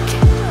been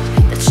looking,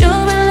 that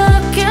you've been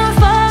looking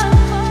for.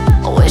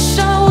 I wish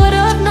I would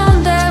have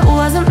known that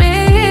wasn't me.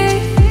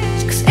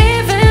 Cause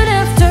even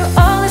after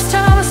all this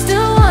time I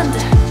still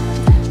wonder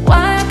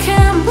why I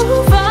can't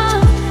move on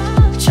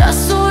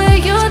just the way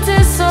you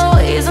did so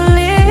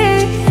easily.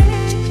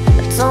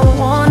 I don't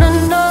wanna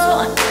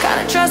know what kind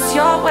of dress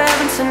you're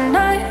wearing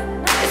tonight,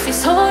 if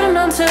he's holding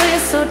on to you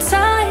so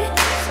tight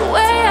the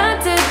way I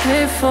did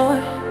before.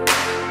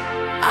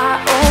 I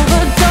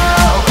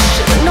overdosed.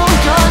 Should've known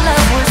your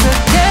love was a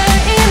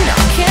game. Now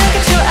I can't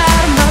get you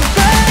out of my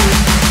brain.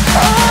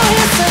 Oh,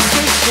 it's such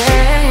a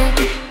shame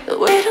that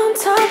we don't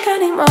talk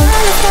anymore.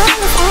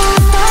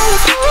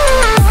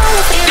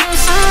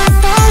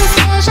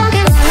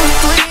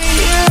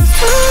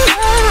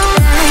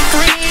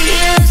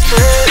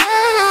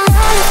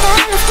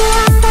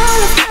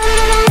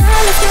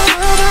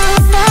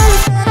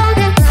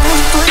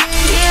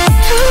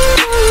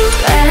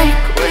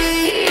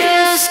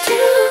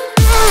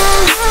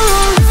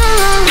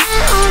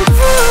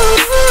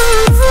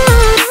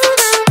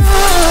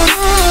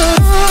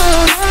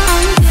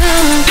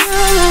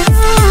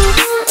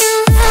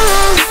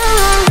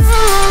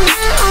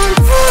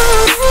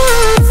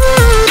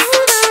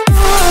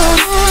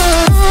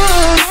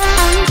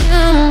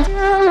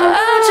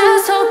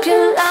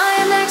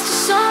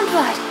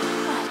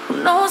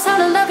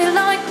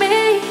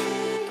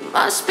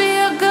 Must be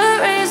a good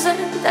reason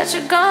that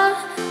you're gone.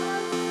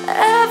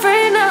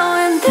 Every now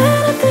and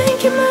then I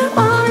think you might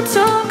want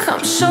to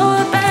come show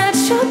up at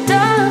you're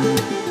done,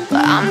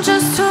 but I'm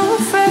just too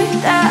afraid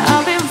that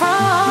I'll be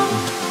wrong.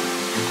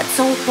 I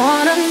don't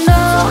wanna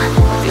know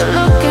if you're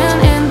looking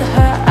into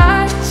her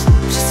eyes.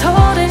 She's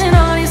holding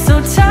on you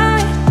so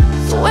tight,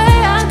 the way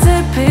I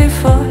did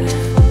before.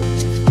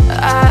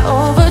 I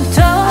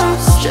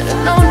overdosed.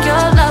 Should've known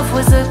your love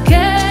was a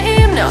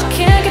game. Now I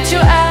can't get you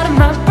out of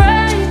my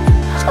brain.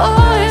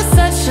 Oh, it's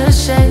such a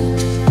shame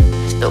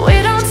that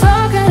we don't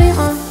talk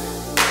anymore.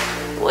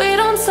 We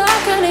don't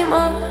talk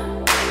anymore.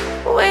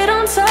 We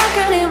don't talk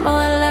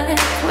anymore like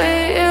we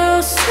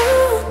used to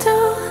do.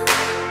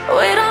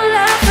 We don't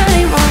laugh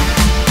anymore.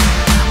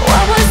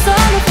 What was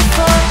all of it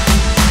for?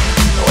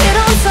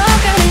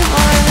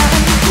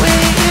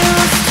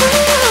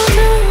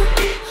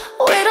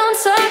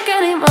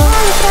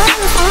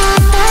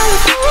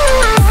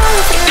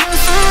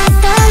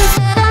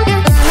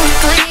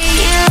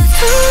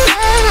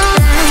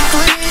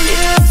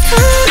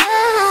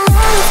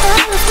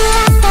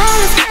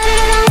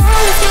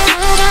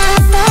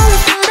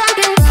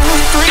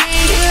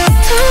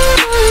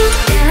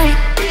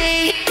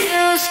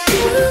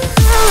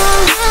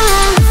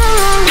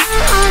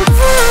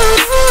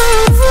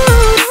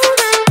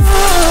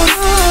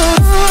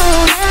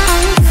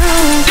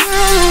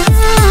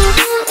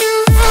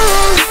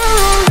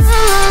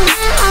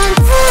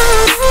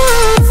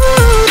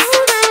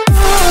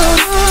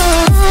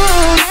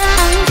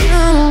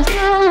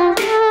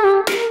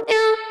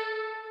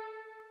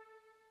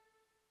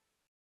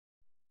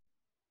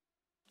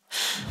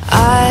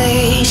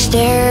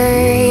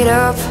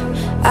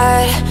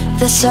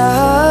 sun.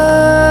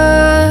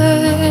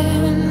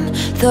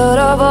 Thought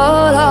of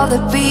all of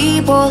the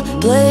people,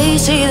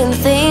 places and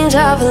things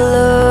I've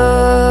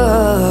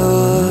loved.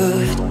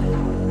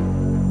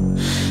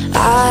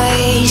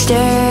 I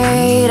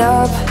stayed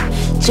up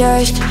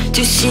just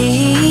to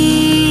see,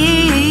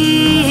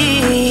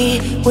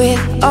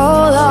 with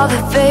all of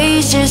the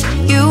faces,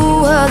 you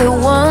were the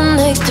one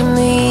next to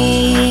me.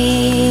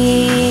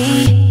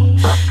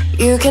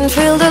 You can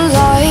feel the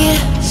light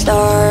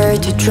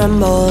start to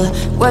tremble,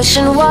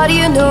 question what do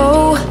you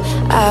know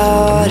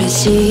out to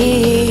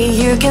sea.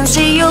 You can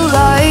see your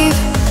life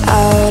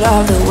out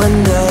of the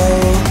window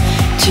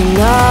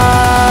tonight.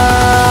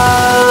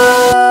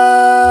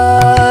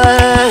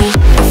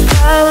 If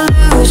I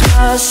lose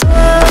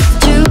myself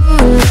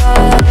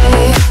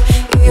tonight,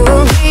 you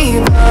will be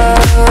by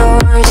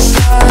your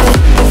side.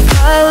 If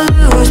I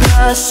lose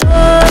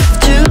myself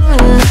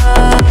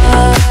tonight,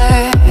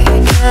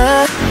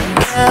 yeah,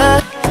 yeah,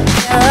 yeah.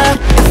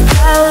 If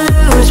I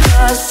lose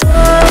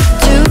myself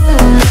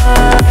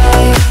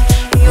tonight,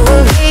 it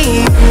will be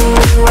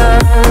you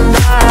and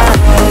I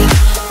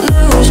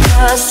lose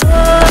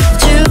myself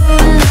tonight.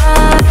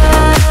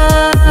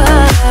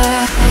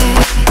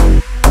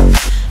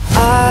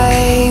 I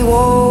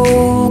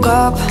woke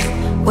up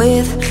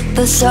with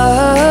the sun.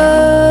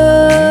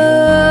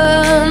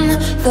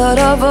 Thought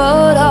of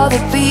all of the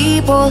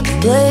people,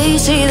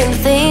 places and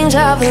things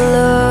I've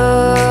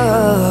loved.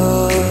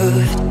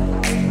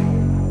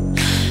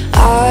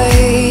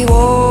 I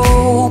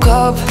woke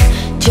up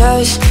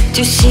just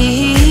to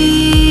see,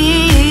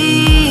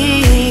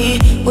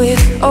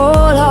 with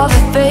all of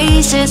the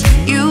faces,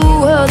 you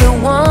were the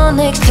one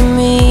next to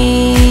me.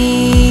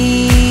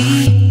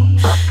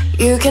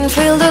 You can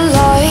feel the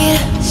light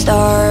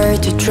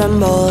start to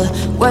tremble,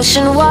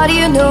 question what do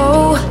you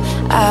know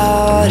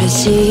out to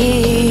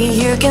sea.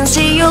 You can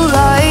see your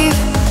life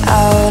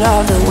out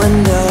of the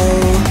window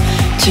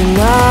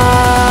tonight.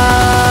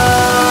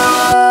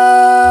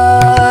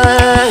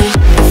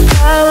 If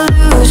I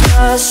lose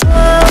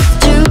myself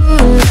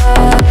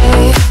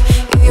tonight,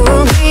 you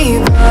will be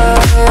by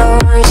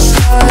your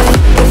side.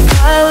 If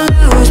I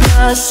lose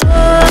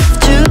myself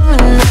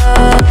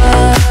tonight,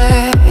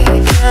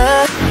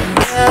 yeah,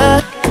 yeah,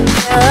 yeah.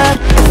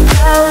 If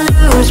I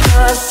lose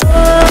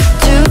myself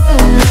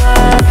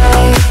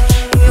tonight,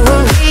 it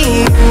will be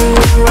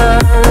you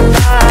and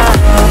I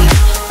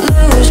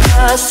lose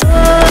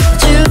myself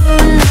tonight.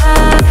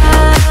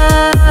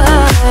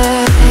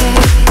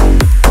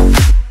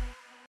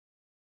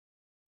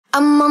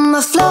 I'm on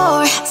the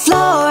floor,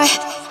 floor.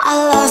 I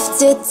love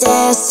to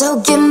dance, so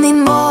give me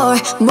more,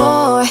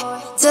 more,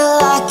 till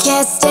I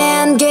can't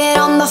stand. Get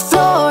on the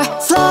floor,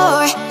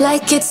 floor,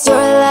 like it's your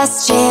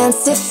last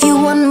chance. If you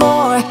want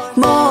more,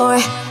 more,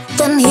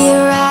 then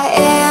here I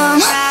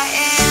am.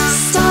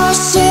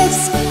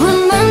 Starships were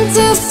meant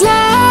to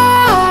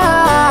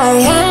fly,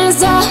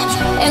 hands up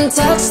and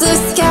touch the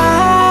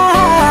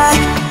sky.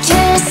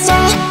 Can't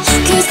stop,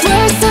 'cause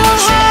we're so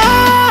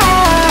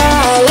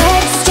high.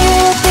 Let's do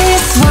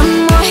this one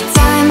more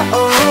time,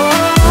 oh.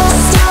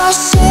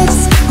 Starships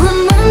were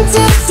meant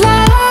to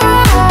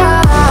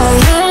fly,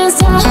 hands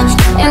up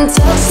and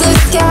touch the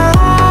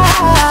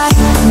sky.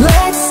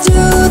 Let's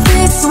do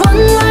this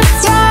one more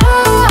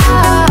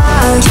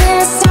time.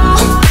 Can't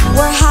stop,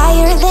 we're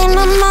higher than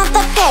a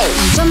mother babe.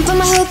 Jump on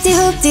my hoopty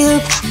hoopty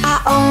hoop, I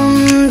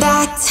own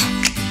that.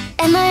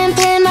 And I am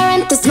paying my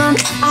rent this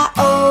month, I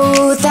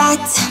owe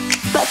that.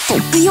 But who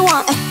you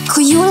want,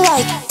 who you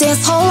like, this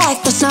whole life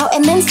there's no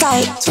end in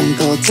sight.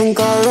 Twinkle,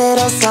 twinkle,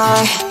 little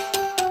star.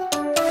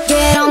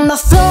 Get on the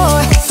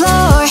floor,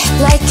 floor,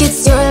 like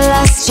it's your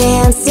last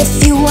chance.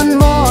 If you want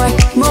more,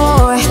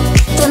 more,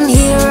 then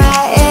here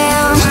I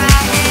am.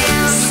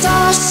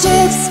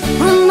 Starships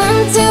were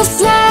meant to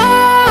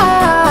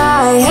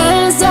fly,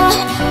 hands up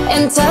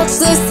and touch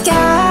the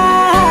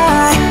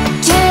sky.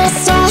 Can't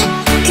stop,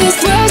 'cause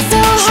we're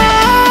so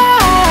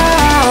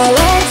high.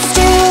 Let's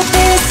do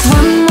this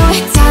one more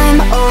time,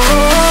 oh.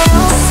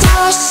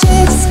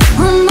 Starships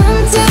were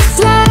meant to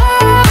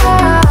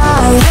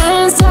fly,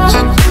 hands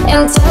up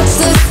and touch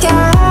the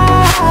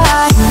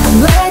sky.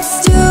 Let's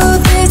do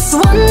this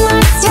one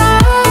more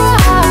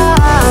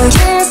time.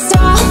 Can't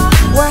stop,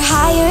 we're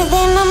higher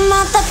than a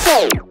mother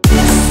babe.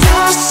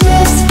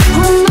 Starships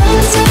were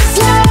meant to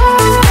fly,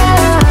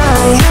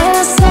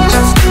 hands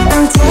up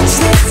and touch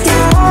the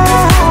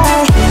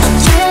sky.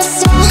 Can't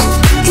stop,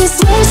 'cause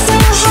we're so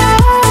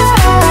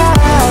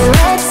high.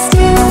 Let's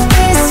do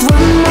this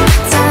one more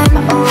time,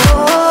 oh.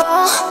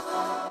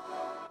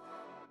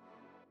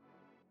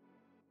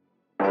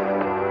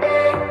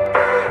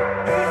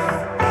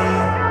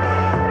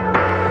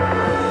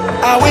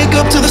 I wake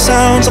up to the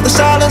sounds of the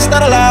silence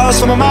that allows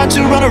for my mind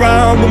to run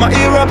around, with my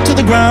ear up to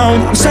the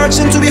ground. I'm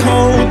searching to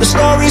behold the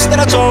stories that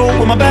I told,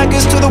 when my back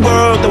is to the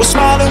world that was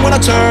smiling when I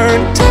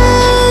turned.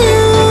 Tell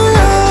you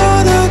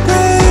you're the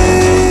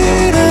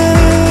greatest,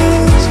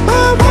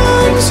 but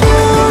once you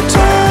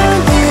turn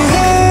the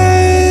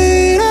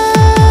haters.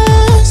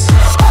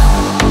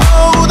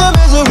 Oh, the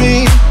misery.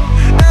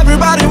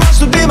 Everybody wants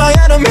to be my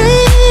enemy.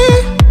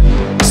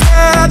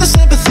 Stare at the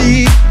simple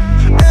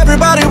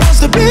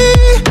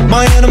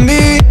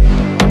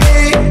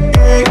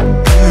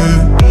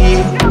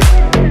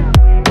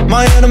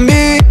my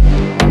enemy.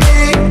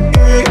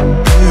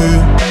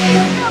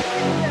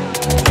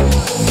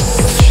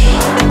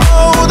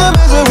 Oh, the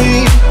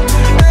misery.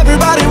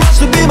 Everybody wants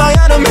to be my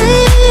enemy.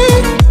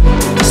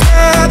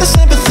 Spare the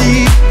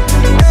sympathy.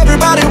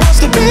 Everybody wants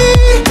to be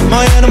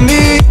my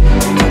enemy.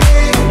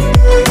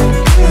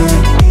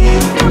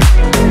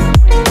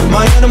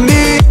 My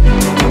enemy.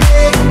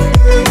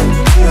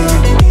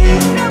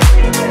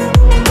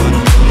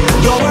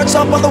 Your words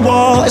up on the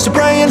wall as you're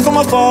praying for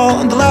my fall,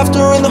 and the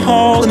laughter in the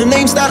hall, and the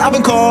names that I've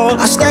been called.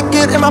 I stack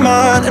it in my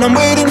mind, and I'm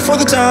waiting for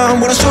the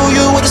time when I show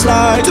you what it's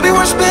like to be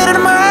one spit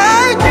in my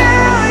eye.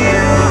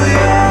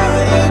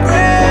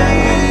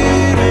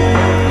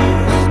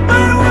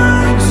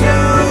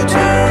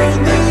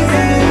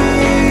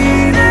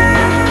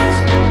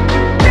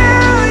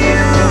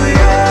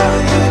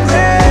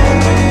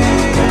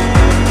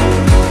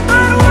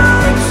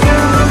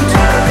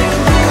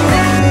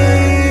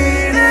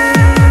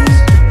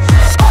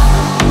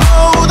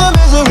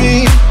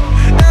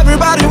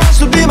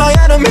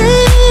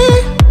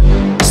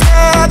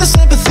 Spare the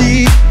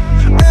sympathy.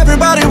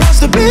 Everybody wants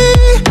to be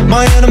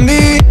my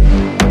enemy.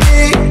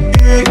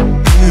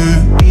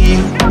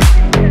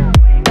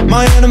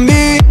 My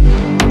enemy.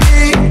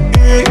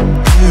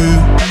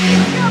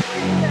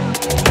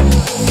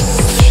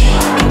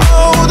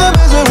 Oh, the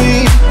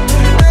misery.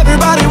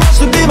 Everybody wants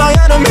to be my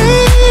enemy.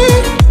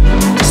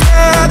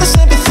 Spare the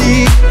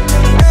sympathy.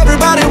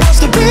 Everybody wants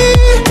to be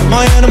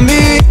my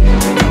enemy.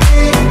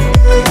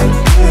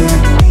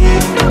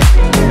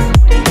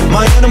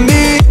 My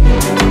enemy.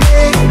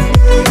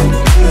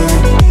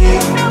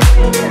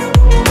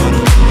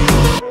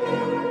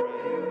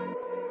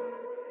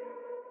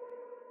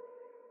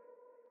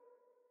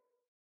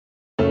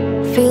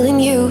 Feeling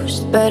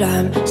used, but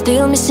I'm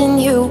still missing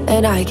you,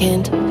 and I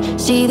can't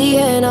see the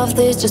end of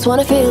this. Just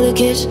wanna feel a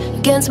kiss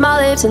against my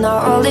lips, and now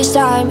all this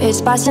time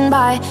is passing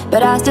by,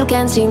 but I still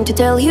can't seem to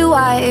tell you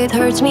why. It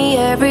hurts me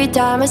every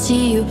time I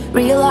see you,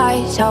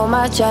 realize how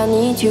much I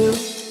need you.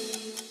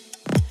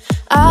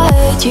 I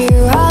hate you,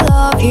 I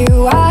love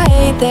you, I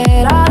hate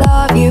that I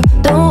love you.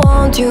 Don't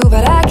want to,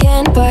 but I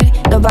can't put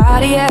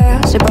nobody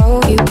else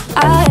above you.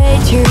 I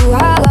hate you,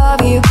 I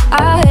love you,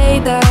 I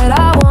hate that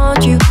I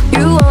want you.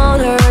 You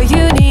want her,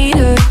 you need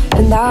her,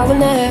 and I will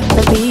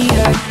never be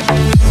her.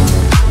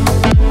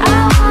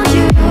 I want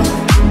you,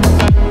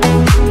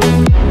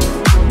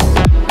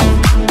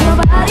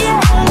 nobody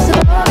else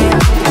above you.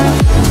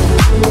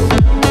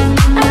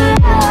 I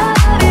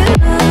love you.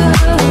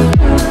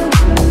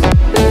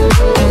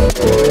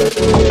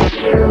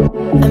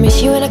 I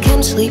miss you and I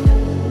can't sleep.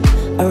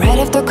 Or right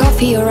after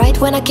coffee, or right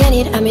when I can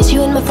eat. I miss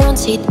you in my front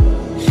seat.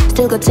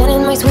 Still got 10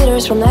 in my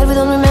sweaters from night we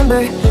don't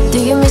remember. Do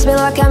you miss me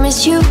like I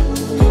miss you?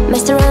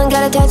 Messed around,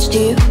 got attached to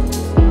you.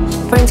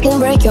 Friends can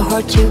break your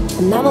heart too,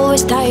 and I'm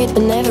always tired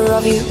but never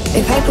of you.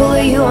 If I pull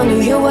a you on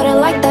you, you wouldn't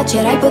like that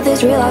shit. I put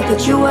this real out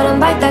but you wouldn't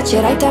like that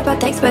shit. I type a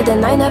text but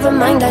then I never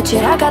mind that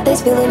shit. I got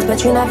these feelings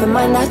but you never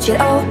mind that shit.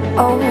 Oh,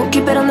 oh,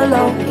 keep it on the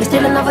low. You're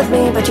still in love with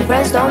me but your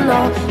friends don't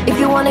know. If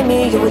you wanted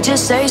me, you would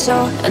just say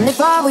so. And if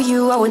I were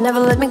you, I would never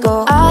let me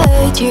go. I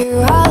hate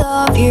you, I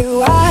love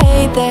you, I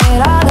hate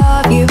that I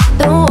love you.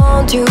 Don't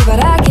want to,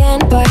 but I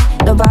can't put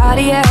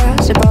nobody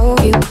else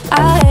above you.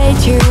 I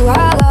hate you,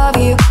 I love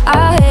you,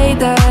 I hate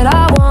that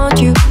I want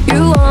you.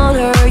 You want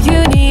her,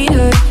 you need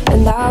her,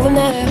 and I will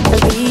never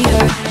be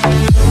her.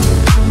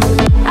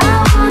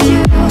 I want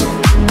you,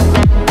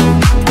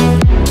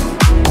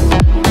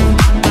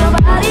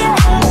 nobody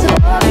else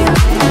above you.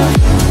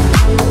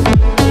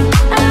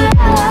 I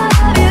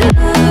love you.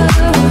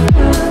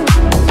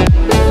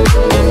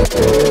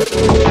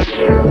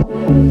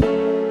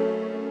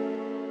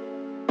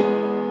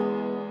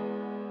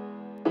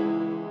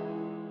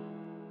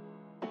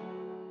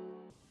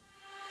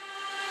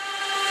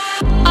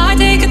 I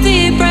take a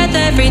deep breath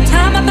every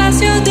time I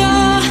pass your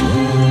door.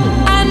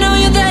 I know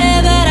you're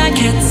there, but I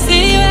can't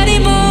see you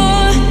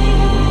anymore.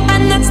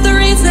 And that's the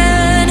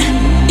reason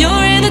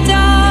you're in the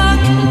dark.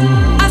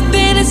 I've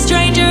been a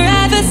stranger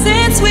ever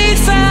since we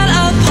fell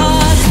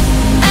apart,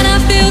 and I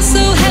feel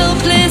so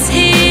helpless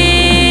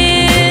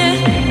here.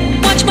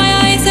 Watch, my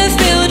eyes are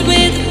filled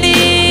with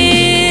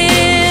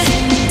fear.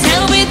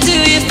 Tell me, do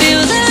you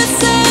feel the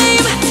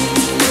same?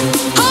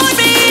 Hold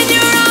me in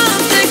your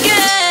arms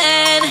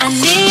again. I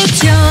need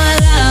your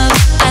love,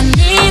 I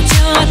need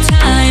your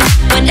time.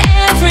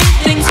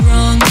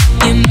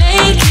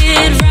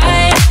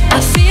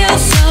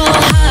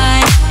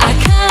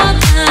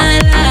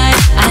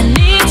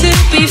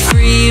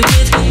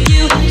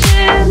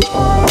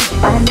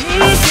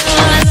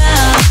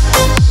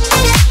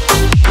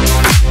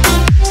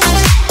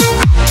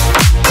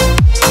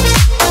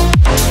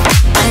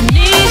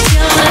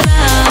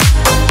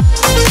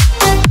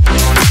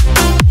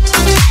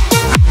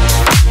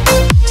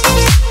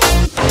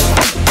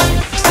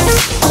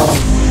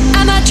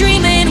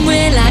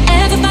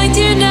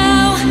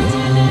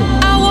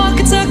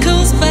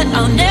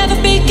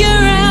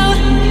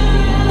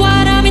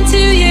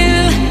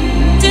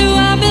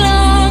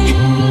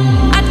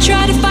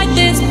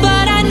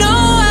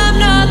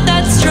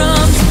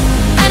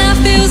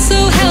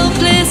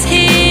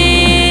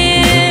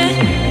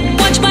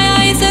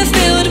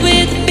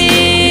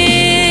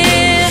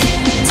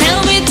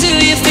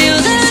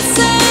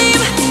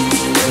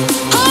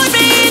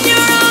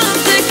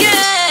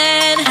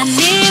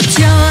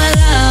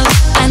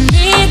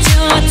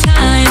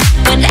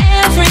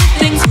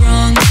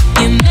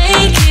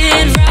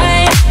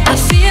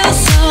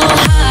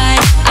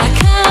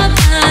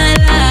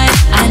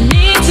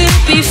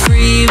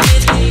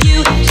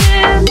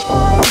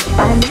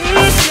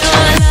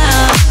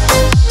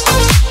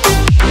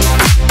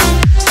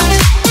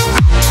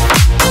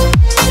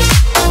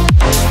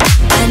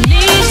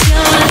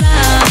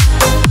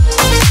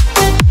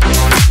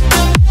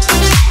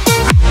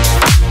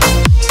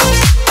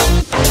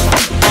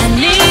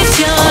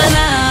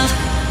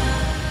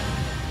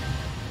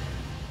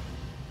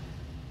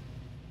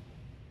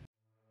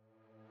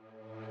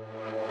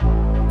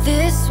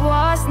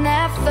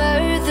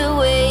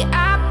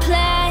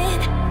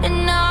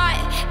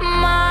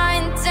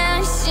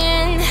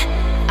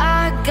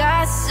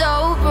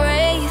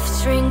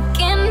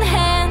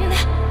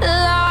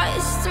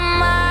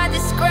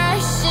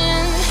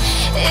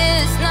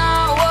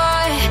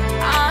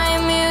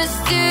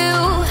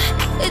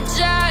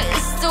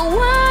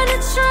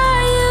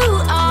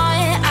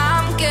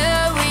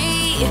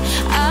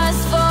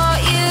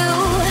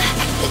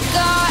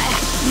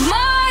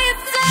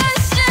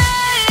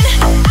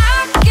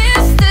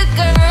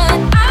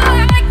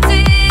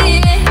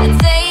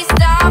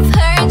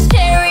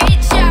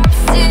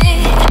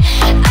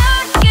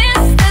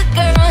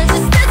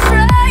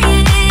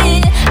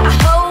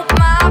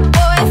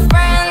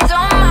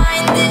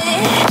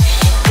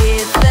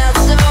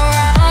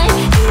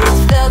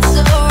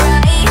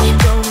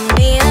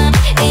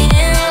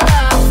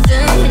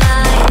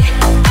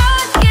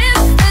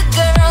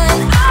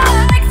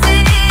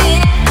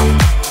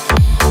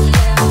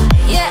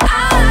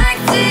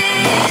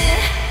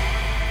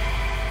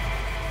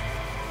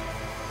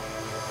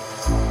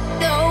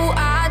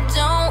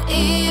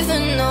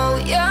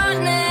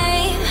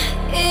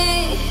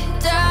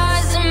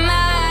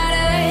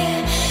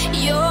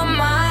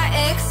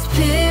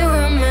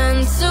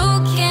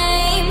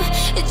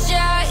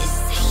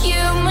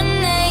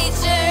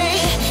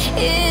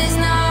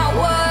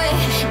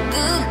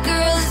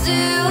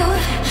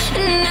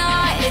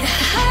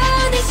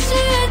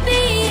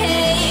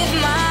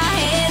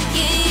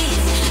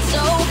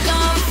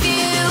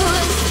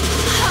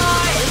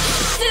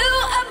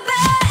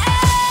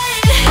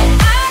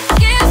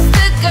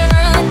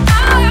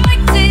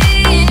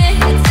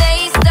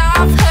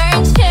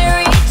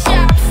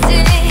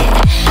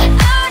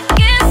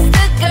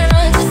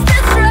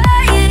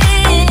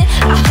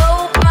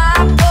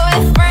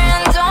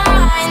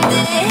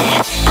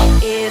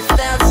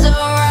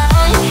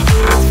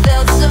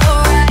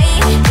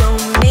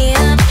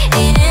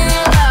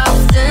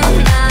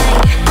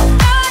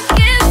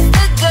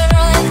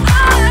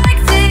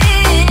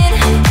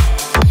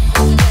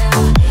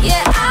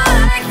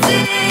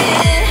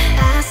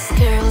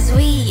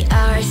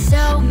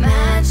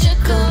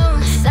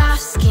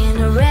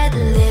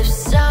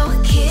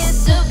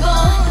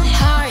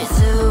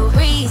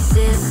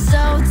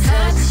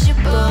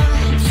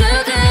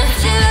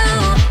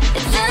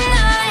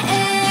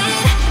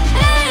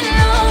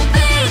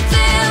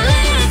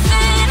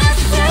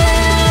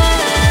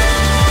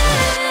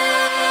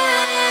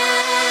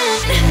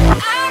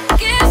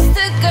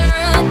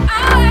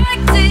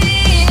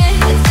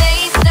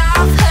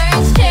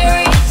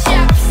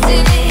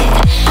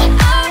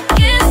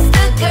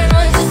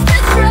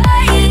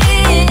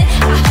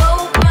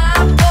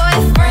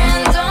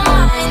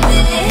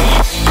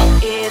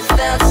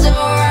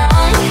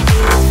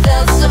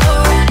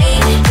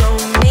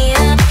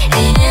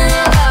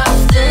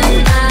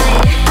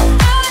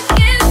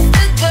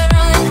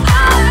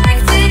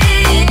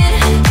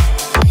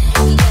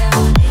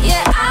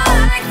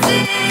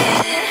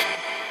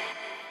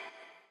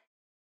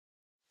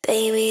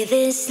 Baby,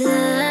 this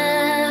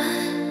love,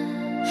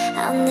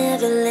 I'll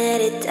never let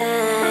it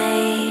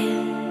die.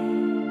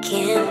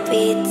 Can't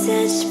be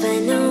touched by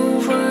no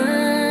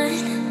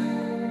one.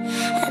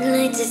 I'd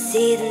like to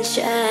see them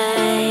try.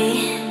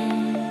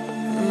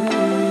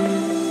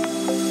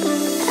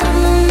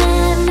 I'm a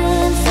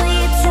madman for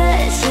your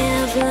touch,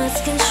 yeah, I've lost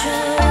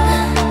control.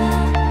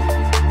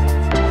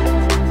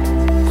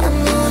 I'm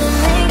gonna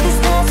make this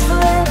last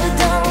forever,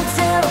 don't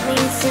tell me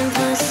it's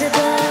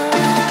impossible.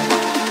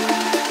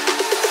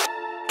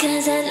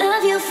 'Cause I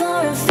love you for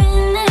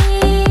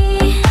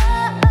infinity.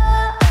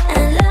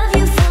 I love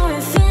you for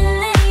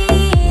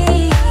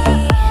infinity.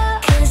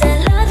 'Cause I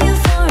love you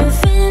for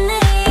infinity.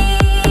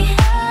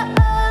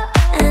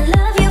 I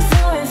love you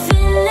for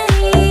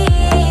infinity.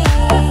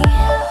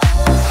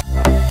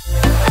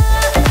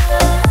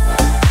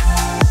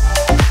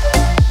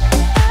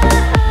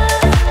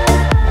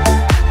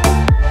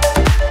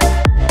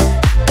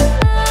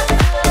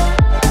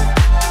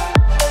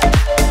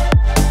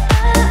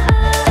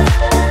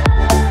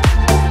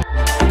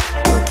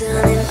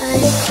 Down in my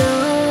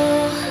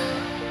soul,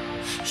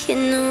 you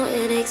know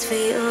it aches for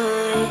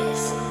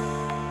yours.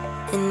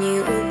 And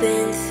you've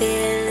been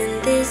feeling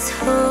this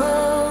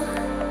hole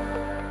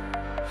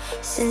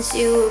since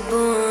you were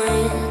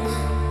born.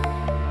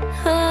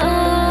 Oh,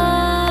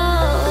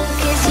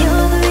 'cause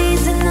you're the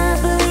reason I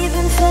believe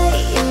in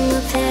fate, in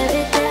the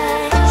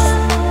paradise.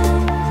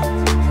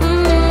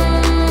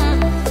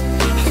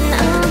 And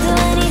I'll do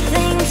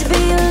anything to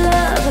be your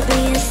love, or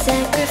be a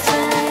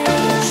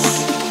sacrifice.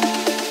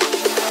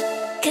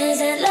 'Cause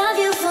I love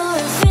you for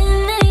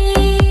infinity.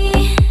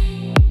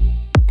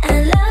 I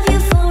love you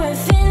for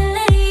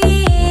infinity.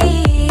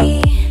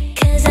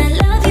 'Cause I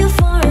love you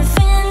for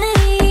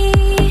infinity.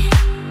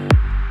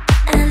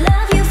 I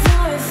love you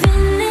for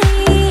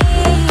infinity.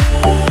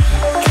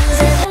 'Cause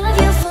I love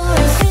you for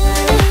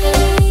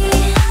infinity.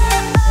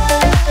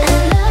 I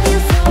love you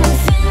for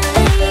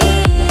infinity.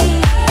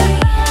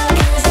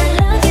 'Cause I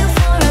love you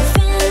for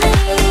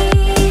infinity.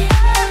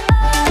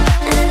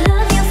 I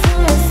love you for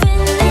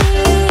infinity.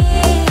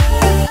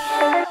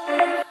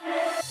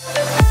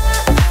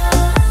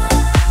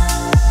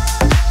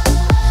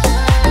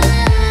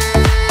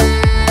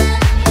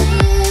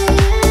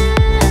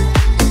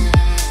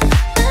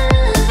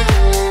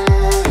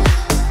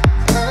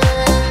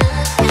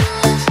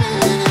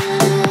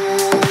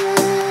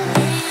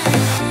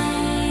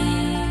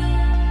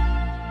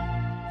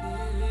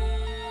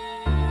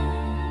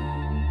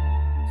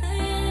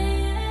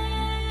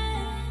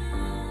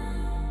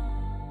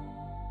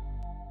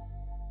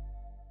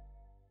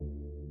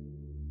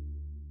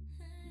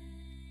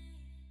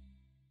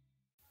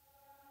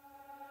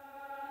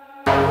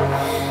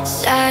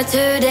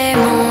 Saturday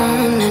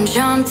morning,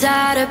 jumped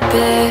out of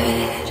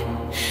bed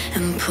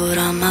and put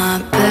on my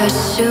best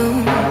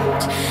suit.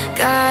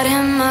 Got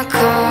in my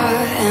car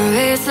and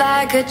raced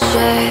like a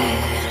jet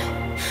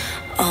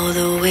all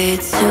the way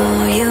to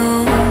you.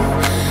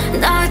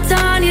 Knocked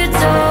on your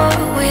door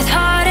with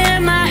heart in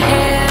my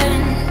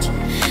hand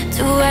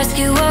to ask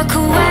you a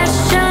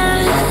question.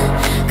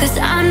 'Cause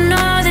I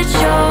know that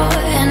you're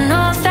an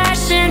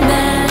old-fashioned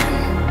man.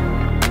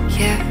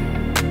 Yeah,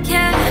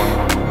 yeah.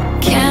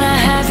 Can I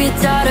have your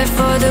daughter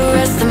for the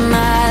rest of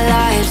my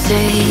life?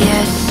 Say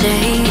yes,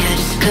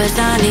 'cause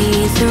I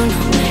need to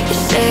know. You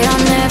say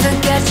I'll never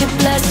get your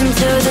blessing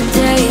till the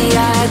day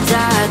I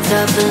die.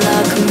 Tough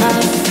luck, my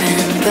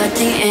friend, but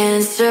the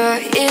answer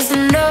is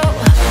no.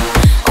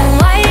 Oh,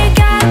 why you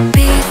gotta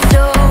be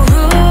so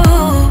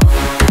rude?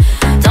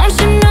 Don't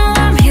you know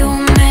I'm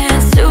human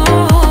too?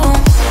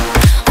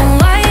 Oh,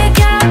 why you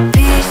gotta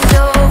be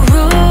so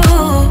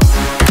rude?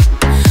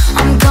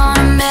 I'm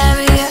gonna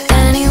marry you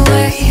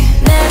anyway.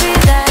 Marry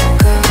that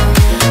girl.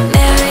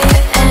 Marry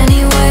you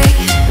anyway.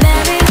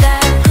 Marry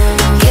that girl.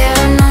 Yeah,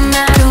 no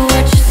matter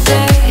what you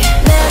say.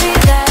 Marry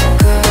that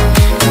girl.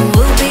 And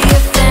we'll be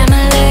a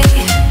family.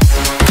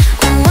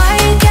 And why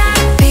you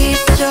gotta be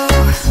so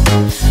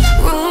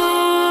rude?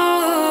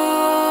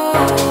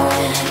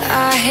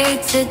 I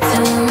hate to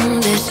do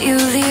this. You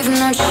leave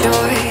no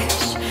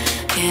choice.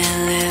 Can't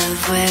live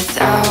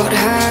without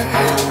her.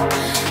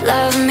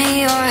 Love me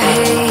or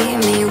hate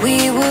me, we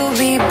will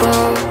be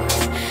both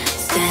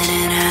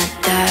standing at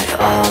that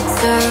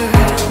altar.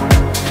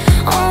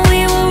 Oh,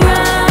 we will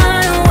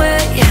run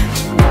away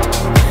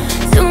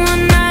to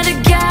another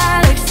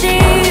galaxy.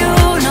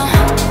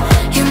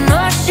 You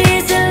know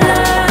she's in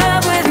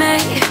love with me.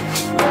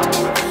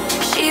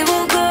 She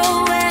will go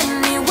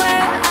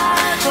anywhere I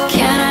go.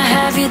 Can I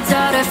have your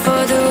daughter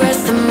for the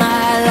rest of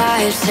my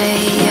life? Say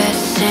yes,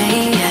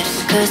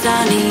 'cause I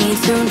need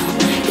to know.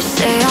 You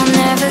say I'll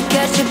never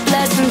get your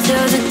blessing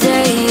till the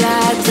day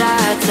I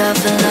die.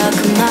 Tough luck,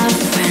 my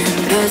friend,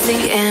 'cause the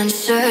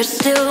answer's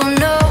still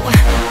no.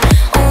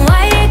 Oh,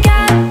 why you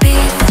gotta be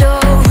so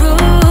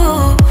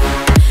rude?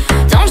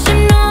 Don't you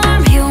know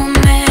I'm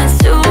human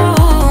too?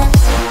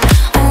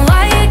 Oh,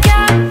 why you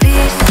gotta be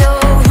so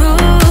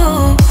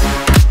rude?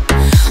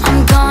 I'm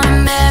gonna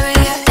marry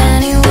you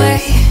anyway.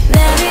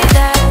 Marry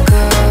that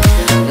girl.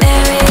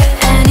 Marry you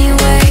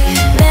anyway.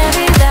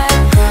 Marry that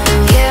girl.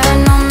 Yeah,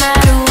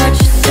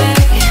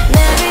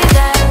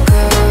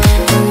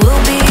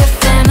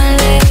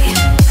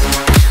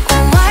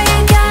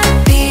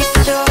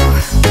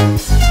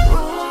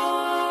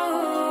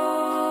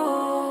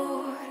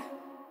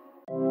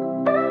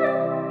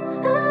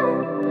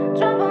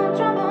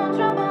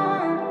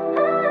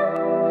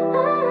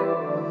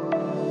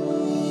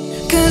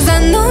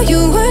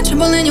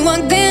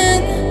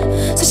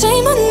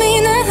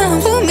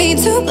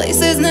 me to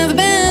places never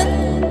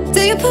been.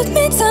 Till you put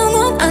me down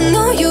on, I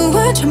know you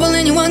were trouble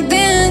and you walked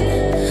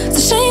in. So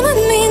shame on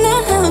me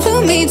now,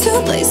 put me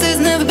to places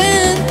never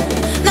been.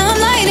 Now I'm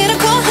lying in a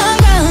cold hard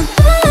ground.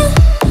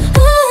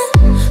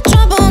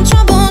 Trouble,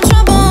 trouble,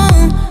 trouble.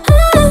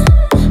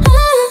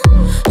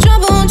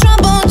 Trouble,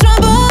 trouble,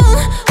 trouble.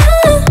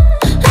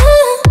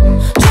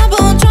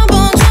 Trouble,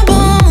 trouble,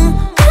 trouble.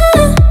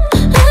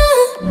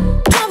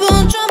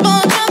 Trouble, trouble,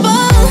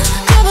 trouble.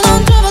 Trouble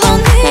on trouble on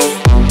me.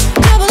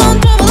 Trouble on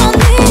trouble on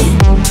me.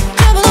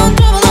 Trouble on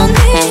trouble on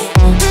me.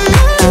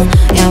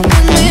 You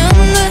put me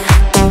under.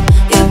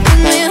 You put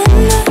me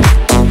under.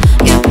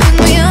 You put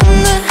me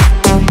under.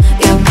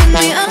 You put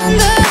me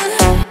under.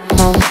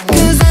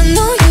 'Cause I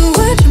know you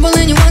were trouble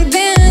and you walked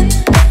in.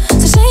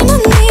 So shame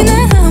on me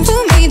now,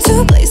 put me to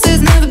places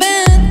never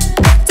been.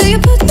 Till you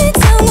put me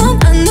down on,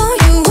 I know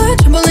you were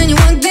trouble and you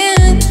walked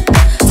in.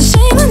 So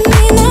shame on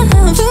me now,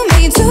 put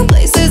me to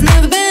places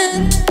never been.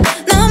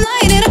 Now I'm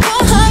lying in a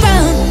cold hard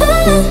ground.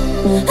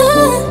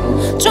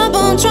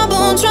 Trouble,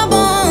 trouble,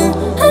 trouble.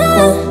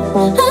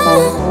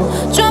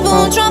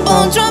 Trouble,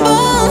 trouble, trouble.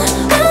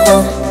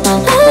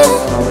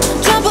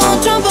 Trouble,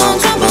 trouble,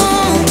 trouble.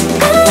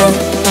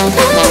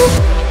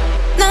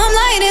 Now I'm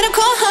lying in a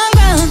cold hard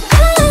ground.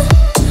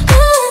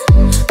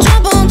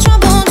 Trouble,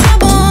 trouble,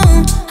 trouble.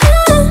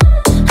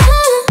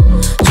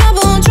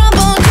 Trouble,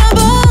 trouble,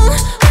 trouble.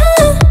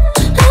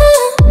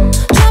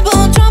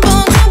 Trouble,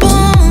 trouble,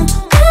 trouble.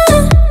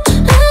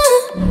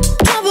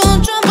 Trouble,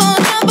 trouble,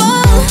 trouble.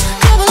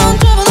 Trouble on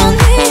trouble on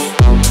me.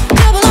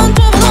 Trouble on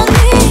trouble on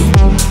me.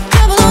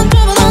 Trouble on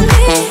trouble on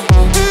me.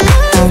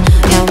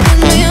 You put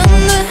me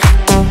under.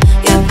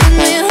 You put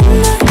me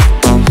under.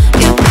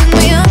 You put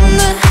me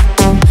under.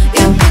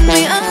 You put me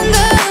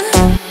under.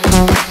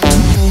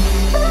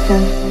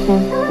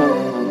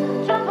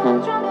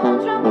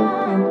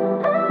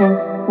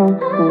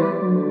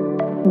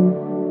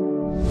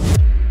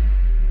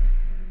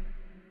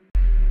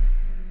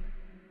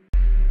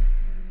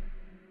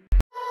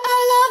 I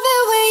love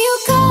it when you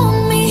call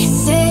me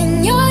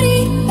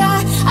Señorita.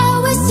 I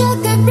wish I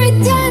could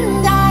pretend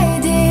I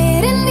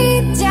didn't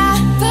need ya,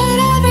 but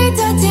every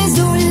touch is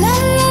ooh la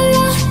la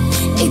la.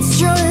 It's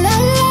true la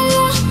la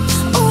la.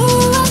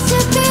 Oh, I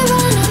should be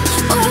running.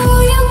 Oh,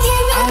 you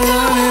keep me I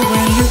love it coming.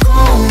 when you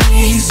call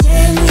me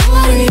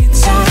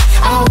Señorita.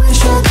 I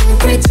wish I could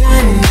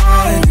pretend I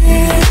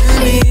didn't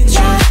need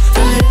ya,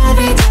 but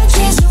every touch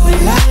is ooh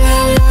la la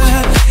la.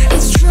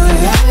 It's true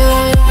la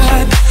la la.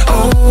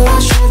 Oh, I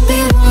should be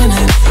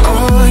running.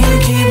 Oh, you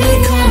keep me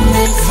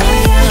coming for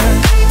ya.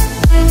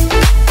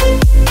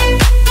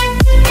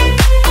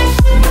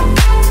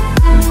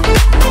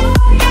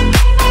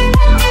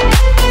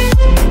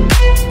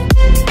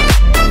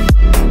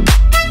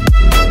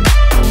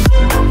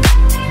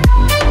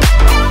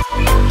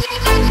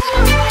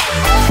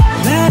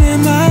 Land in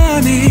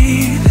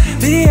Miami,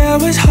 the air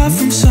was hot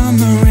from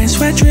summer rain,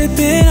 sweat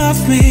dripping off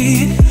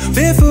me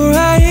before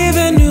I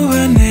even knew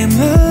her name.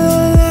 La la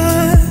la,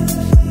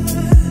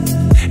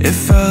 it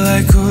felt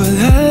like ooh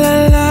la la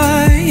la,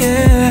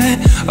 yeah.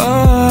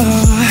 Oh,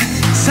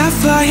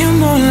 sapphire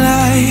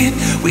moonlight,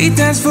 we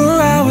danced for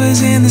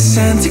hours in the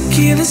sand,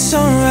 tequila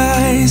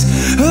sunrise.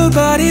 Her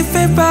body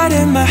fit right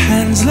in my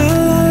hands. La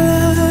la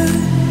la.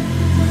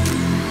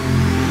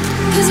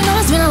 'Cause you know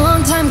it's been a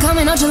long time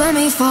coming, don't you let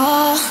me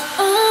fall.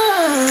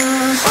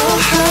 Oh,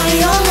 how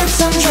your lips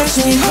undress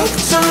me,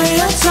 hooked on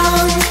your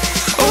tongue.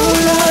 Oh,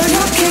 love,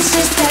 your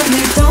kisses that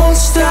me don't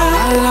stop.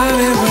 I love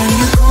it when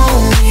you call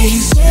me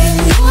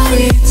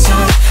Señorita.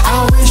 I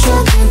wish I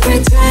could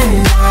pretend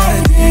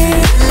I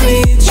didn't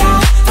need ya,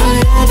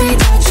 but every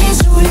touch is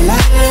ooh la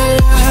la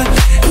la.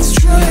 It's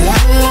true la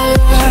la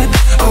la.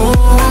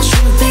 Oh, I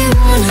should be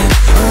running.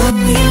 Oh,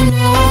 you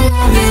know I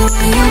love it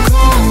when you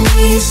call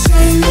me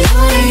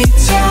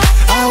Señorita.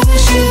 I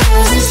wish it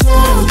wasn't so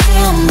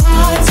damn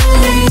hard to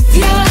leave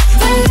ya,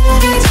 but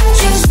every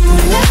touch is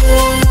ooh la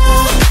la la.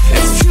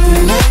 It's true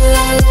la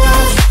la la.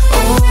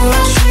 Oh,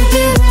 I should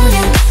be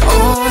running.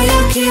 Oh, you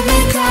keep me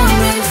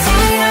coming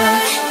for ya.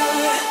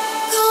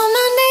 Call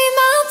my name,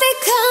 I'll be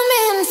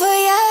coming for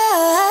ya.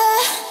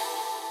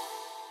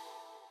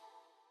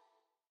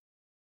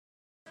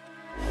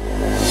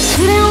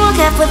 Didn't walk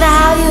up with a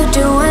how you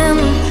doing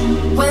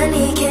when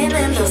he came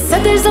in. He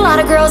said there's a lot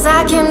of girls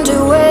I can do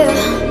it,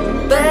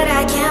 but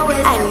I can't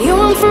wait. I knew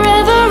him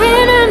forever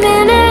in a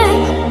minute.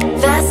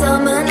 That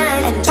summer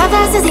night, and by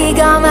fast as he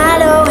got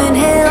Milo in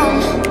him,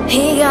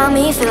 he got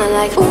me feeling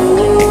like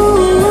ooh.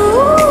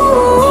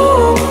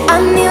 I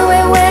knew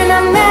it when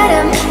I met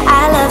him.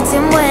 I loved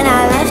him when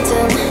I left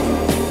him.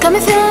 Got me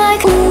feeling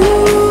like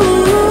ooh.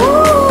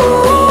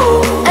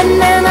 And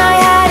then I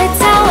had to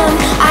tell him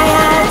I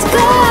had to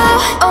go.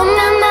 Oh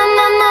na na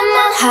na na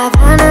na.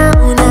 Havana,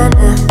 ooh na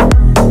na.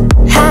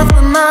 Half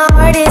of my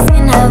heart is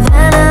in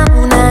Havana,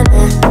 ooh na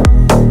na.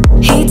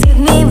 He took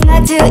me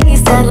back to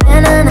East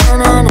Atlanta, na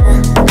na na.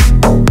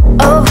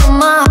 Oh,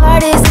 my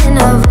heart is in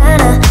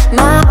Havana.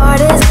 My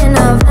heart is in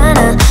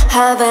Havana.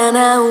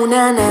 Havana, ooh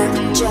na na.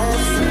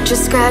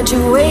 Just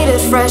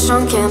graduated fresh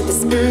on campus.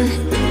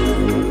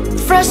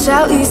 fresh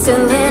out East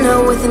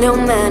Atlanta with no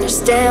manners,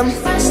 damn.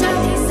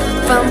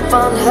 Bump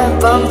on her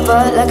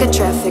bumper like a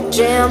traffic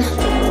jam.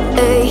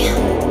 Ayy,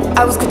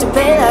 I was good to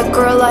pay that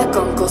girl like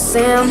Uncle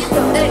Sam.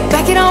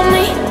 Back it on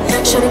me,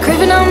 shawty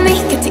craving on me,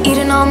 get to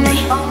eating on me.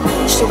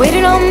 She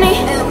waited on me,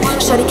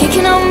 shawty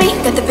kicking on me,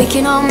 got the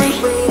bacon on me.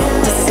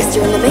 Just a sister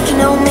in the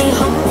making on me.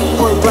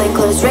 Point blank,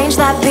 close range,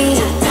 that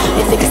beat.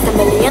 If it gets a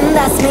million,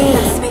 that's me.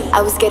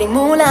 I was getting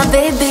moolah,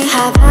 baby.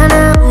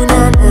 Havana, ooh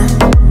na na.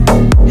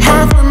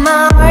 Half of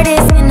my heart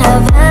is in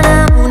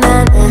Havana, ooh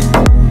na na.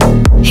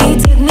 He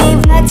took me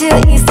back to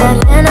East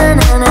Atlanta,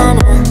 na na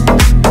na.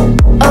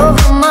 Oh,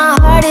 my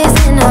heart is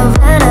in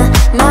Havana,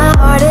 my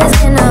heart is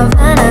in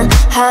Havana.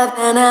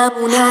 Havana,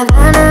 ooh na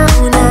na,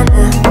 ooh na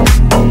na.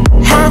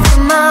 Half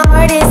of my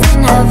heart is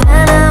in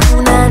Havana,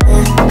 ooh na na.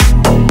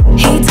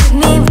 He took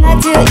me back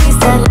to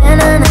East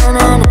Atlanta, na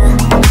na na.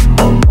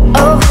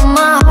 Oh,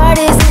 my heart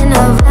is in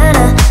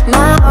Havana,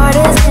 my heart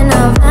is in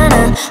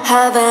Havana.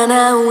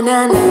 Havana, ooh na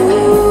na.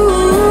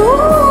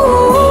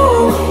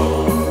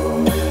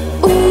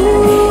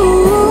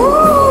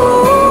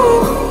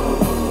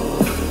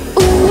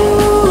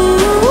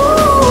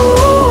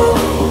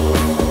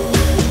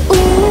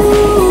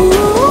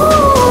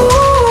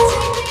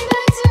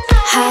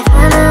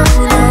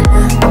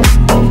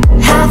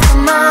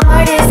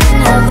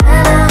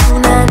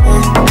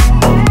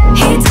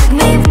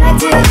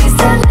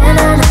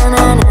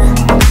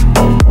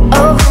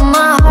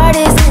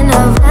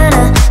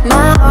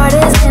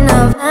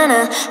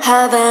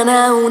 Havana,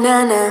 ooh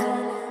na na.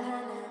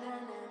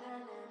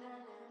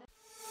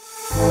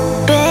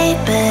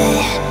 Baby,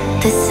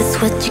 this is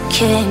what you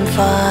came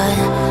for.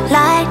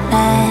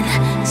 Lightning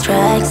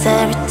strikes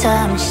every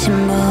time she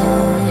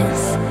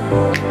moves,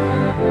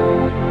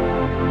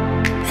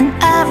 and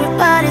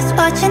everybody's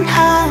watching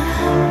her.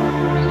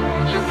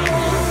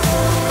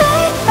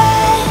 Baby,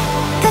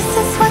 this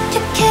is what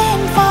you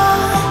came for.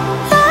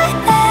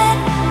 Lightning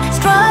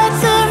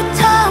strikes every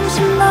time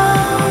she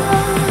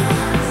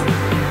moves,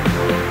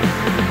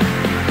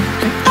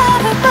 and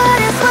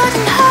everybody's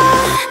watching her.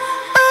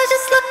 Oh,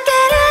 just look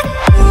at it.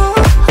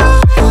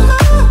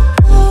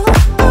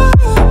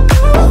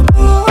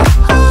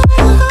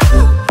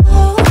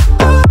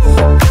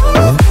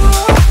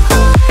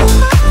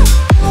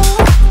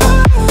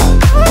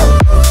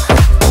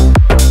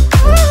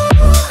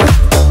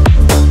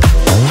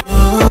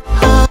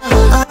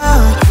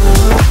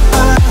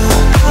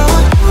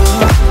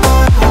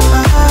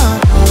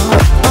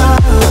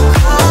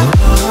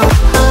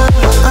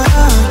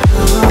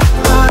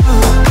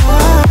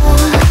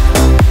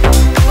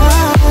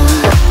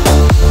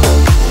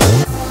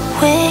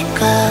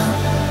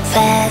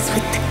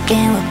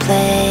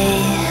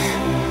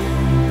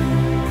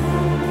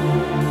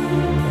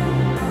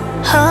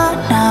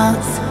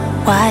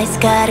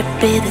 Gotta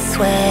be this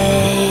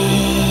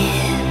way.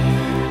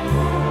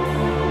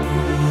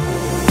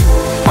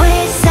 We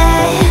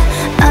say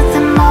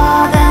nothing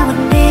more than we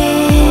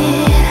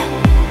need.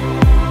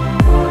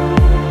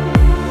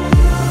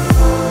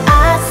 I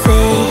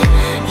see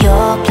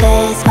your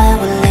place when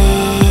we leave.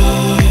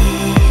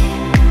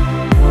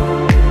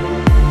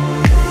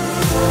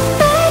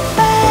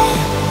 Baby,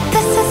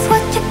 this is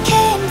what you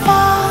came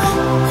for.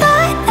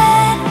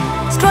 Lightning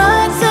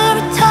strikes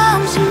every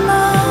time she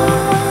moves.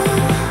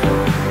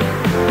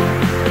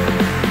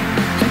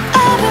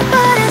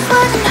 Everybody's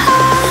watching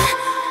her.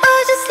 Oh,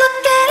 just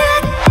look at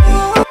it.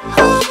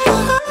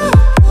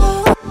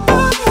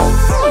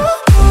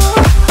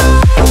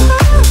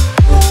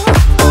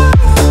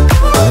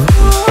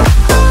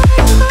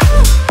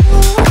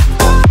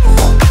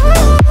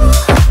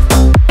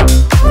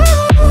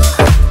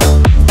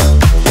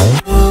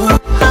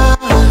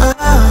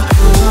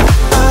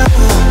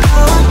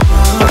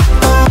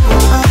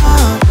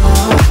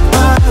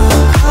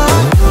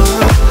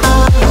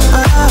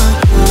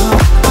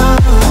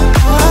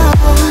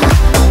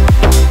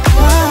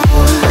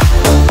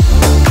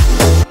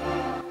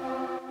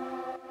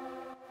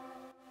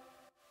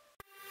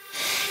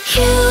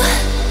 You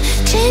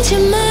change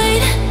your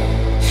mind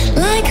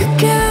like a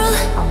girl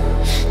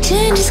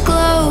changes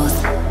clothes.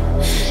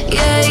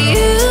 Yeah,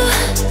 you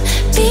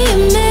be a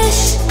mess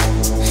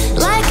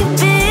like a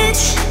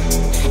bitch,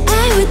 I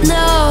would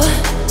know.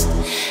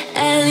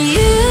 And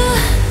you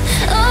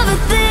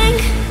overthink,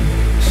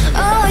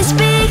 always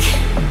speak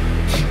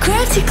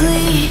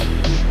cryptically.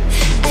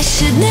 I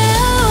should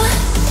know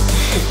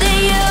that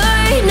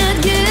you're not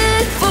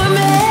good for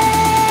me.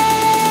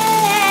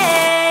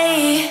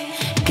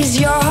 'Cause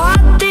you're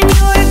hot and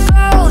you're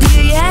cold,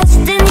 you're yes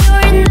and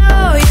you're no,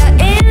 you're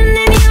in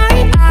and you're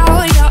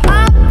out, you're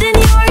up and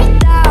you're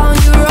down,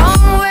 you're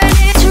wrong when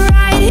it's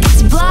right,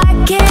 it's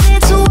black and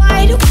it's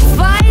white. We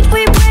fight,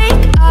 we break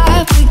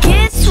up, we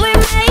kiss, we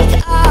make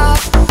up.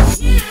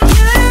 You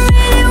don't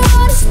really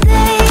wanna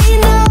stay,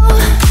 no,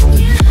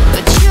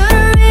 but you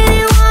don't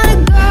really wanna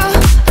go.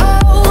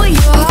 Oh,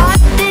 you're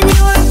hot and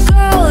you're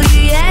cold,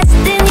 you're yes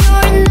and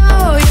you're no,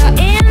 you're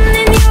in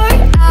and you're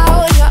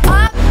out, you're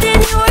up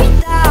and you're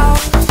down.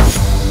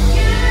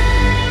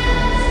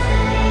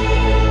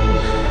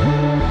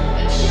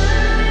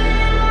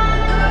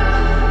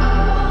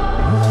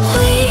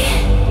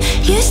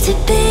 to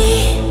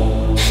be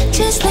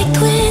just like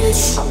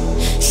twins,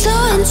 so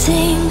in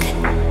sync.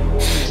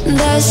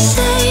 The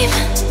same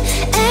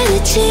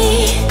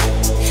energy,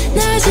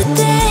 there's a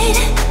dead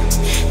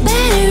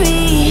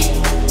battery.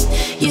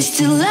 Used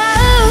to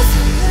love,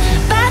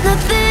 but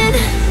nothing.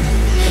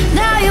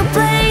 Now you're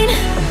plain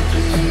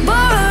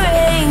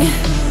boring.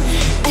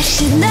 I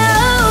should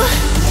know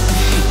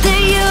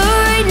that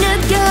you're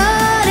not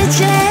gonna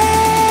change.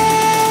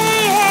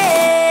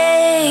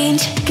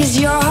 'Cause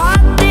you're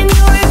hot, then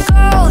you're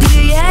cold.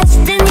 You're yes,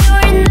 then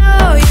you're no.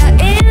 You're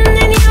in,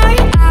 then you're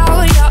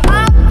out. You're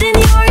up, then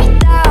you're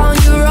down.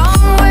 You're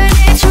wrong when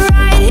it's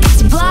right.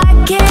 It's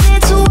black and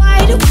it's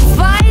white. We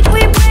fight,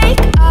 we break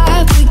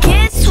up. We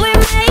kiss, we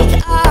make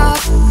up.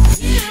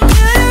 You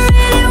don't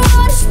really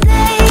wanna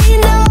stay,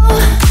 no,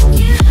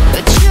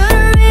 but you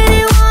don't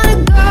really wanna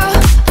go.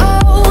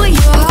 Oh,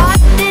 you're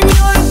hot, then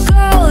you're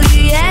cold.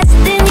 You're yes,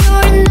 then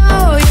you're no.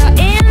 You're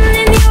in,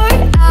 then you're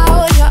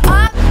out. You're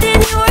up, then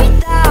you're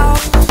down.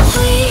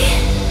 We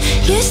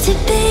used to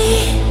be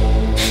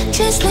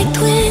just like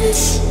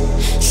twins,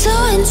 so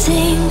in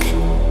sync.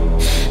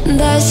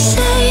 The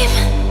same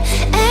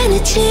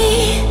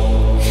energy,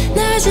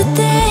 there's a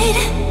dead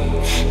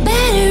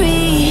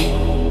battery.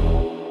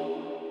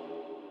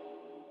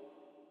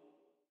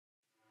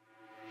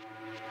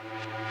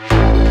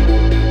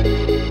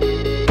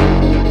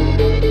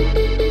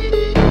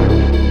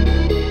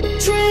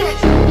 Trick,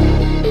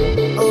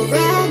 a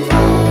red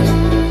one,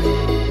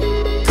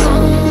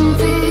 come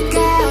big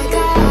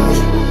Gaga.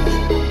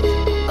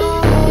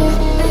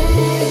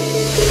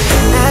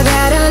 I've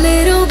had a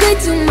little bit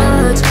too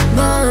much.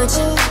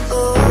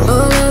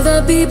 All of the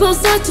people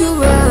start to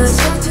rush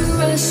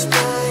by.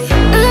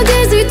 A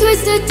dizzy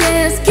twisted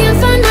dance, can't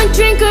find my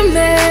drink or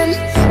man.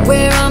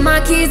 Where are my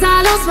keys?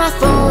 I lost my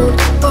phone.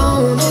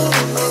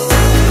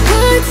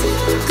 What's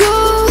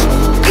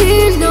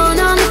going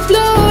on the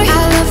floor?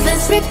 I love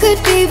this record,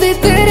 baby,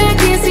 but I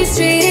can't see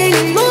straight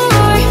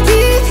anymore.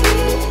 Keep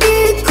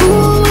it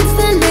cool, what's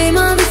the name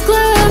of this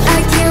club? I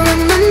can't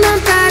remember,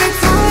 but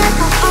it's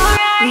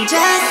alright.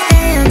 Just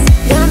dance,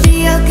 gonna be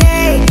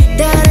okay.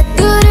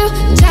 Da-da-do-do,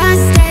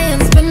 just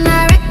dance, but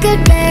my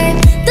record, babe.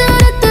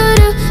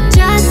 Da-da-do-do,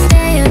 just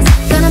dance,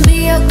 gonna be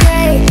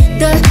okay.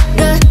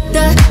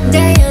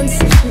 Dance,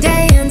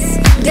 dance,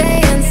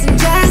 dance,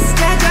 just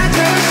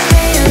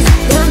dance,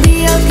 gonna be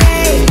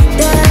okay.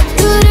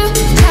 Da-da-do-do,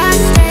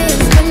 just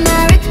dance, but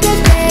my record,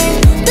 babe.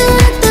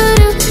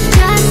 Da-da-do-do,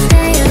 just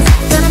dance,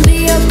 gonna be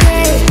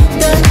okay.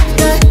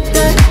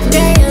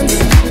 Dance,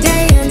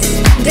 dance,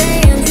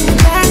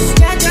 dance,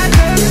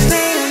 just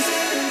dance.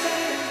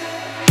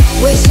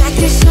 Wish I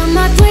could show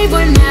my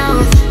playboy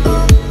mouth.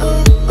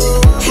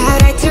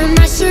 How'd I turn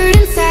my shirt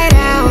inside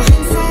out?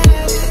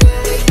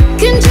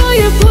 Control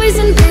your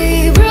poison,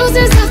 babe.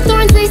 Roses have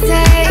thorns, they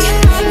say.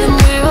 And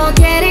we're all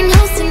getting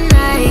hoes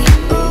tonight.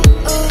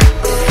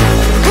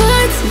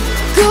 What's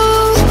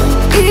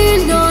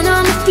going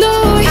on the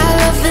floor? I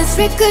love this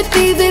record,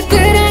 baby,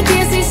 but I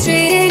can't see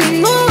straight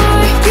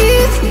anymore.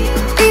 Keep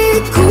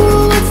it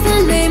cool, what's the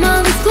name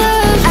of this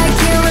club? I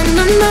can't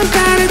remember,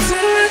 but it's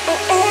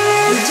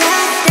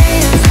just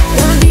dance,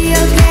 gonna be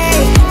okay.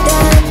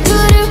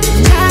 Da-da-do-do,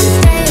 just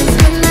dance,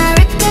 but my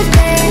record,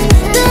 babe.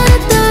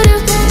 Da-da-do-do,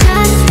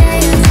 just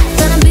dance,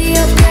 gonna be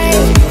okay.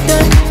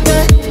 Dance,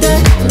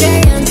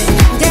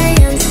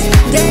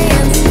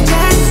 dance,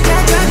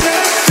 dance, just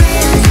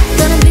dance,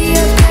 gonna be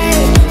okay.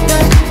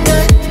 Dance,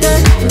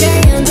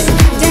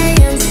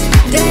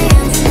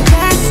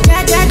 dance,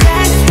 dance,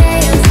 just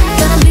dance,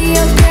 gonna be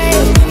okay.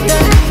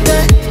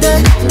 Dance,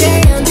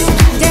 dance,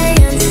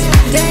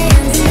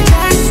 dance,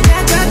 just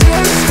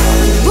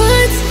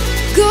what's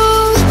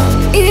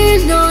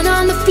going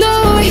on the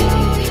floor?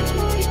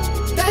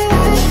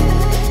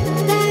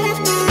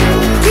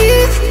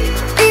 Keep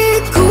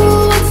it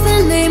cool, what's the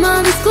name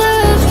of this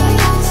club?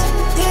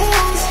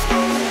 Dance.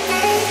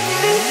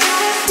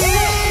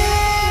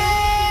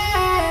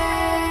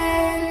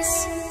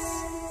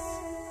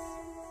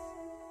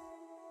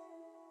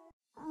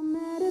 I'm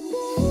at a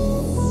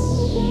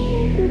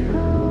place to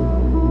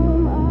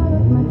home. All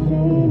of my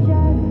change I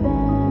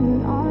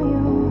spend on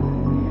you.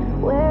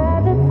 Where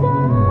the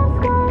time's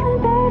gone,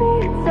 baby,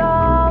 it's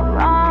all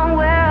wrong.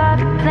 Where are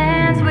the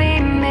plans we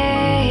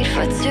made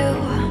for two?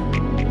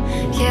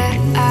 Yeah,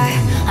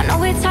 I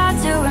know it's hard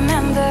to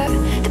remember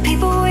the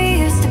people we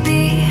used to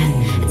be.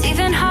 It's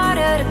even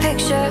harder to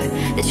picture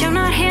that you're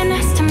not here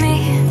next to me.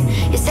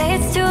 You say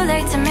it's too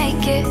late to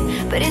make it,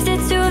 but is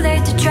it too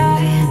late to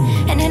try?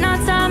 And in our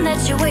time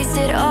that you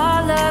wasted,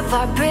 all of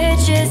our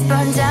bridges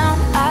burned down.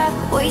 I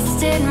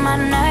wasted my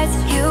nights,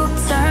 you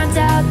turned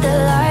out the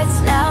lights.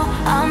 Now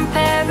I'm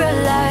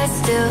paralyzed,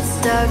 still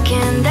stuck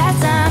in that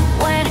time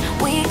when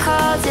we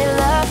called it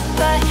love.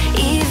 But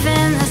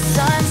even the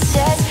sun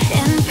sets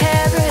in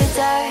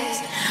paradise.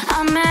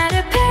 I'm at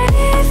a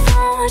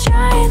payphone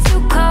trying to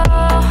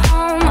call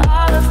home.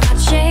 All of my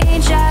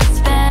change I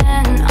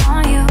spent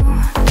on you.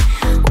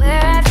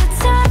 Where have the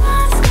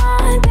time's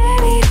gone,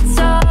 baby, it's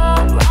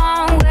all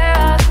wrong. Where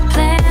are the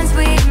plans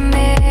we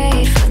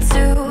made for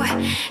two?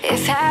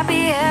 If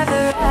happy ever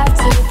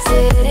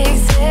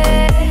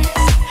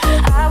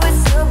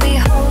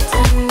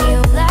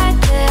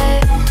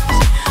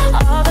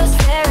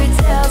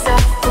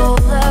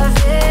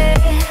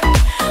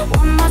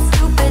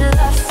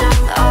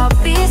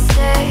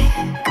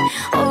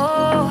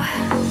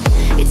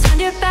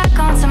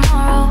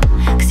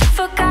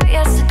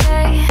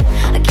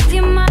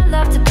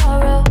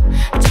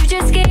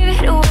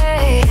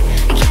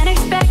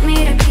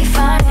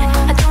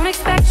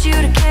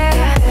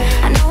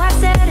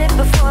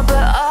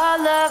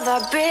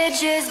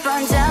bridges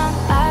burned down.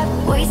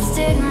 I've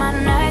wasted my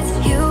nights.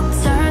 You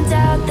turned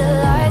out the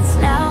lights.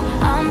 Now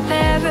I'm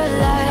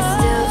paralyzed,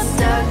 still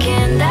stuck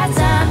in that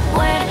time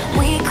when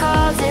we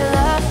called it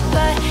love.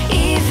 But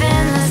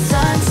even the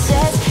sun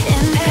sets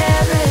in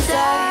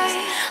paradise.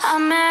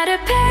 I'm at a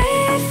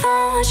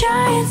payphone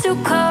trying to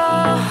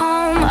call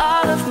home.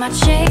 All of my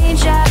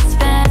change I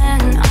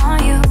spent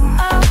on you.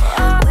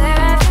 Where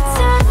have the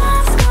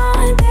time's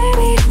gone,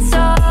 baby? It's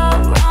all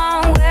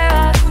wrong. Where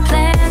are the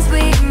plans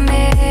we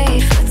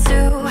made for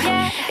two?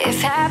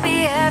 If happy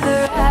ever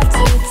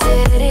after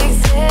did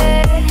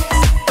exist,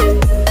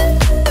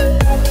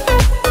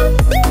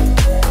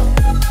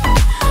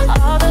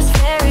 all those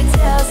fairy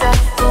tales are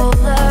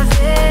full of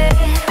it.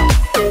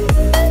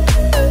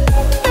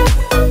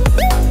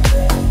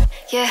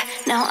 Yeah,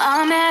 now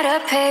I'm at a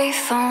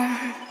payphone.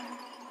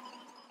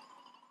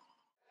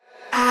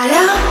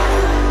 Alo,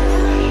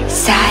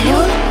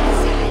 salut,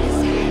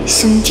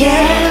 sunt eu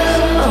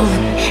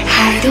un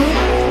haidu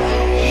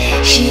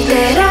și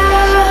te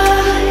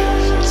rog,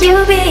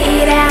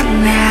 iubirea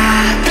mea,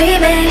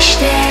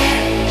 primește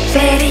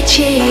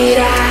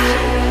fericirea.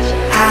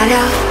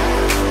 Alo,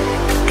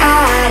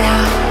 alo,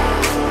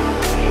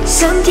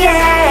 sunt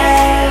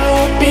eu,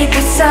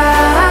 Picasso,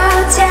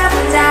 ți-am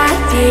dat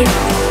timp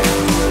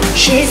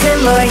și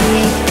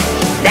zâmbăit.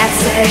 Dar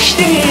să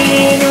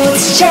știi,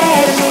 nu-ți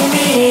cer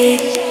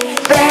nimic.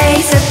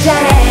 Vrei să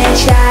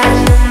pleci, dar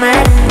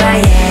numai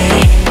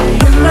ei.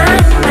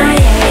 Numai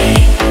ei.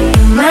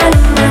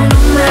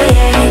 Numai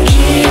ei.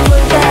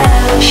 Chipul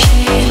tău și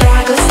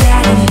dragostea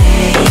din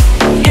tei.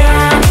 Eu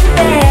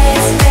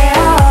amintesc pe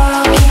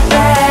ochii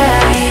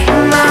tăi.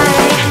 Mai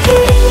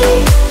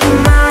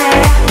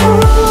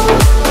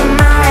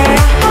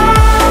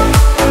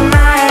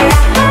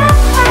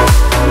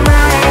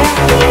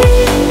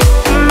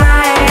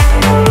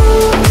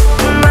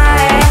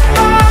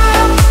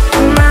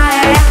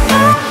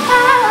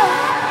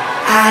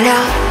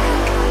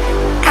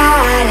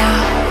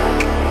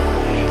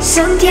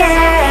sunt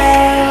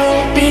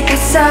eu,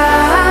 Picasso,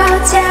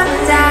 ți-am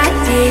dat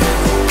timp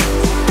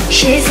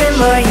și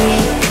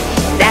zâmbăit.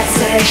 Dar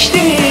să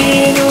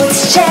știi,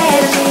 nu-ți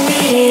cer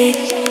nimic.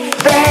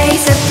 Vrei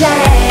să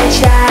pleci,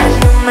 dar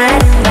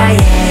numai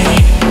ei.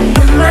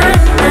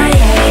 Numai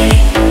ei.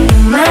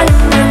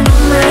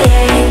 Numai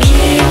ei.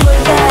 Chipul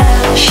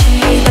tău și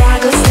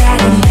dragostea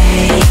din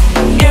tei.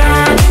 Eu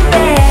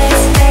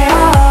amintesc pe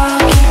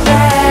ochii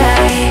tăi.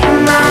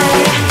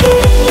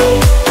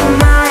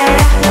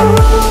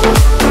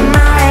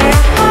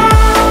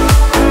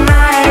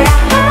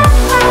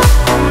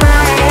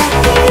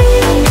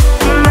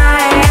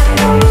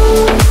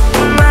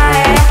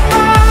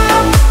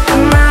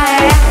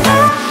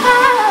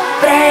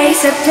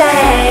 Să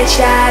pleci,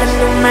 dar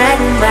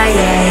numai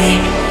ei.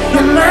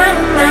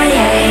 Numai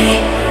ei.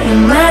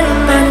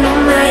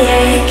 Numai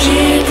ei.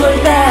 Chipul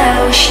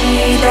tău și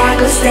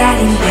dragostea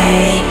din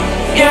tei.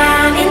 Eu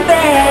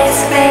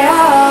amintesc pe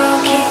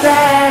ochii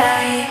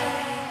tăi.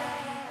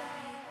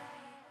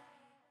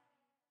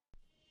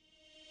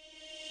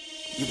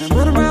 You've been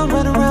running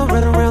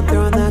around,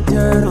 throwing that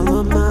dirt all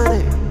on my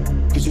name.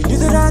 Cause you knew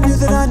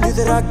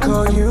that I'd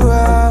call you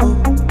out.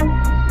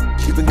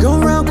 You've been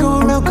going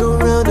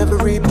round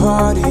every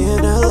party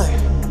in LA.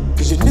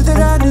 Cause you knew that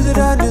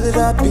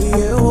I'd be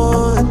at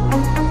one.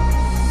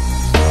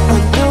 I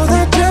know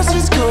that dress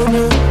is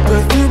gonna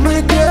perfume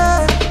my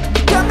girl.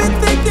 Got me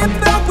thinking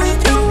about when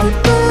you were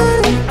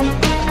mine.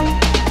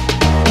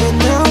 And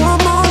now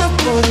I'm all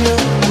up on you.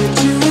 Would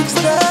you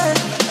expect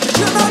that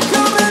you're not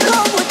coming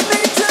home with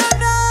me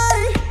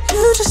tonight?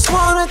 You just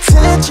want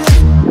attention,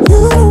 you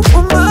don't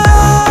want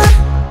mine.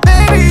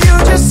 Maybe you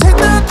just hit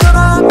the door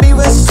on me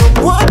with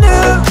someone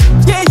new.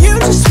 Yeah, you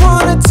just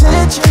want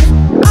attention.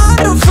 I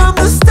knew from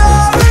the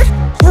start.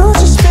 You're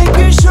just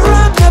making sure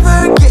I'm never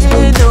getting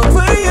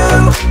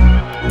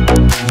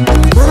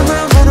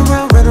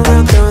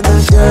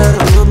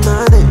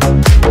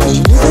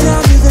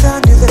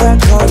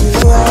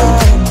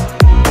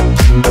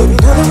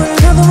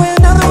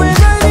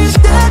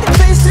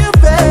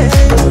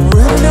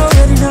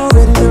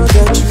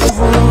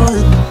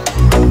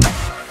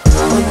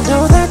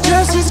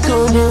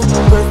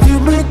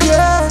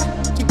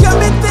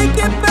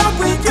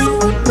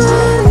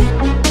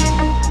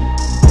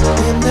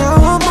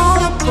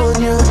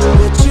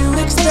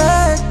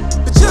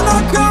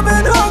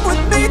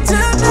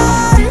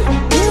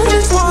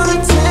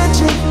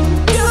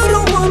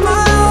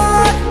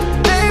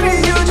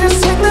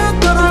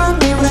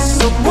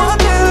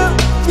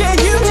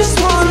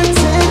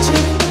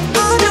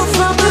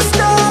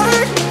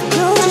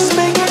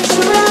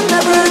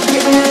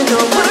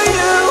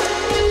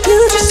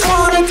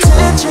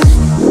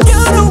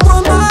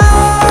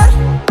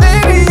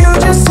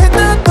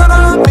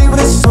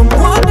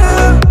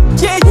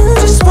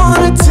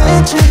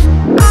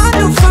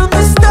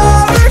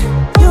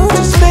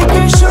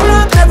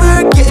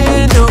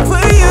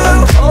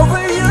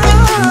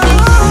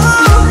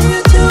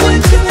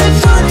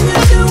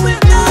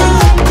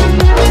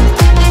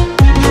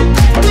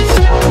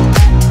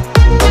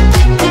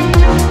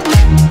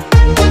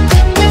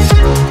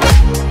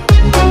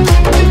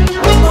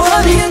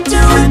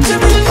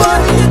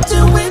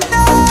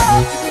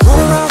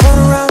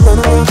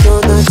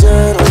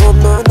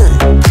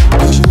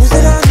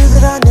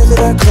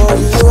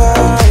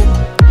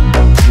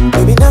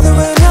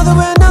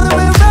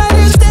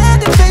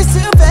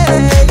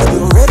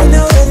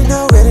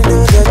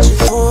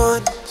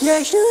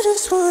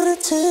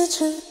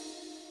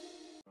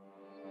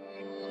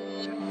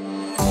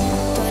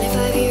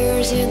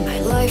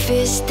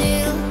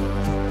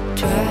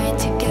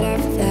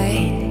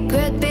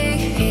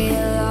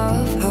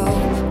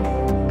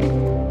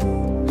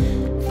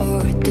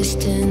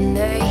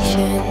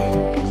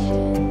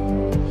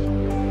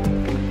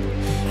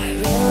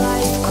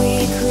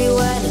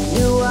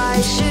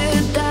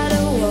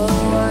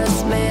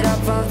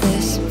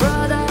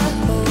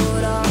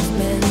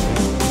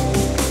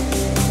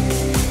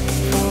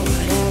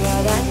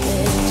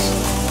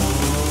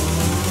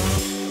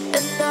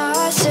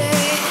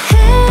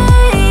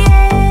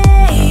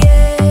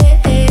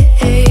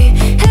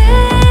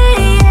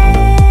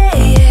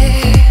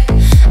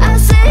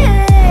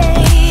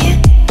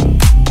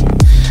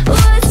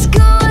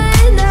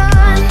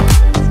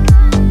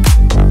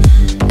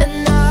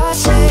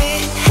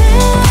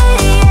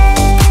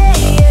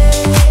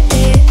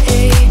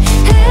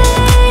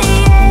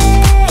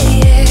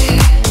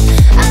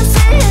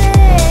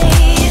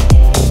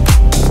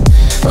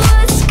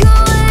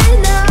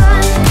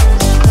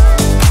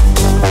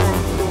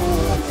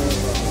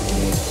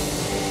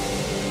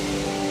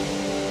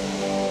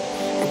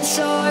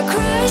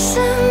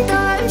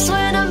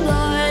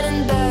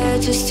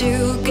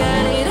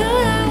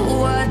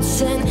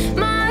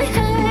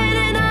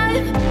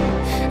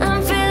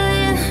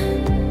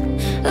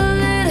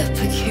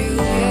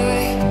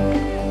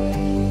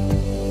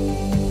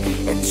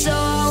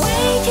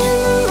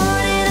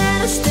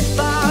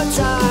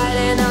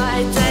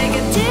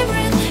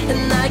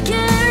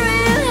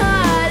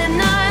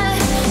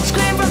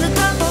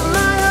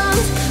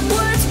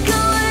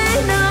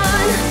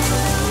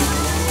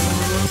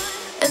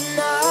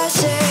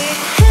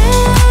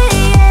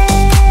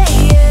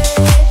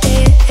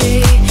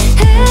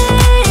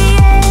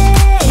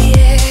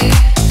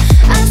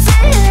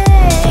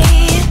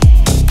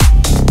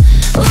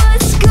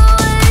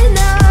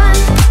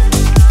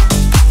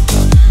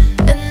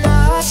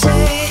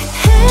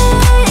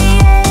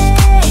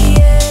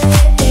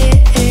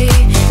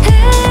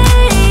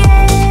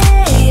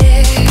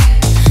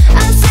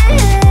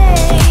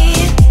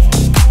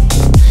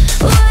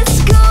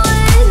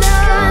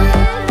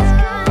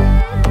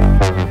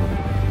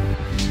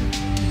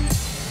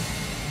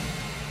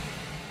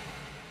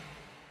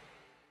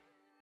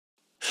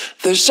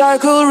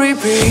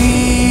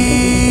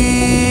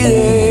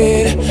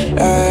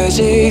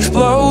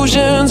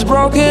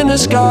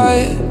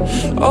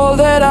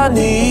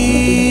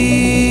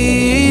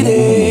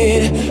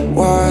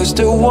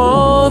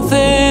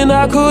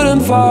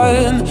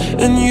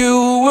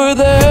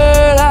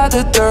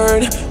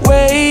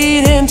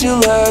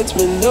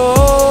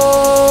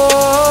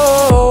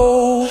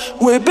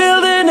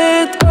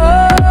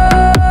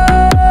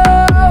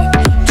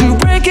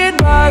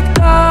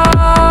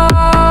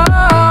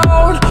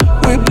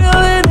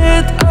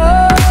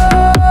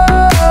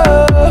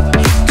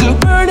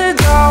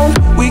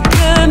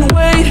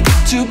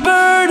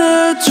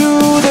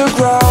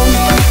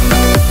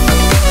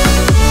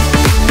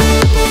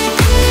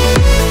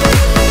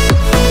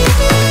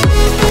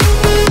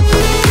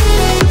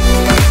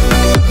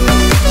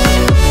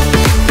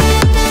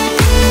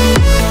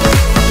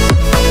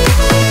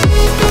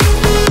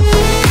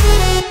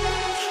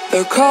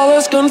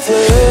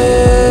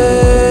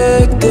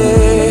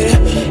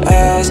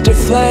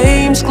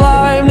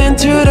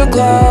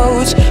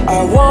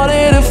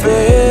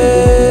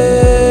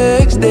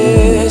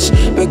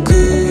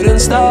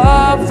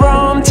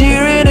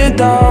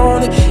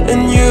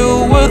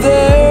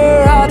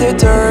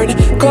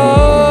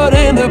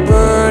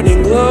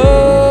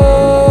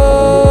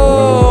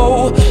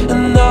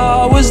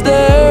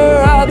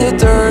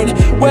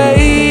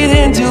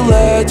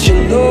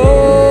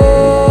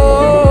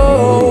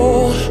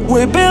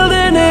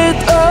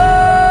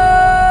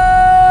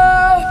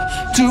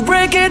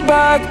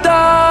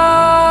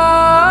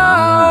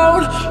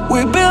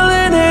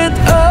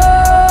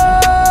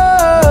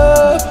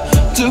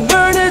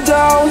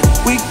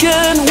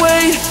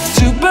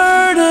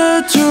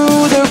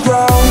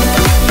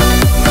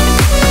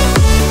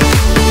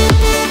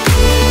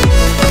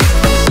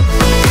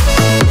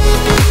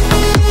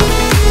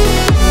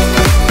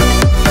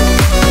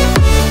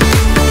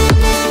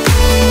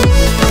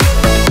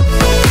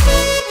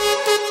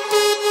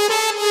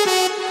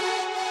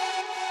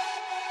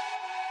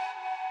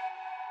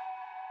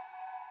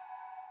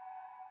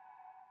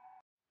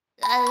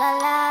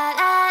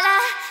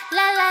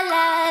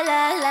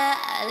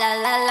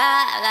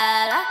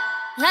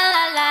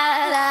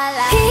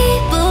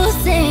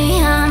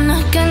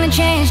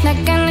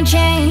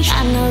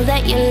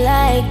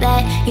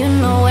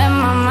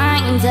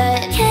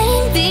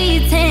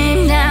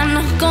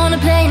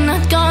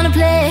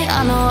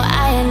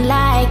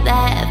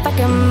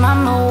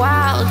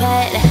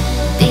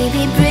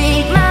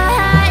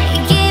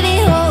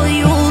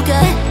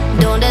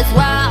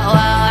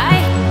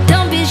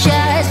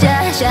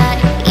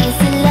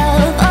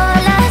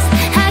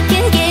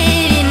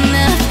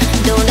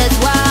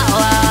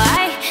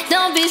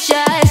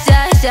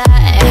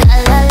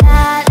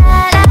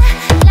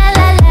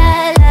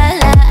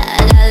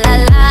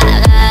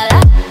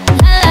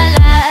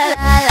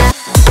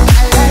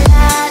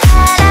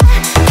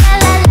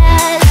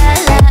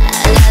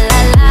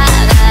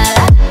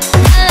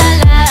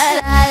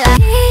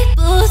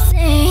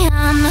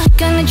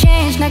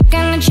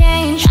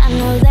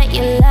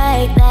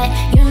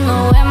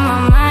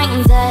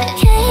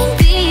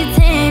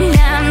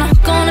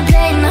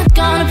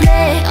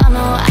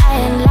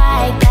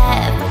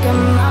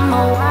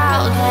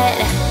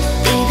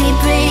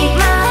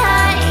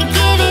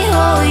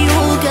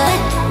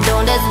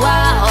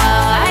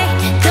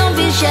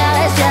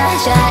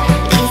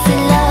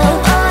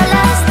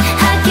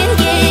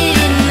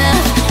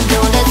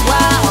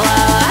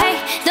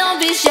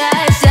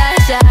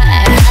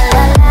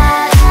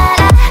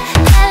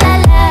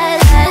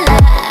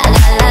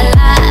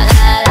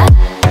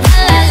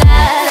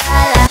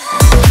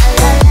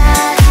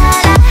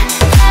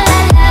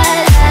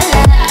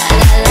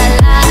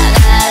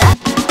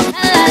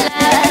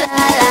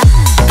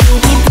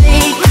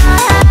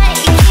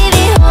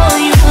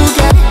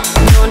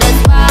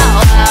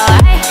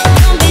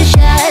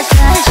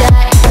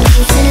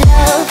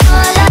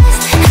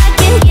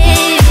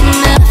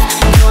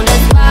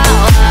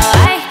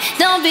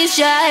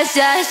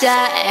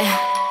shy.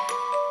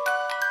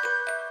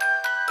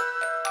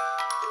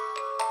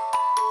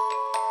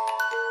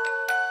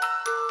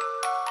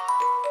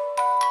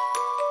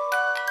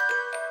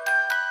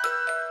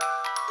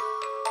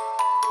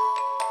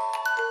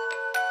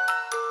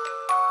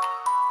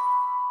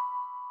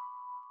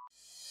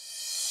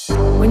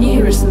 When you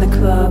hear us in the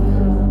club,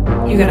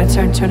 you gotta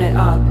turn it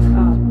up.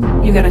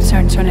 You gotta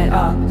turn it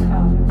up.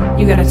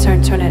 You gotta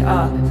turn it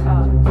up.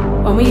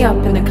 When we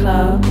up in the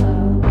club,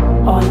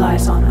 all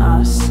eyes on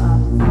us.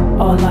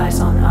 All eyes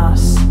on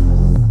us.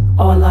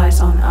 All eyes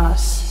on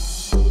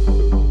us.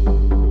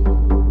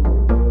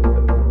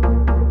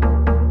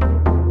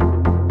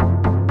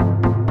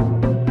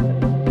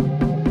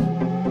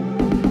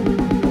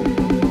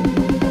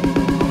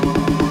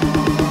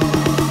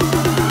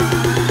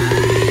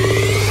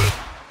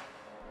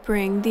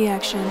 Bring the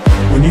action.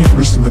 When you hear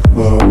us in the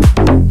club,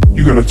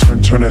 you gotta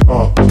turn it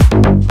up.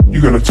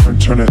 You gotta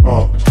turn it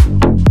up.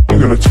 You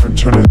gotta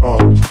turn it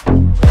up.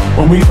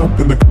 When we up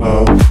in the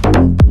club,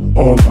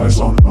 all eyes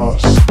on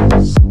us.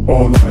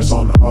 All eyes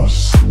on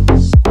us.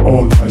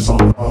 All eyes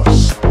on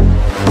us.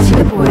 See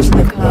the boys in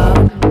the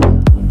club,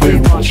 They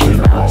watching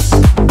us.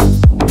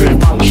 They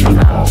watching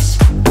us.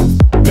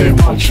 They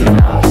watching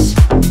us.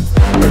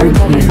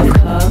 everybody in the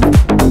club,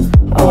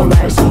 All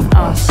eyes on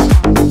us.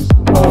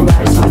 All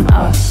eyes on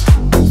us.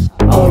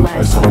 All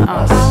eyes on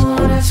us. I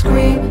wanna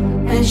scream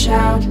and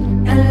shout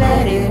and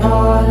let it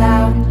all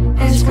out.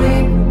 And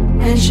scream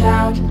and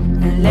shout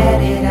and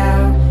let it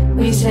out.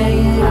 We say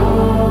it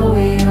all,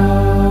 we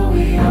all,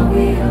 we all,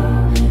 we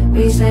all.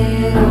 We say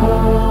it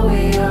all,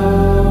 we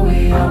all,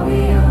 we all,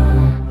 we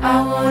all.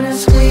 I wanna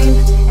scream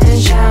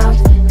and shout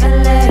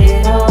and let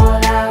it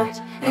all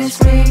out. And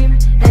scream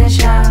and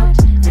shout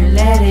and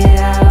let it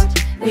out.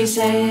 We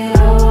say it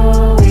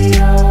all, we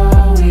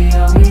all, we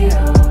all, we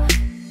all.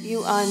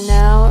 you are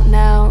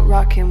now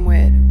rocking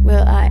with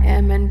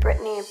will.i.am and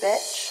Brittany,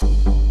 bitch.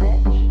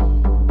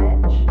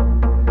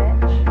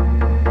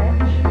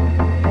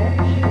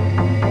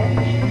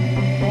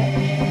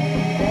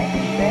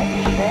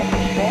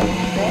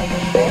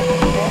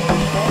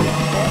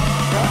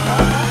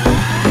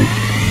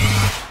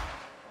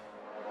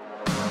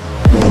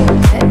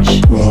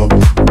 Club.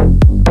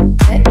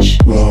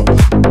 Club.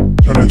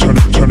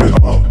 Turn it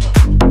up.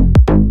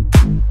 Club.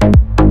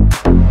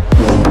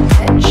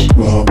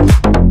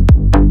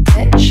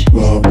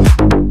 Club.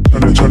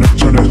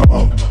 Turn it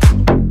up.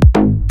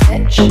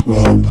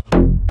 Club.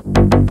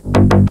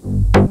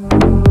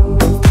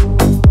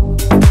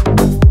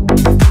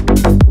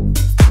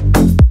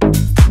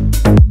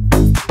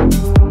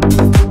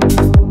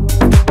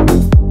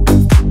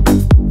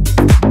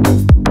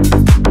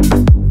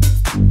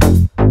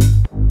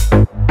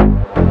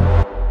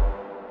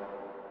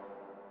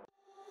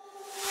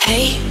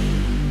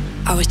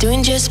 I was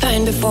doing just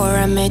fine before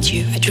I met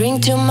you. I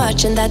drink too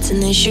much and that's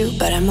an issue,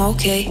 but I'm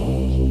okay.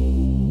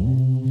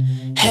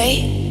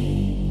 Hey,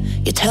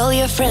 you tell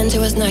your friends it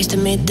was nice to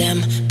meet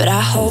them, but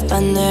I hope I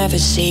never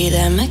see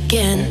them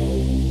again.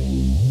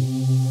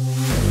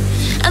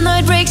 I know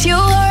it breaks your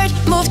heart.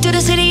 Moved to the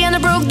city and I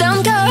broke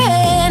down car.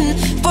 And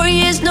 4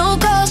 years no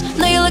calls.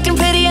 Now you're looking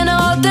pretty in a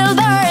hotel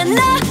bar. And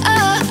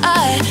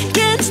I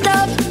can't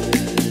stop.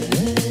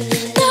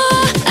 No,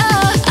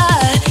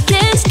 I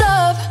can't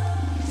stop.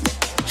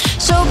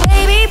 So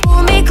baby,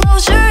 pull me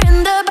closer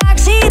in the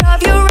backseat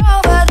of your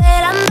Robbe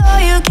that I know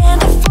you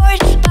can't afford.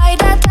 Buy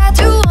that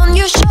tattoo on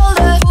your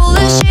shoulder. Pull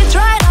the sheets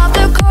right off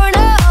the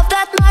corner of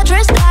that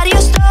mattress that you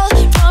stole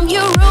from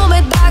your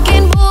roommate back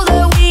in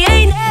Boulder. We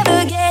ain't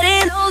ever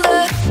getting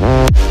older.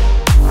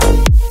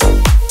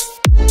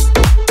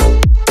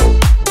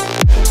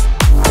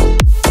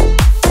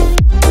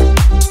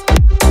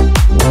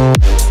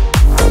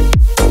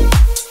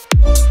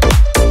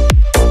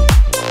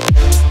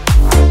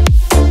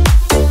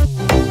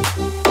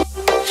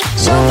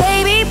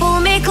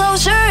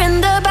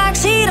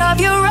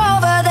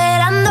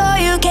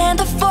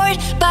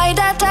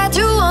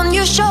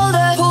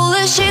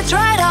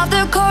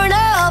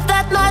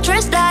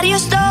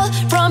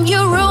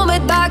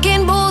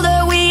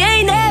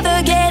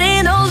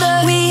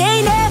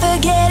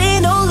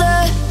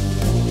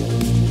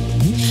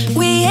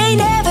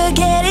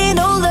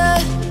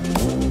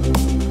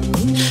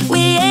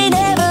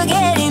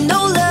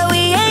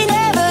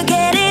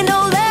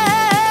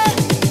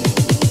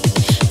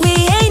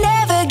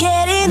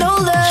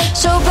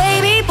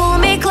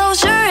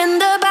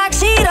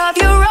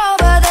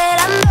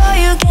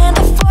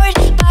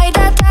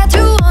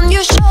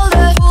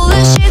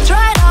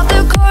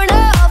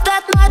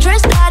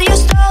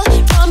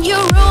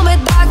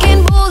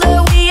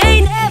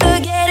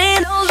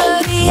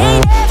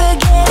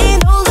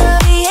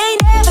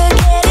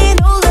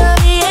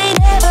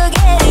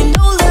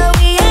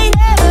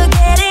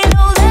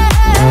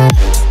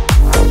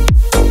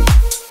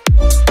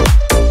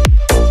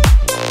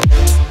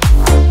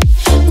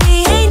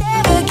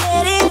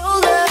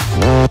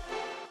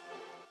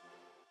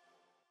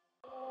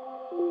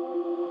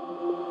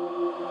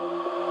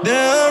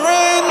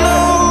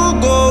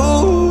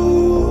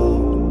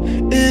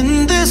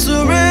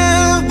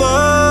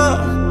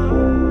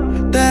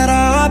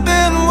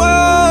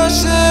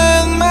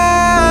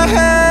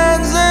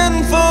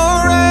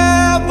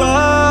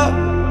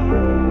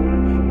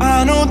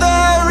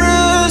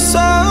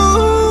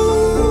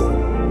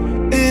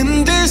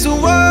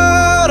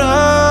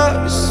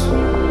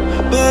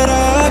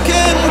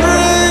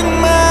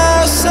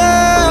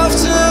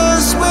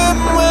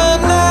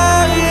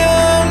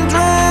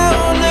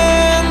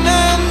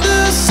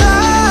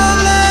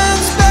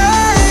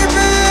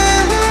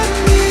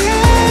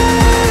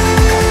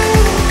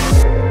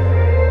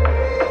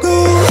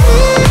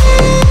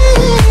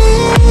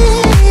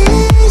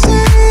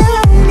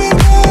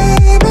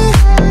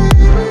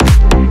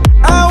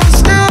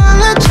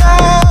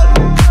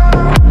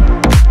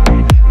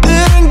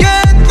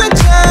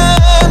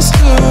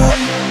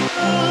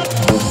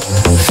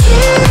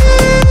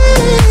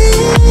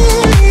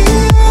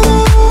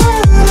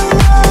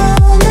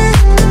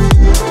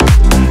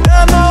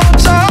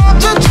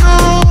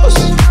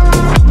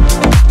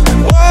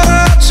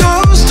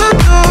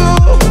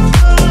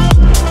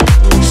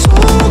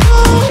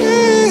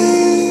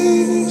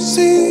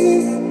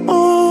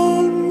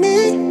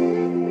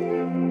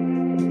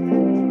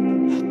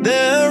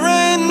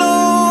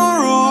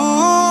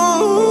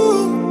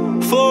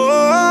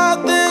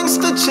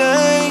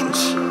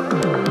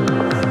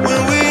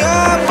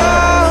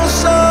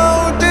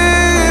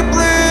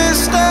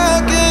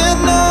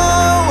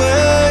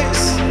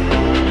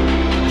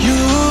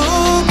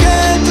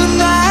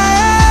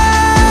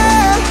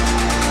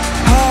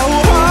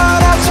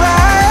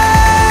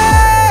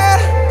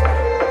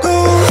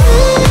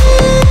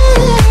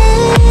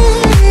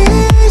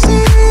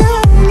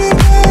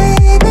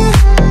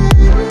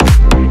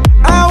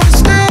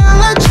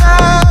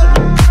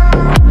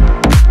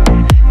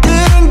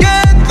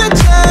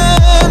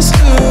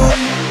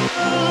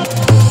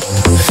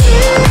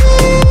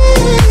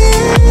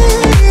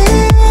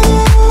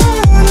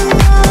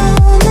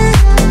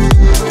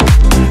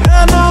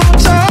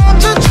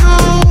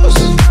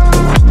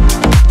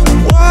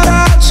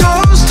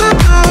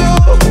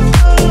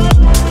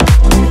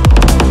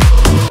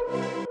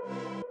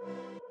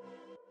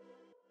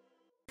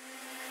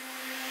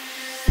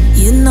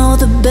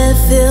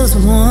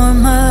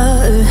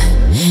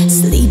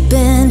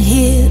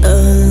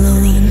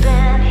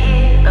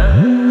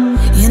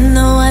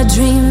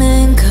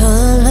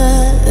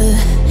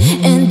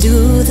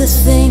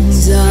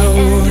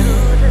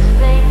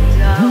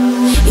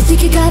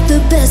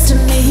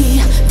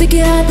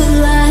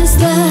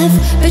 life.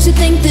 Bet you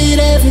think that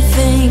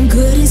everything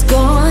good is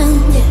gone,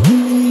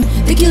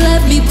 yeah. Think you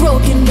left me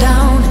broken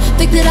down.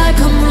 Think that I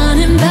come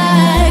running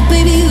back.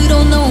 Baby, you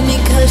don't know me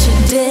cause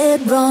you're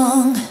dead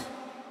wrong.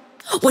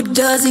 What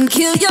doesn't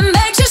kill you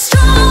makes you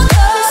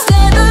stronger.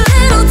 Stand a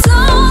little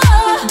taller.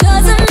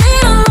 Doesn't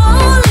mean I'm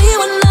lonely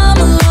when I'm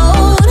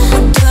alone.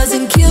 What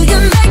doesn't kill you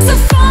makes a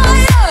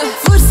fire.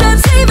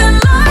 Footsteps even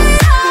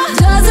lighter.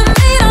 Doesn't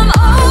mean I'm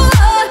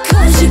over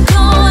cause you're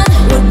gone.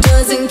 What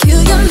doesn't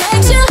kill you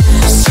makes you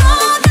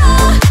stronger,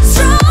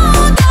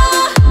 stronger.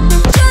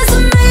 Just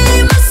me,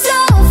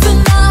 myself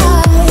and I.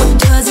 What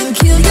doesn't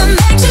kill you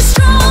makes you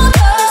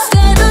stronger.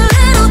 Stand a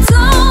little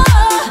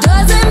taller.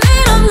 Doesn't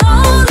mean I'm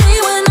lonely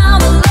when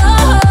I'm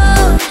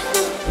alone.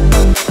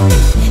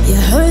 You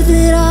heard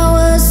that I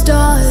was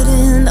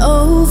starting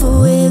over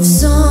with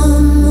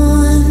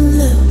someone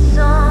new,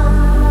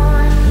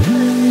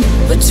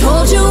 but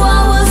told you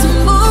I wasn't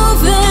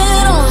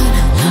moving on.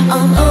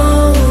 I'm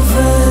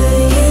over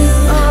you.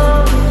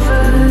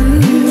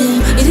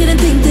 You didn't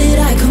think that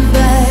I'd come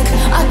back.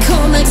 I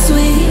come back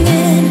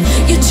swinging.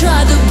 You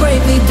tried to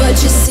break me,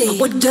 but you see,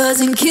 what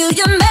doesn't kill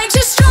you makes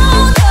you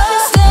stronger.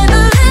 Stand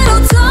a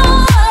little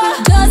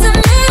taller. Doesn't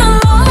mean I'm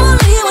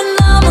lonely when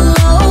I'm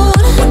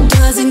alone. What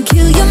doesn't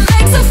kill you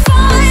makes a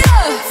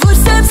fire.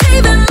 Footsteps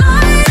even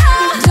lighter.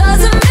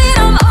 Doesn't mean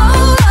I'm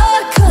over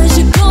cause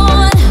you're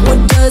gone. What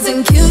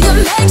doesn't kill you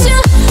makes you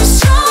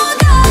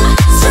stronger,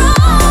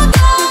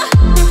 stronger.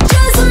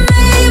 Just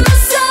me,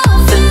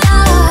 myself and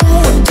I.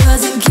 What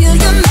doesn't kill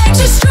you makes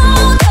you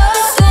stronger.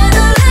 Stand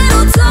a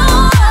little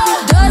taller.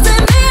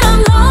 Doesn't mean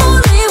I'm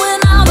lonely when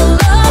I'm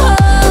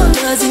alone.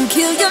 Doesn't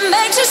kill you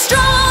makes you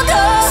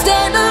stronger.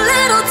 Stand a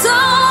little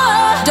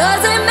taller.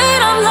 Doesn't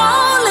mean I'm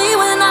lonely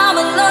when I'm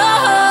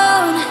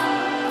alone.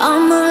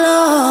 I'm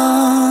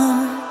alone.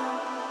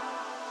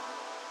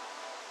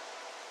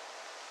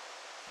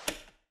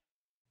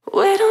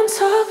 We don't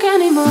talk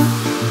anymore.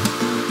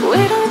 We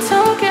don't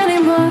talk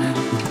anymore.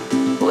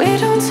 We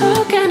don't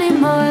talk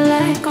anymore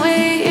like we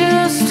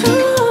used to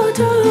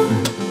do.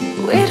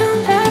 We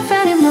don't laugh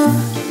anymore.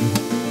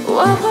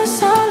 What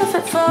was all of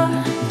it for?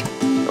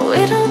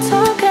 We don't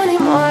talk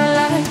anymore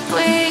like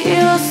we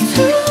used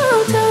to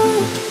do.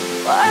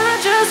 Well, I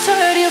just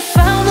heard you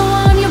found the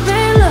one you've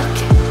been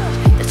looking,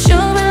 that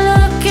you've been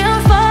looking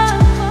for.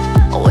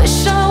 I wish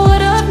I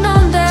would have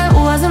known that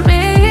wasn't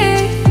me.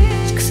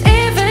 Cause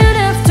even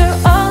after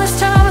all this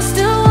time I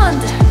still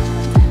wonder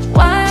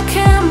why I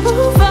can't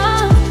move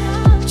on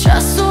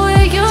just the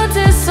way you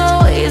did so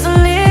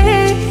easily.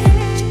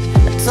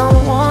 I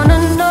don't wanna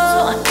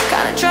know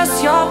kind of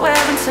dress you're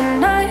wearing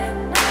tonight.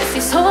 If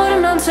he's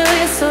holding on to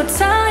you so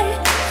tight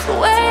the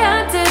way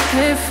I did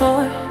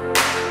before.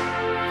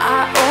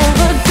 I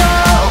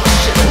overdosed.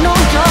 Should've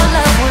known your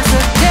love was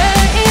a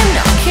game.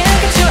 Now I can't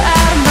get you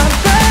out of my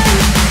brain.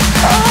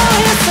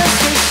 Oh, it's such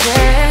a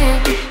shame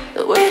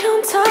that we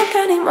don't talk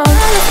anymore.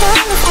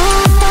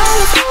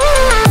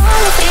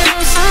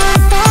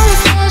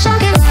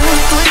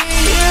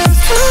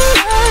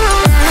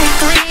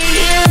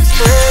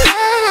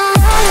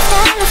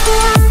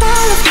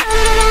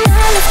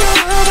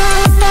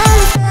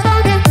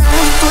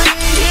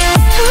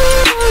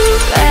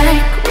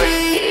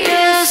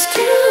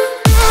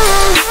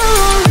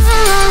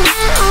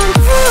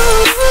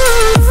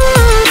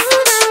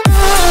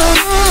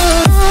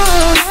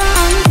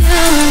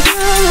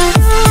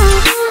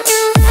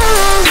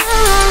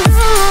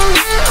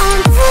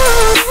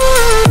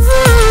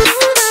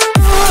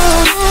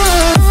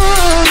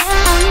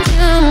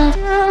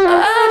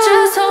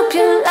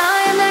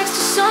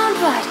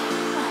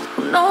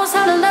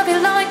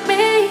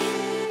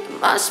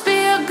 Must be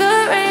a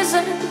good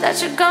reason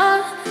that you're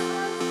gone.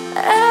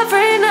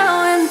 Every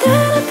now and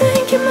then I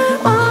think you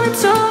might want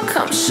to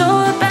come show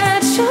up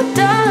that you're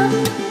done,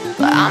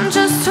 but I'm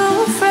just too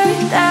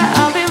afraid that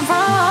I'll be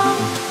wrong.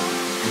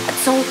 I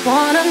don't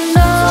wanna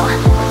know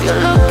if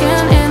you're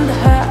looking into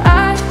her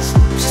eyes.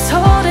 She's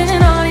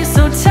holding on you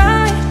so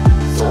tight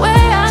the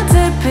way I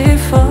did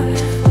before.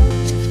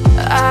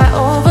 I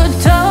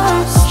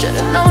overdosed.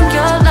 Should've known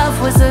your love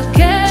was a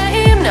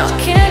game. Now I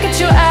can't get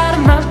you out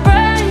of my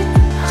brain.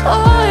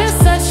 Oh, it's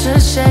such a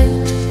shame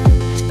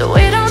that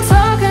we don't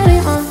talk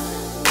anymore.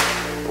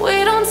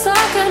 We don't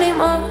talk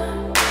anymore.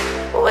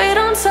 We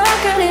don't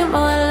talk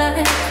anymore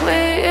like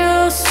we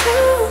used to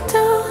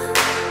do.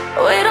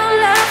 We don't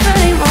laugh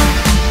anymore.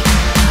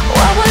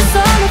 What was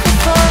all of it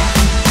for?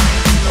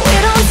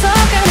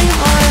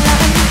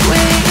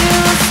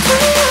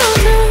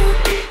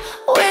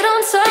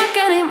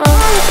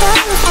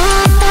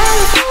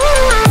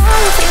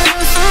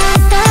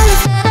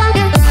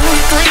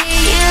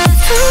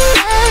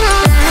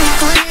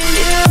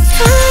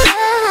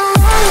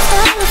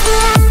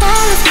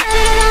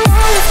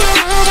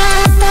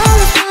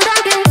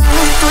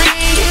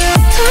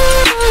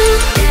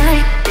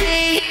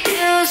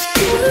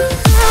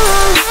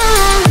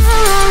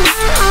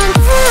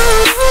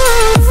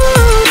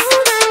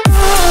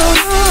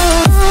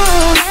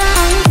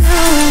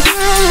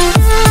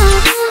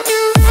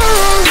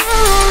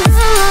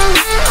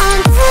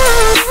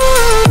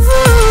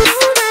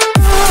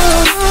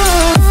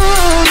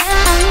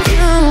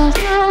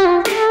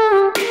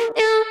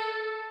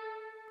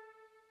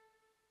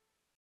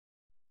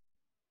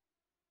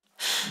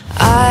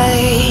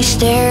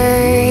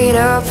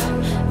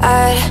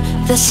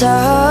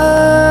 sun.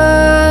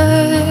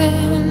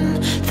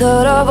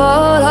 Thought of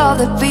all of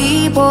the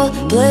people,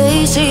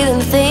 places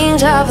and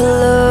things I've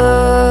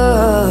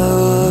loved.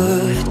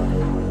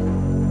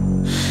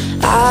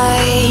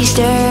 I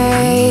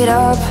stayed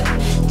up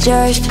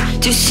just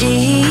to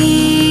see.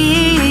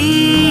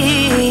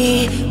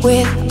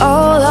 With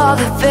all of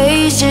the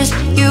faces,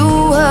 you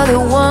were the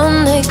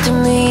one next to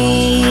me.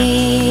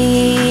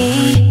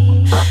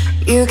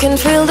 You can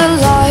feel the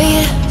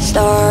light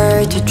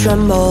start to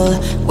tremble.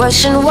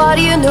 Question, what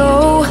do you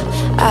know?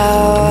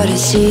 Out to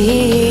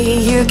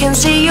sea. You can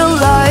see your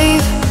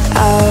life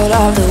out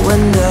of the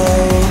window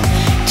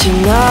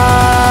tonight.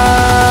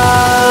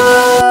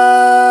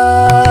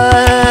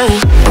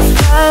 If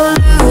I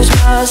lose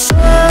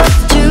myself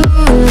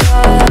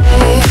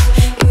tonight,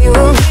 you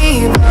will be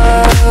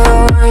by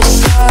your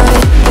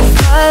side. If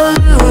I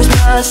lose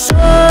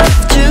myself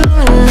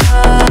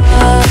tonight,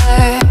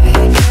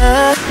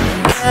 yeah,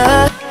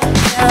 yeah,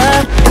 yeah.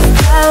 If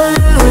I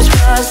lose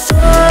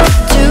myself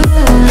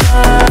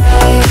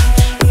tonight,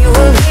 you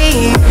will be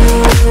you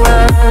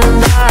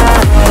and I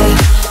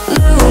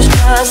lose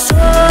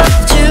myself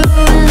tonight.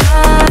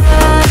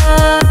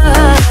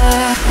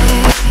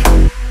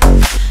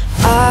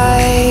 I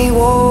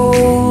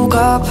woke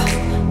up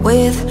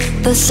with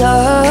the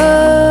sun.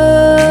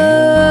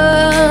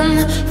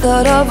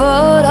 Thought of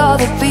all of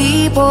the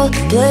people,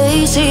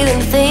 places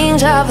and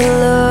things I've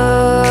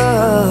loved.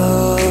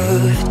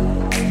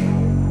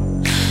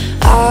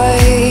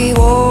 I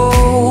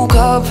woke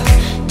up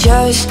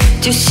just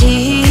to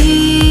see.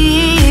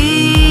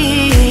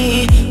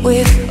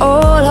 With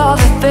all of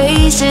the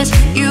faces,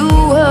 you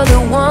were the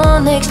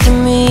one next to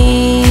me.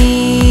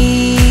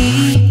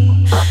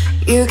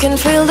 You can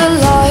feel the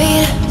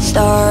light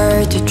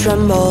start to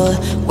tremble.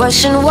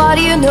 Question, what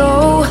do you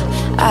know?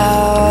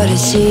 Out to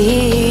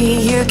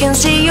sea. You can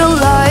see your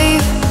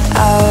life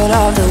out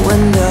of the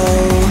window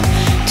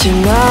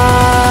tonight.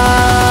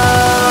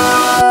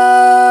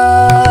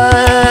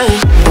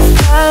 If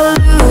I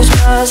lose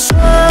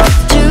myself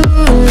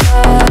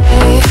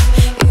tonight,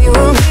 you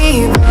will be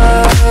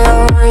by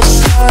your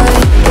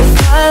side. If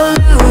I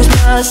lose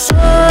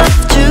myself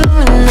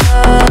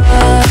tonight,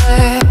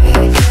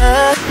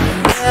 yeah, yeah,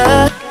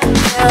 yeah.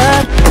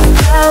 If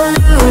I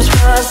lose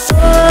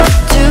myself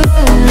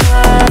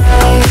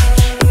tonight,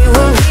 you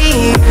will be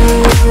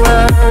you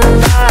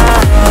and I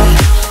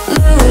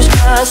lose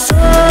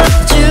myself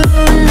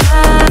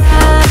tonight.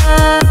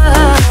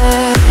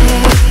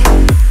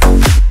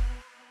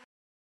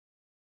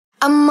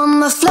 I'm on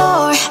the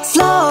floor,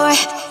 floor.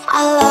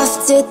 I love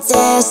to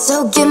dance, so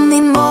give me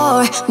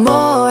more,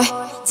 more.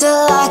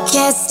 Till I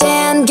can't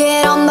stand,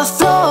 get on the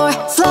floor,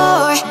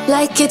 floor.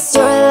 Like it's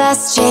your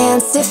last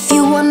chance. If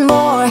you want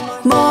more,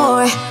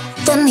 more,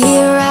 then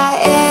here I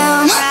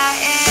am.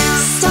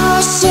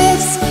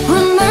 Starships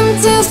were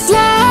meant to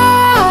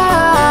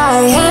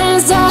fly.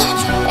 Hands up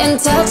and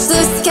touch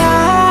the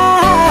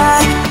sky.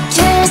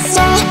 Can't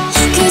stop,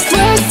 'cause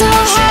we're so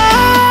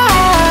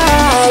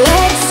high.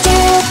 Let's do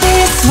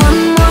this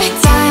one more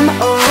time,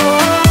 oh.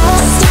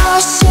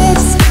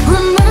 Starships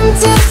were meant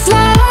to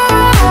fly.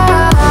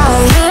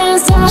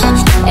 Hands up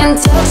and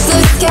touch the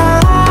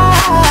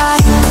sky.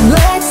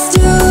 Let's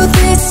do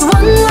this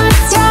one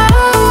last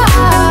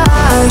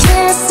time.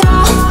 Can't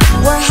stop,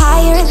 we're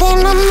higher than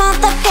a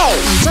mother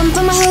page. Jump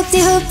on my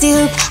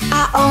hoop-de-hoop-de-hoop,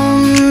 I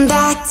own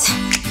that.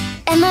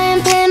 And I am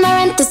paying my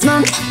rent this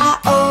month, I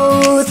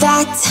owe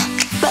that.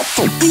 But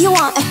who you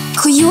want,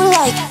 who you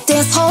like?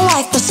 This whole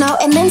life, there's no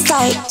end in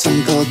sight.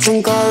 Twinkle,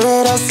 twinkle,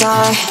 little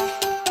star.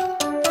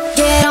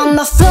 Get on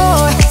the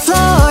floor,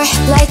 floor.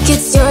 Like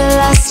it's your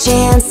last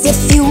chance. If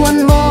you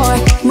want more,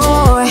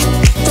 more,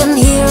 then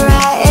here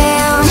I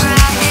am.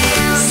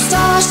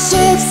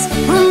 Starships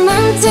were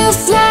meant to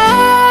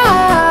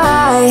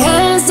fly.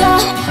 Hands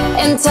up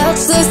and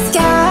touch the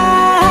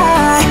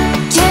sky.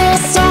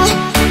 Can't stop,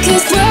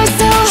 'cause we're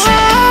so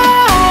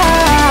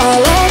high.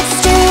 Let's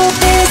do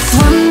this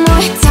one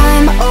more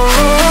time, oh.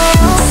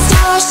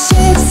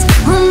 Starships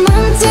were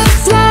meant to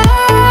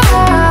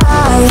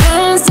fly.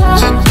 Hands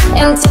up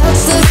and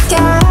touch the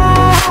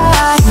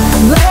sky.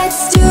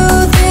 Let's do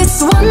this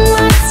one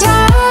last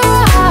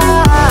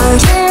time.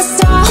 Can't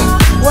stop,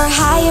 we're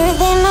higher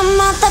than a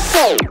mother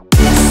page.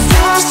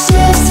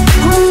 Starships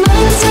were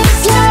meant to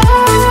fly.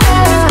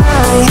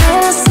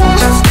 Hands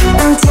up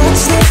and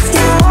touch the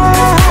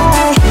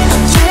sky.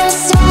 Can't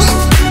stop,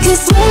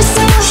 'cause we're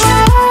so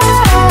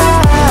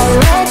high.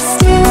 Let's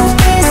do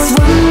this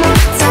one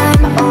more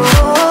time, oh.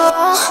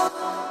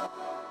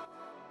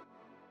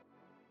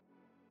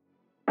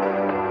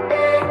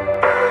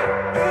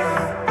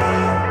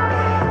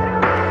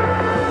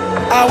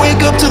 I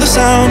wake up to the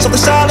sounds of the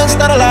silence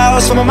that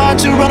allows for my mind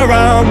to run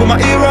around with my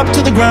ear up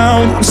to the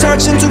ground. I'm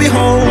searching to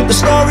behold the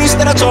stories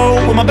that I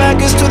told when my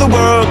back is to the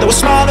world that was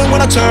smiling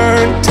when I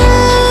turned.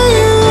 Tell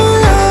you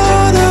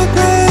you're the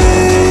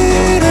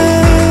greatest,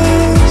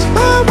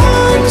 but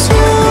once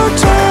you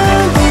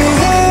turn the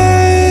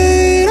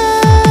haters.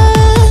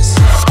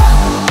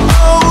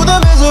 Oh, the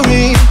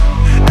misery.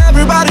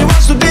 Everybody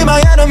wants to be my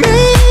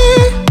enemy.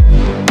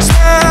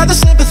 Spare the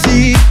sympathy.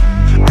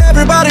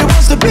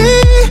 to be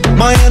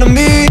my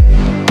enemy.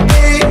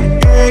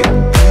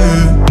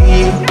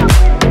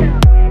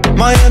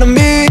 My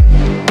enemy.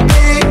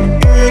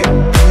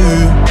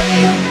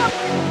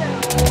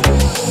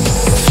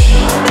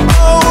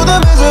 Oh, the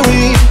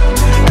misery.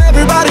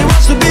 Everybody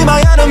wants to be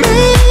my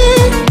enemy.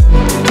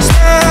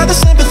 Spare the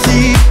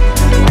sympathy.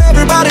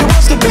 Everybody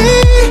wants to be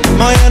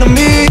my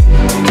enemy.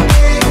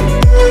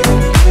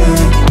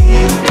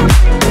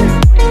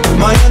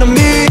 My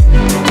enemy.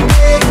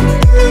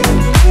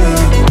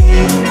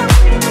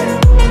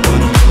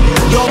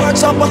 Your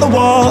words up on the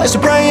wall as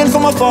you're praying for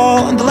my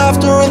fall, and the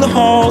laughter in the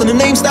hall, and the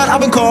names that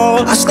I've been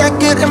called. I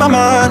stack it in my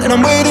mind, and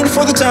I'm waiting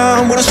for the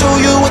time when I show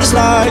you what it's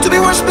like to be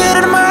one spit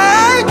in my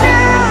mind.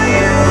 Tell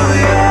you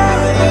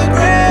you're the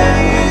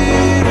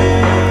greatest,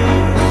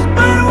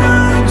 but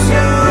once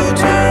you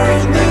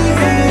turn the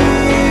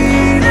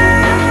haters.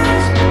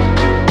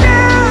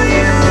 Tell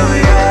you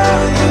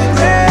you're the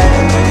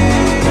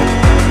greatest,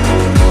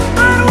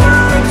 but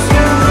once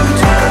you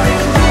turn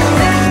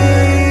the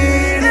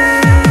haters.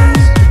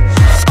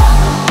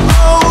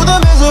 Oh, the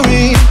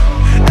misery.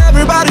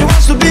 Everybody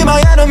wants to be my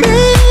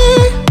enemy.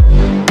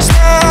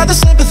 Spare the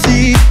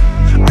sympathy.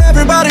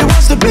 Everybody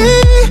wants to be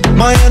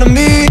my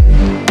enemy.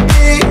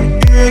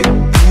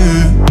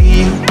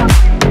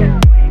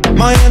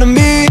 My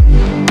enemy.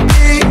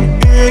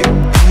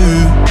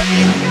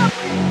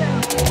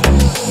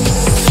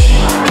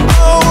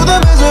 Oh, the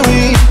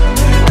misery.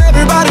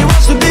 Everybody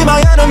wants to be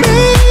my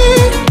enemy.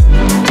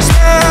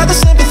 Spare the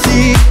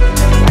sympathy.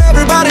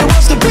 Everybody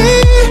wants to be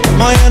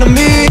my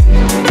enemy.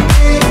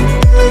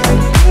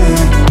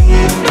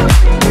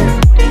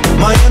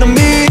 My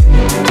enemy.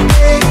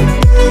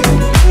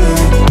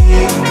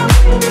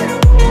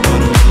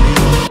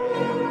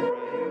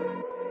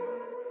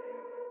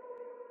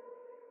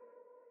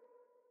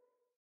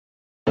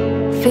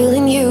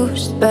 Feeling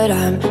used, but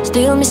I'm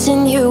still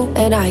missing you,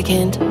 and I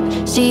can't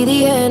see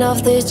the end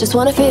of this. Just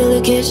wanna feel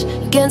a kiss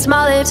against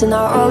my lips, and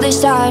now all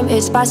this time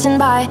is passing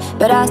by,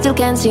 but I still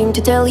can't seem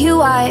to tell you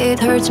why. It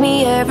hurts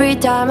me every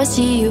time I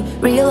see you,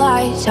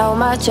 realize how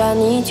much I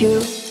need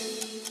you.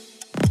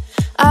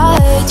 I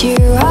hate you,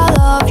 I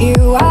love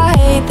you, I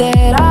hate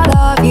that I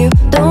love you.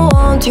 Don't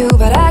want to,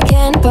 but I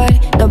can't put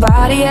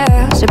nobody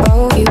else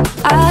above you.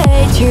 I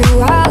hate you,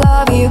 I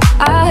love you,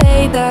 I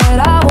hate that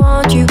I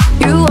want you.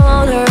 You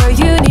want her,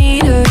 you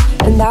need her,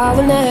 and I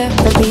will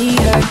never be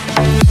her.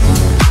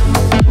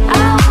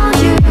 I want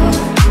you,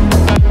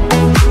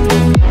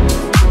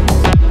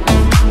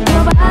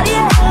 nobody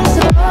else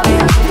above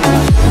you.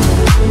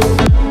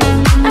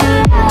 I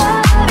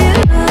love you.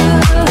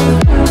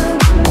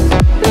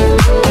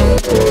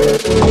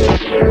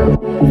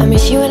 I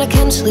miss you when I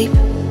can't sleep,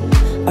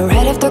 or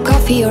right after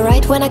coffee, or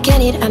right when I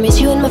can't eat. I miss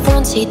you in my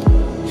front seat.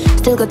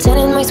 Still got 10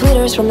 in my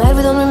sweaters from night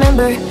we don't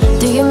remember.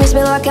 Do you miss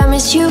me like I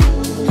miss you?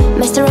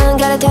 Messed around,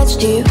 got attached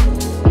to you.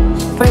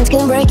 Friends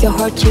can break your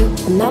heart too,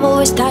 and I'm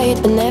always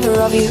tired but never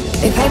of you.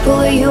 If I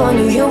pull a you on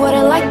you, you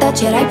wouldn't like that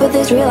shit. I put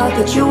this real out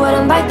but you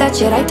wouldn't like that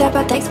shit. I type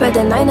a text but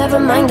then I never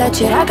mind that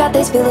shit. I got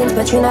these feelings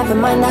but you never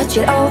mind that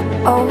shit. Oh,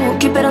 oh,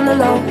 keep it on the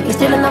low. You're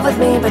still in love with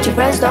me but your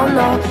friends don't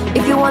know.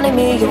 If you wanted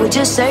me, you would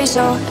just say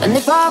so. And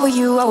if I were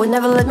you, I would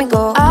never let me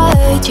go. I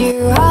hate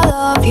you, I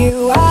love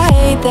you, I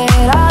hate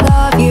that I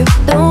love you.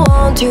 Don't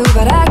want to,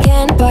 but I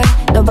can't put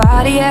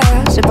nobody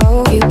else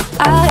above you.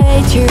 I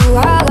hate you,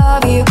 I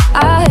love you,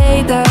 I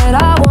hate that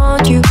I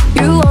want you.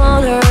 You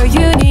want her,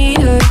 you need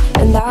her,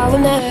 and I will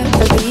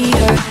never be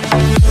her.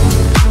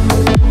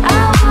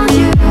 I want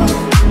you,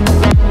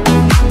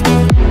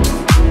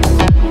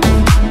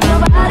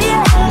 nobody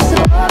else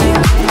above you.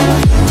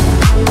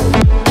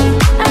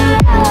 I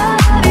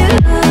love you.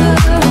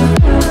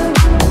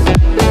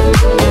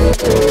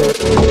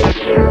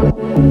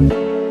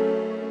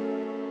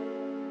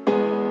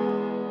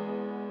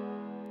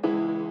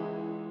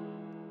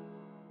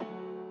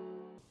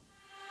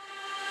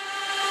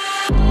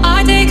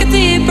 I take a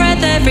deep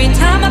breath every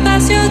time I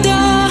pass your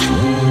door.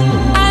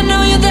 I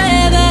know you're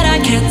there, but I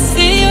can't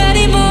see you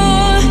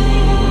anymore.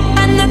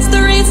 And that's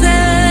the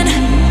reason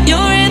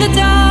you're in the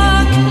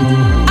dark.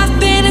 I've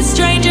been a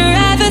stranger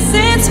ever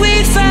since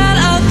we fell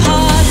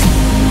apart,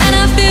 and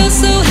I feel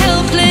so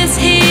helpless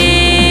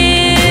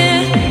here.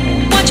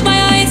 Watch, my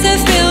eyes are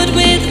filled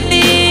with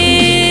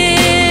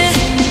fear.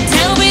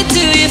 Tell me,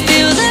 do you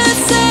feel the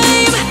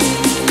same?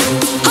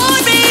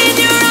 Hold me in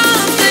your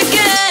arms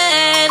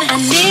again. I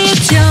need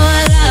your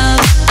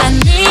love, I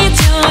need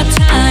your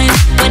time.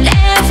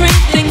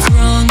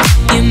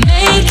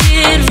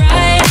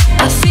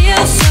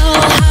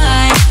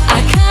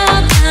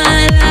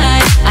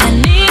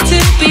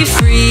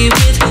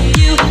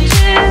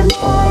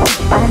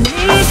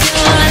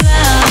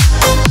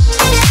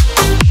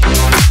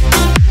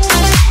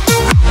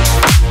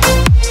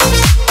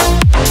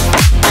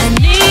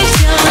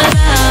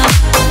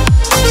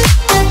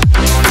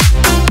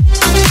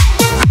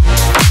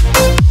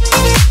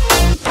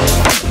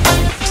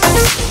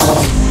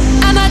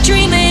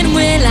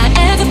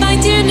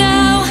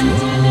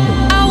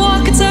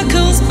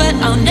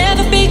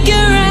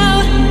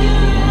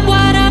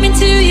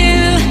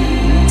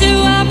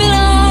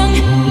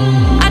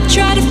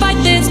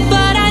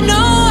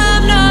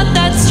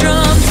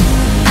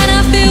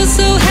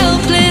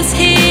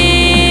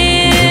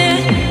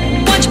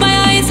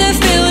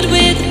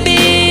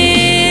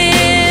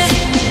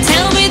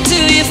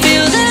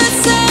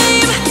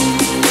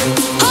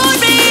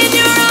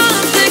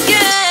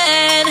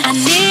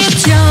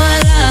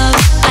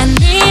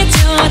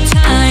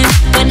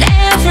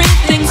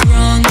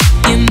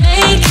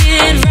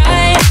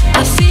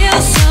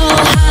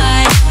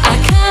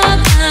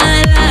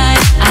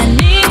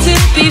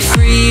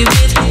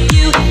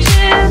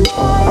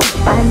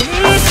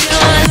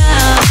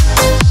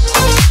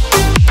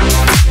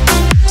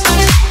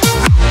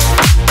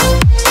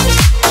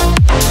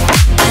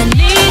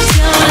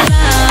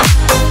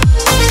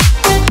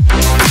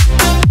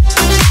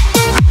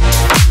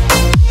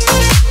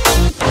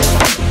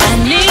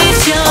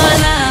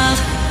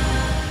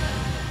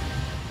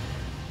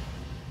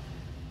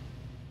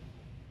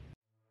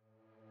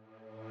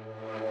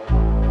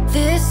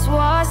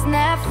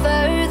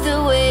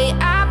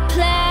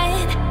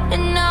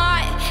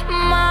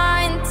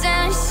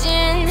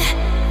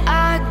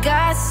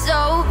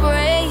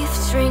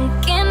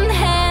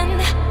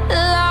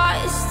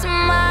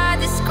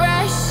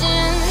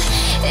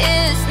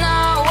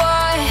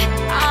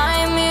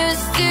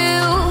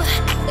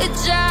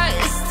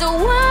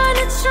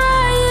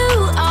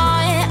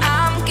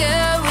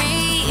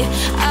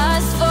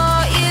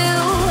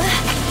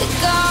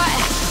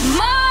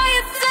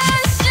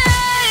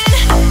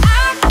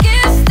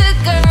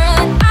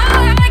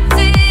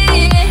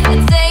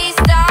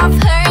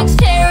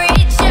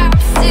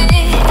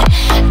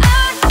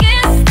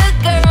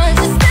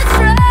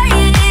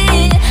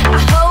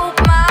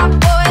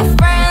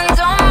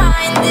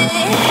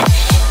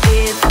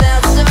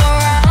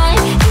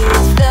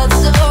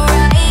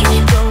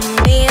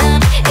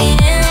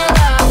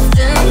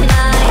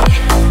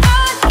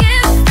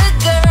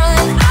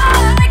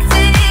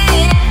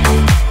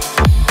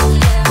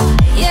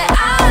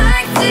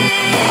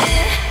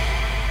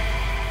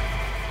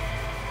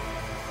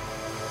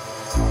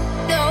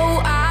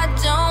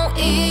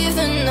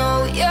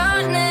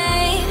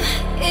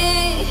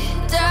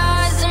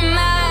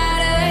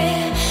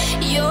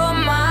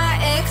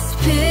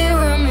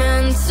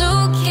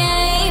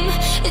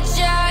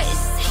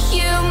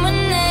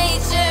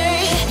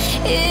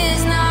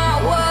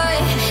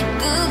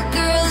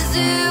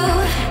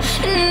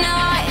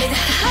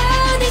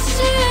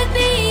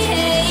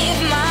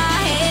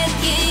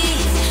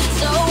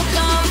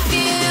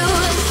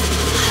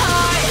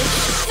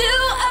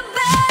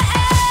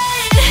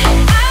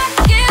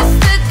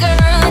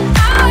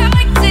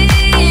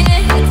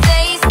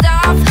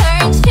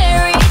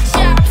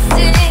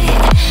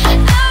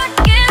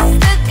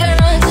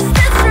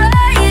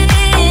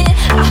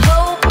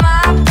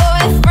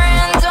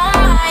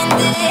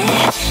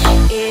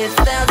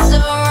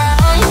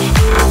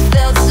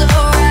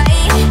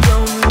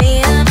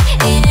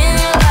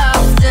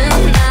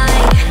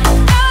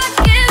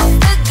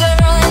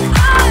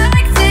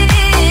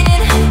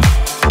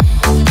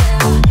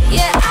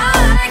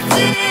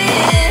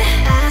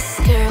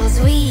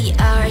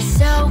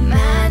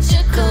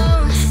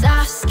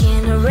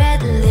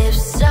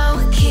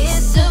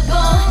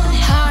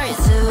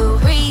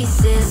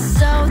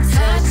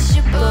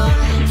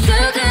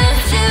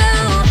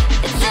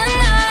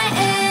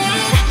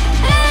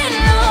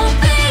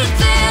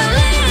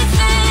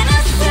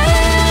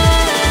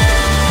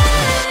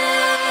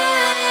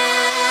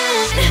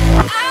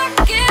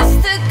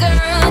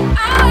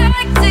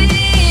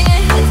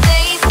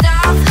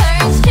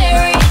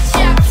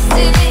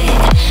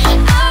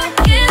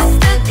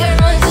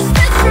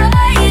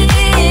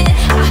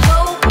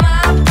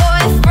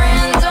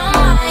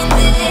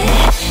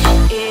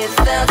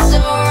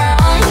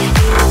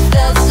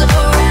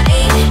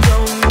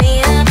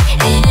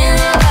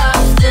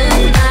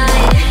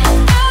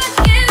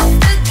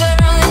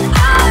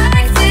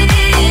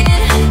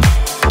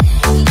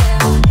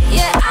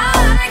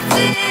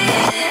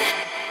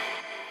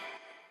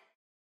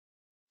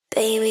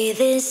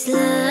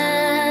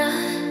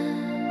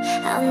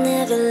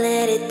 never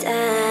let it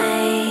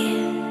die.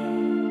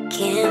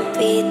 Can't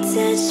be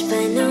touched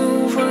by no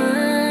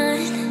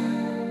one.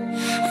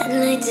 I'd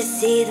like to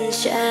see them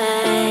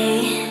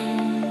try.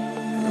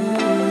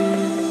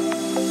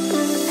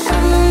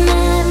 I'm a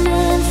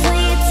madman for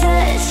your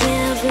touch,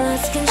 yeah, I've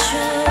lost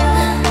control.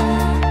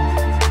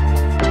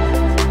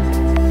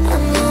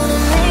 I'm gonna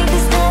make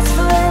this last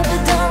forever,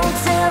 don't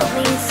tell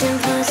me it's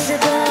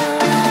impossible.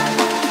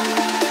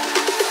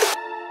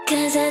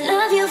 'Cause I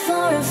love you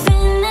for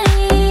infinity.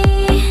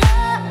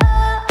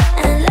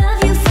 I love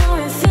you for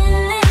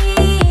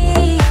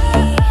infinity.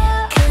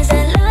 'Cause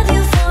I love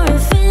you for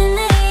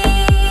infinity.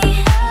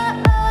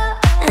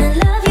 I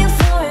love you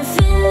for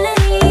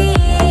infinity.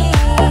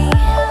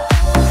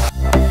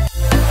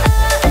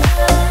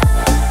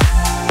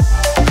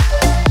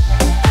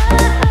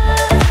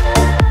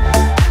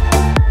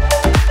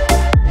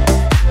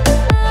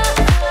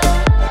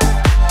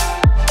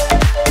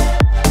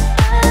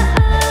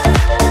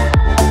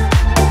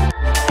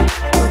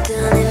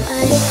 Darling,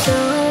 my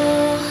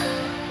soul,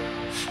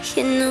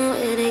 you know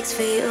it aches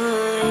for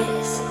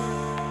yours.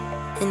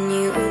 And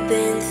you've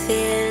been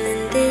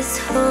feeling this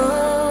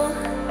hole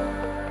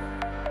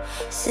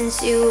since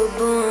you were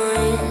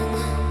born.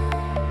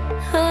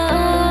 Oh,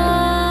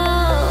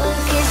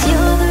 'cause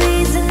you're the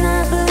reason I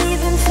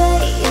believe in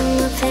fate in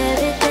my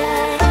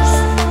paradise.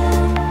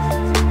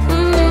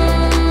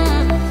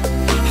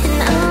 And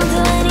I'll do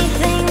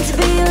anything to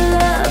be your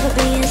love or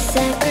be a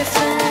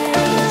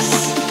sacrifice.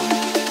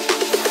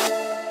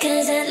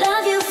 'Cause I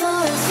love you for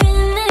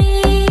infinity.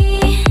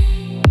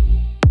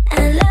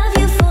 I love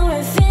you for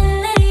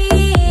infinity.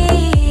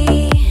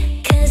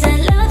 'Cause I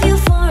love you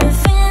for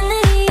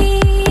infinity.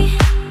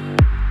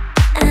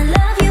 I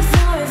love you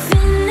for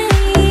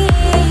infinity.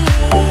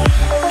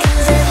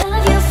 'Cause I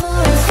love you for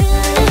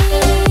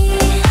infinity.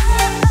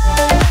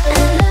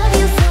 I love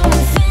you for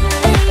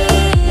infinity.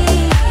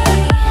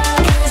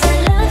 'Cause I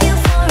love you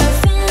for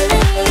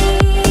infinity.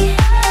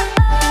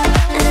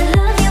 I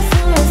love you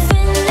for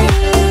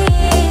infinity.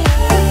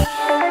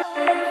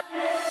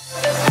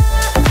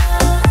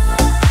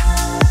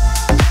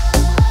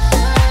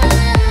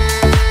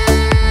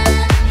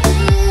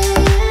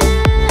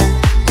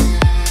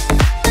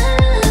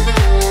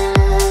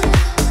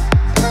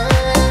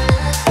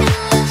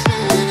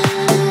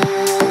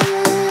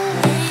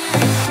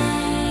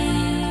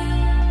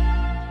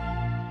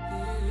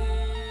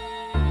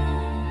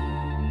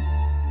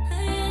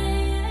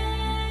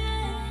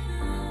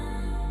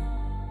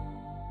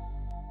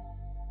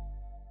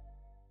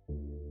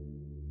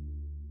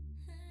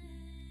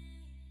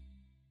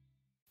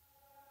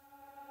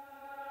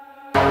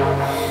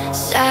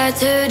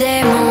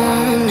 Saturday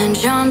morning,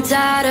 jumped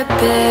out of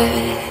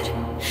bed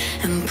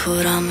and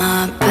put on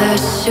my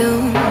best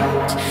suit.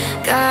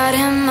 Got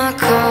in my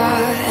car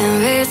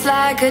and raced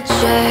like a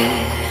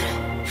jet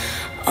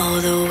all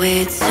the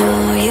way to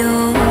you.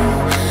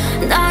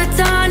 Knocked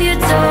on your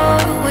door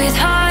with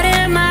heart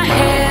in my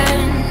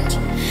hand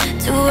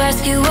to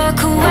ask you a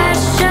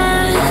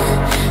question.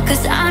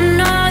 'Cause I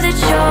know that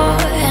you're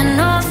an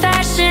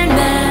old-fashioned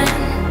man.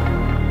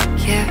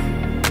 Yeah,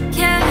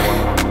 yeah.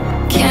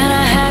 Can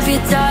I have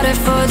your daughter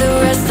for the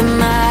rest of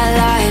my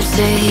life?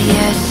 Say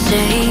yes,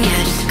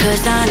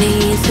 'cause I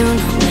need to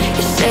know.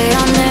 You say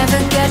I'll never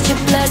get your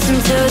blessing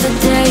till the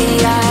day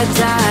I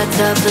die.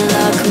 Tough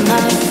luck,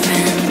 my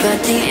friend, but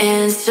the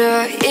answer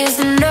is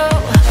no.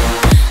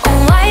 Oh,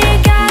 why you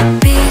gotta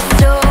be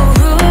so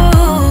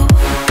rude?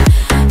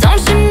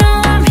 Don't you know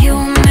I'm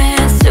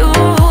human too?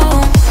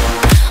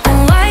 Oh,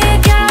 why you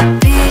gotta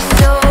be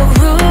so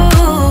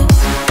rude?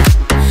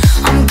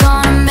 I'm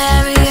gonna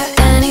marry you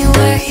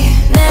anyway.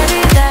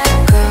 Marry that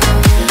girl.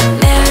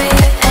 Marry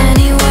you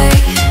anyway.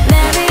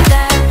 Marry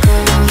that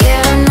girl.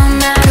 Yeah, no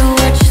matter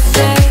what you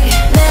say.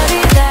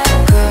 Marry that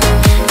girl.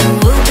 And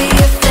we'll be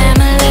a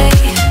family.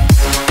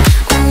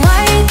 Oh, why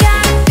you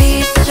gotta be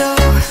so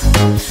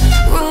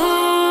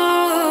rude?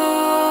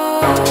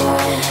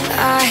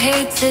 I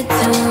hate to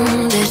do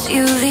this.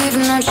 You leave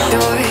no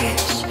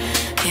choice.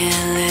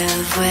 Can't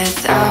live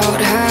without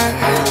her.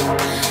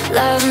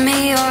 Love me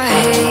or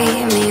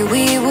hate me,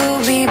 we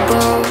will be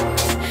both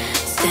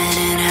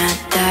standing at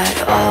that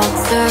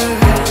altar.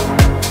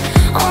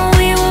 Oh,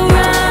 we will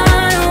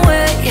run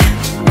away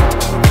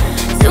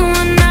to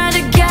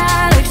another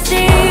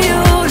galaxy.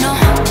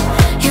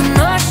 You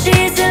know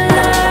she's in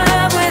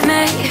love with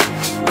me.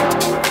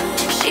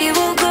 She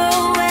will go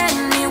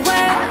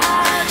anywhere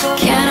I go.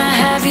 Can I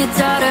have your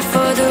daughter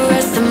for the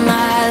rest of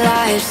my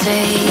life?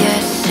 Say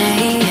yes,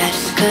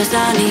 'cause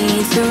I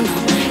need to know.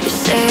 You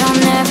say I'll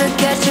never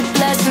get your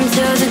blessing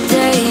till the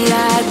day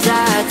I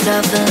die.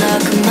 Tough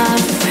luck, my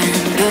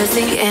friend, 'cause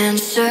the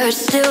answer's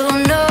still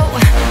no.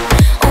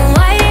 Oh,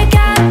 why you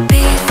gotta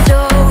be so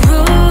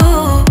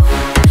rude?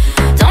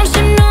 Don't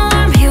you know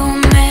I'm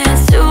human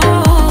too?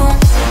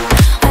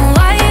 Oh,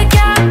 why you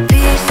gotta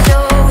be so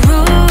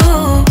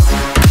rude?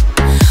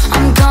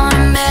 I'm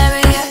gonna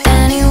marry you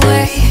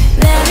anyway.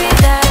 Marry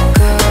that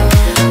girl.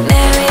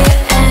 Marry you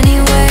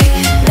anyway.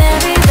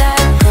 Marry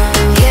that girl.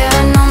 Yeah,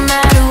 no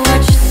matter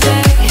what you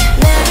say.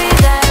 Marry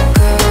that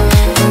girl.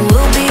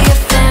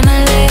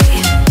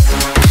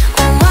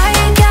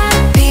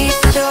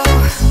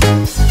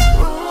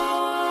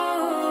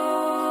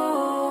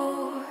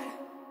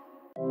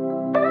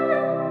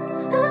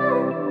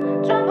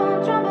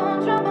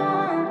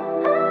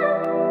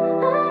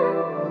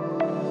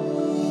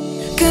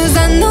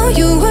 Cause I know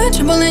you were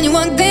trouble and you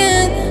walked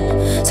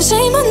in. So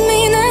shame on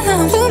me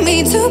now, flew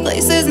me to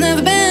places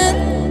never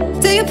been.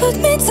 Till you put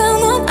me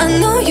down on, I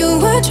know you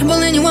were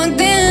trouble and you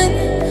walked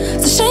in.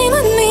 So shame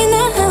on me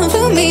now,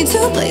 flew me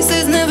to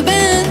places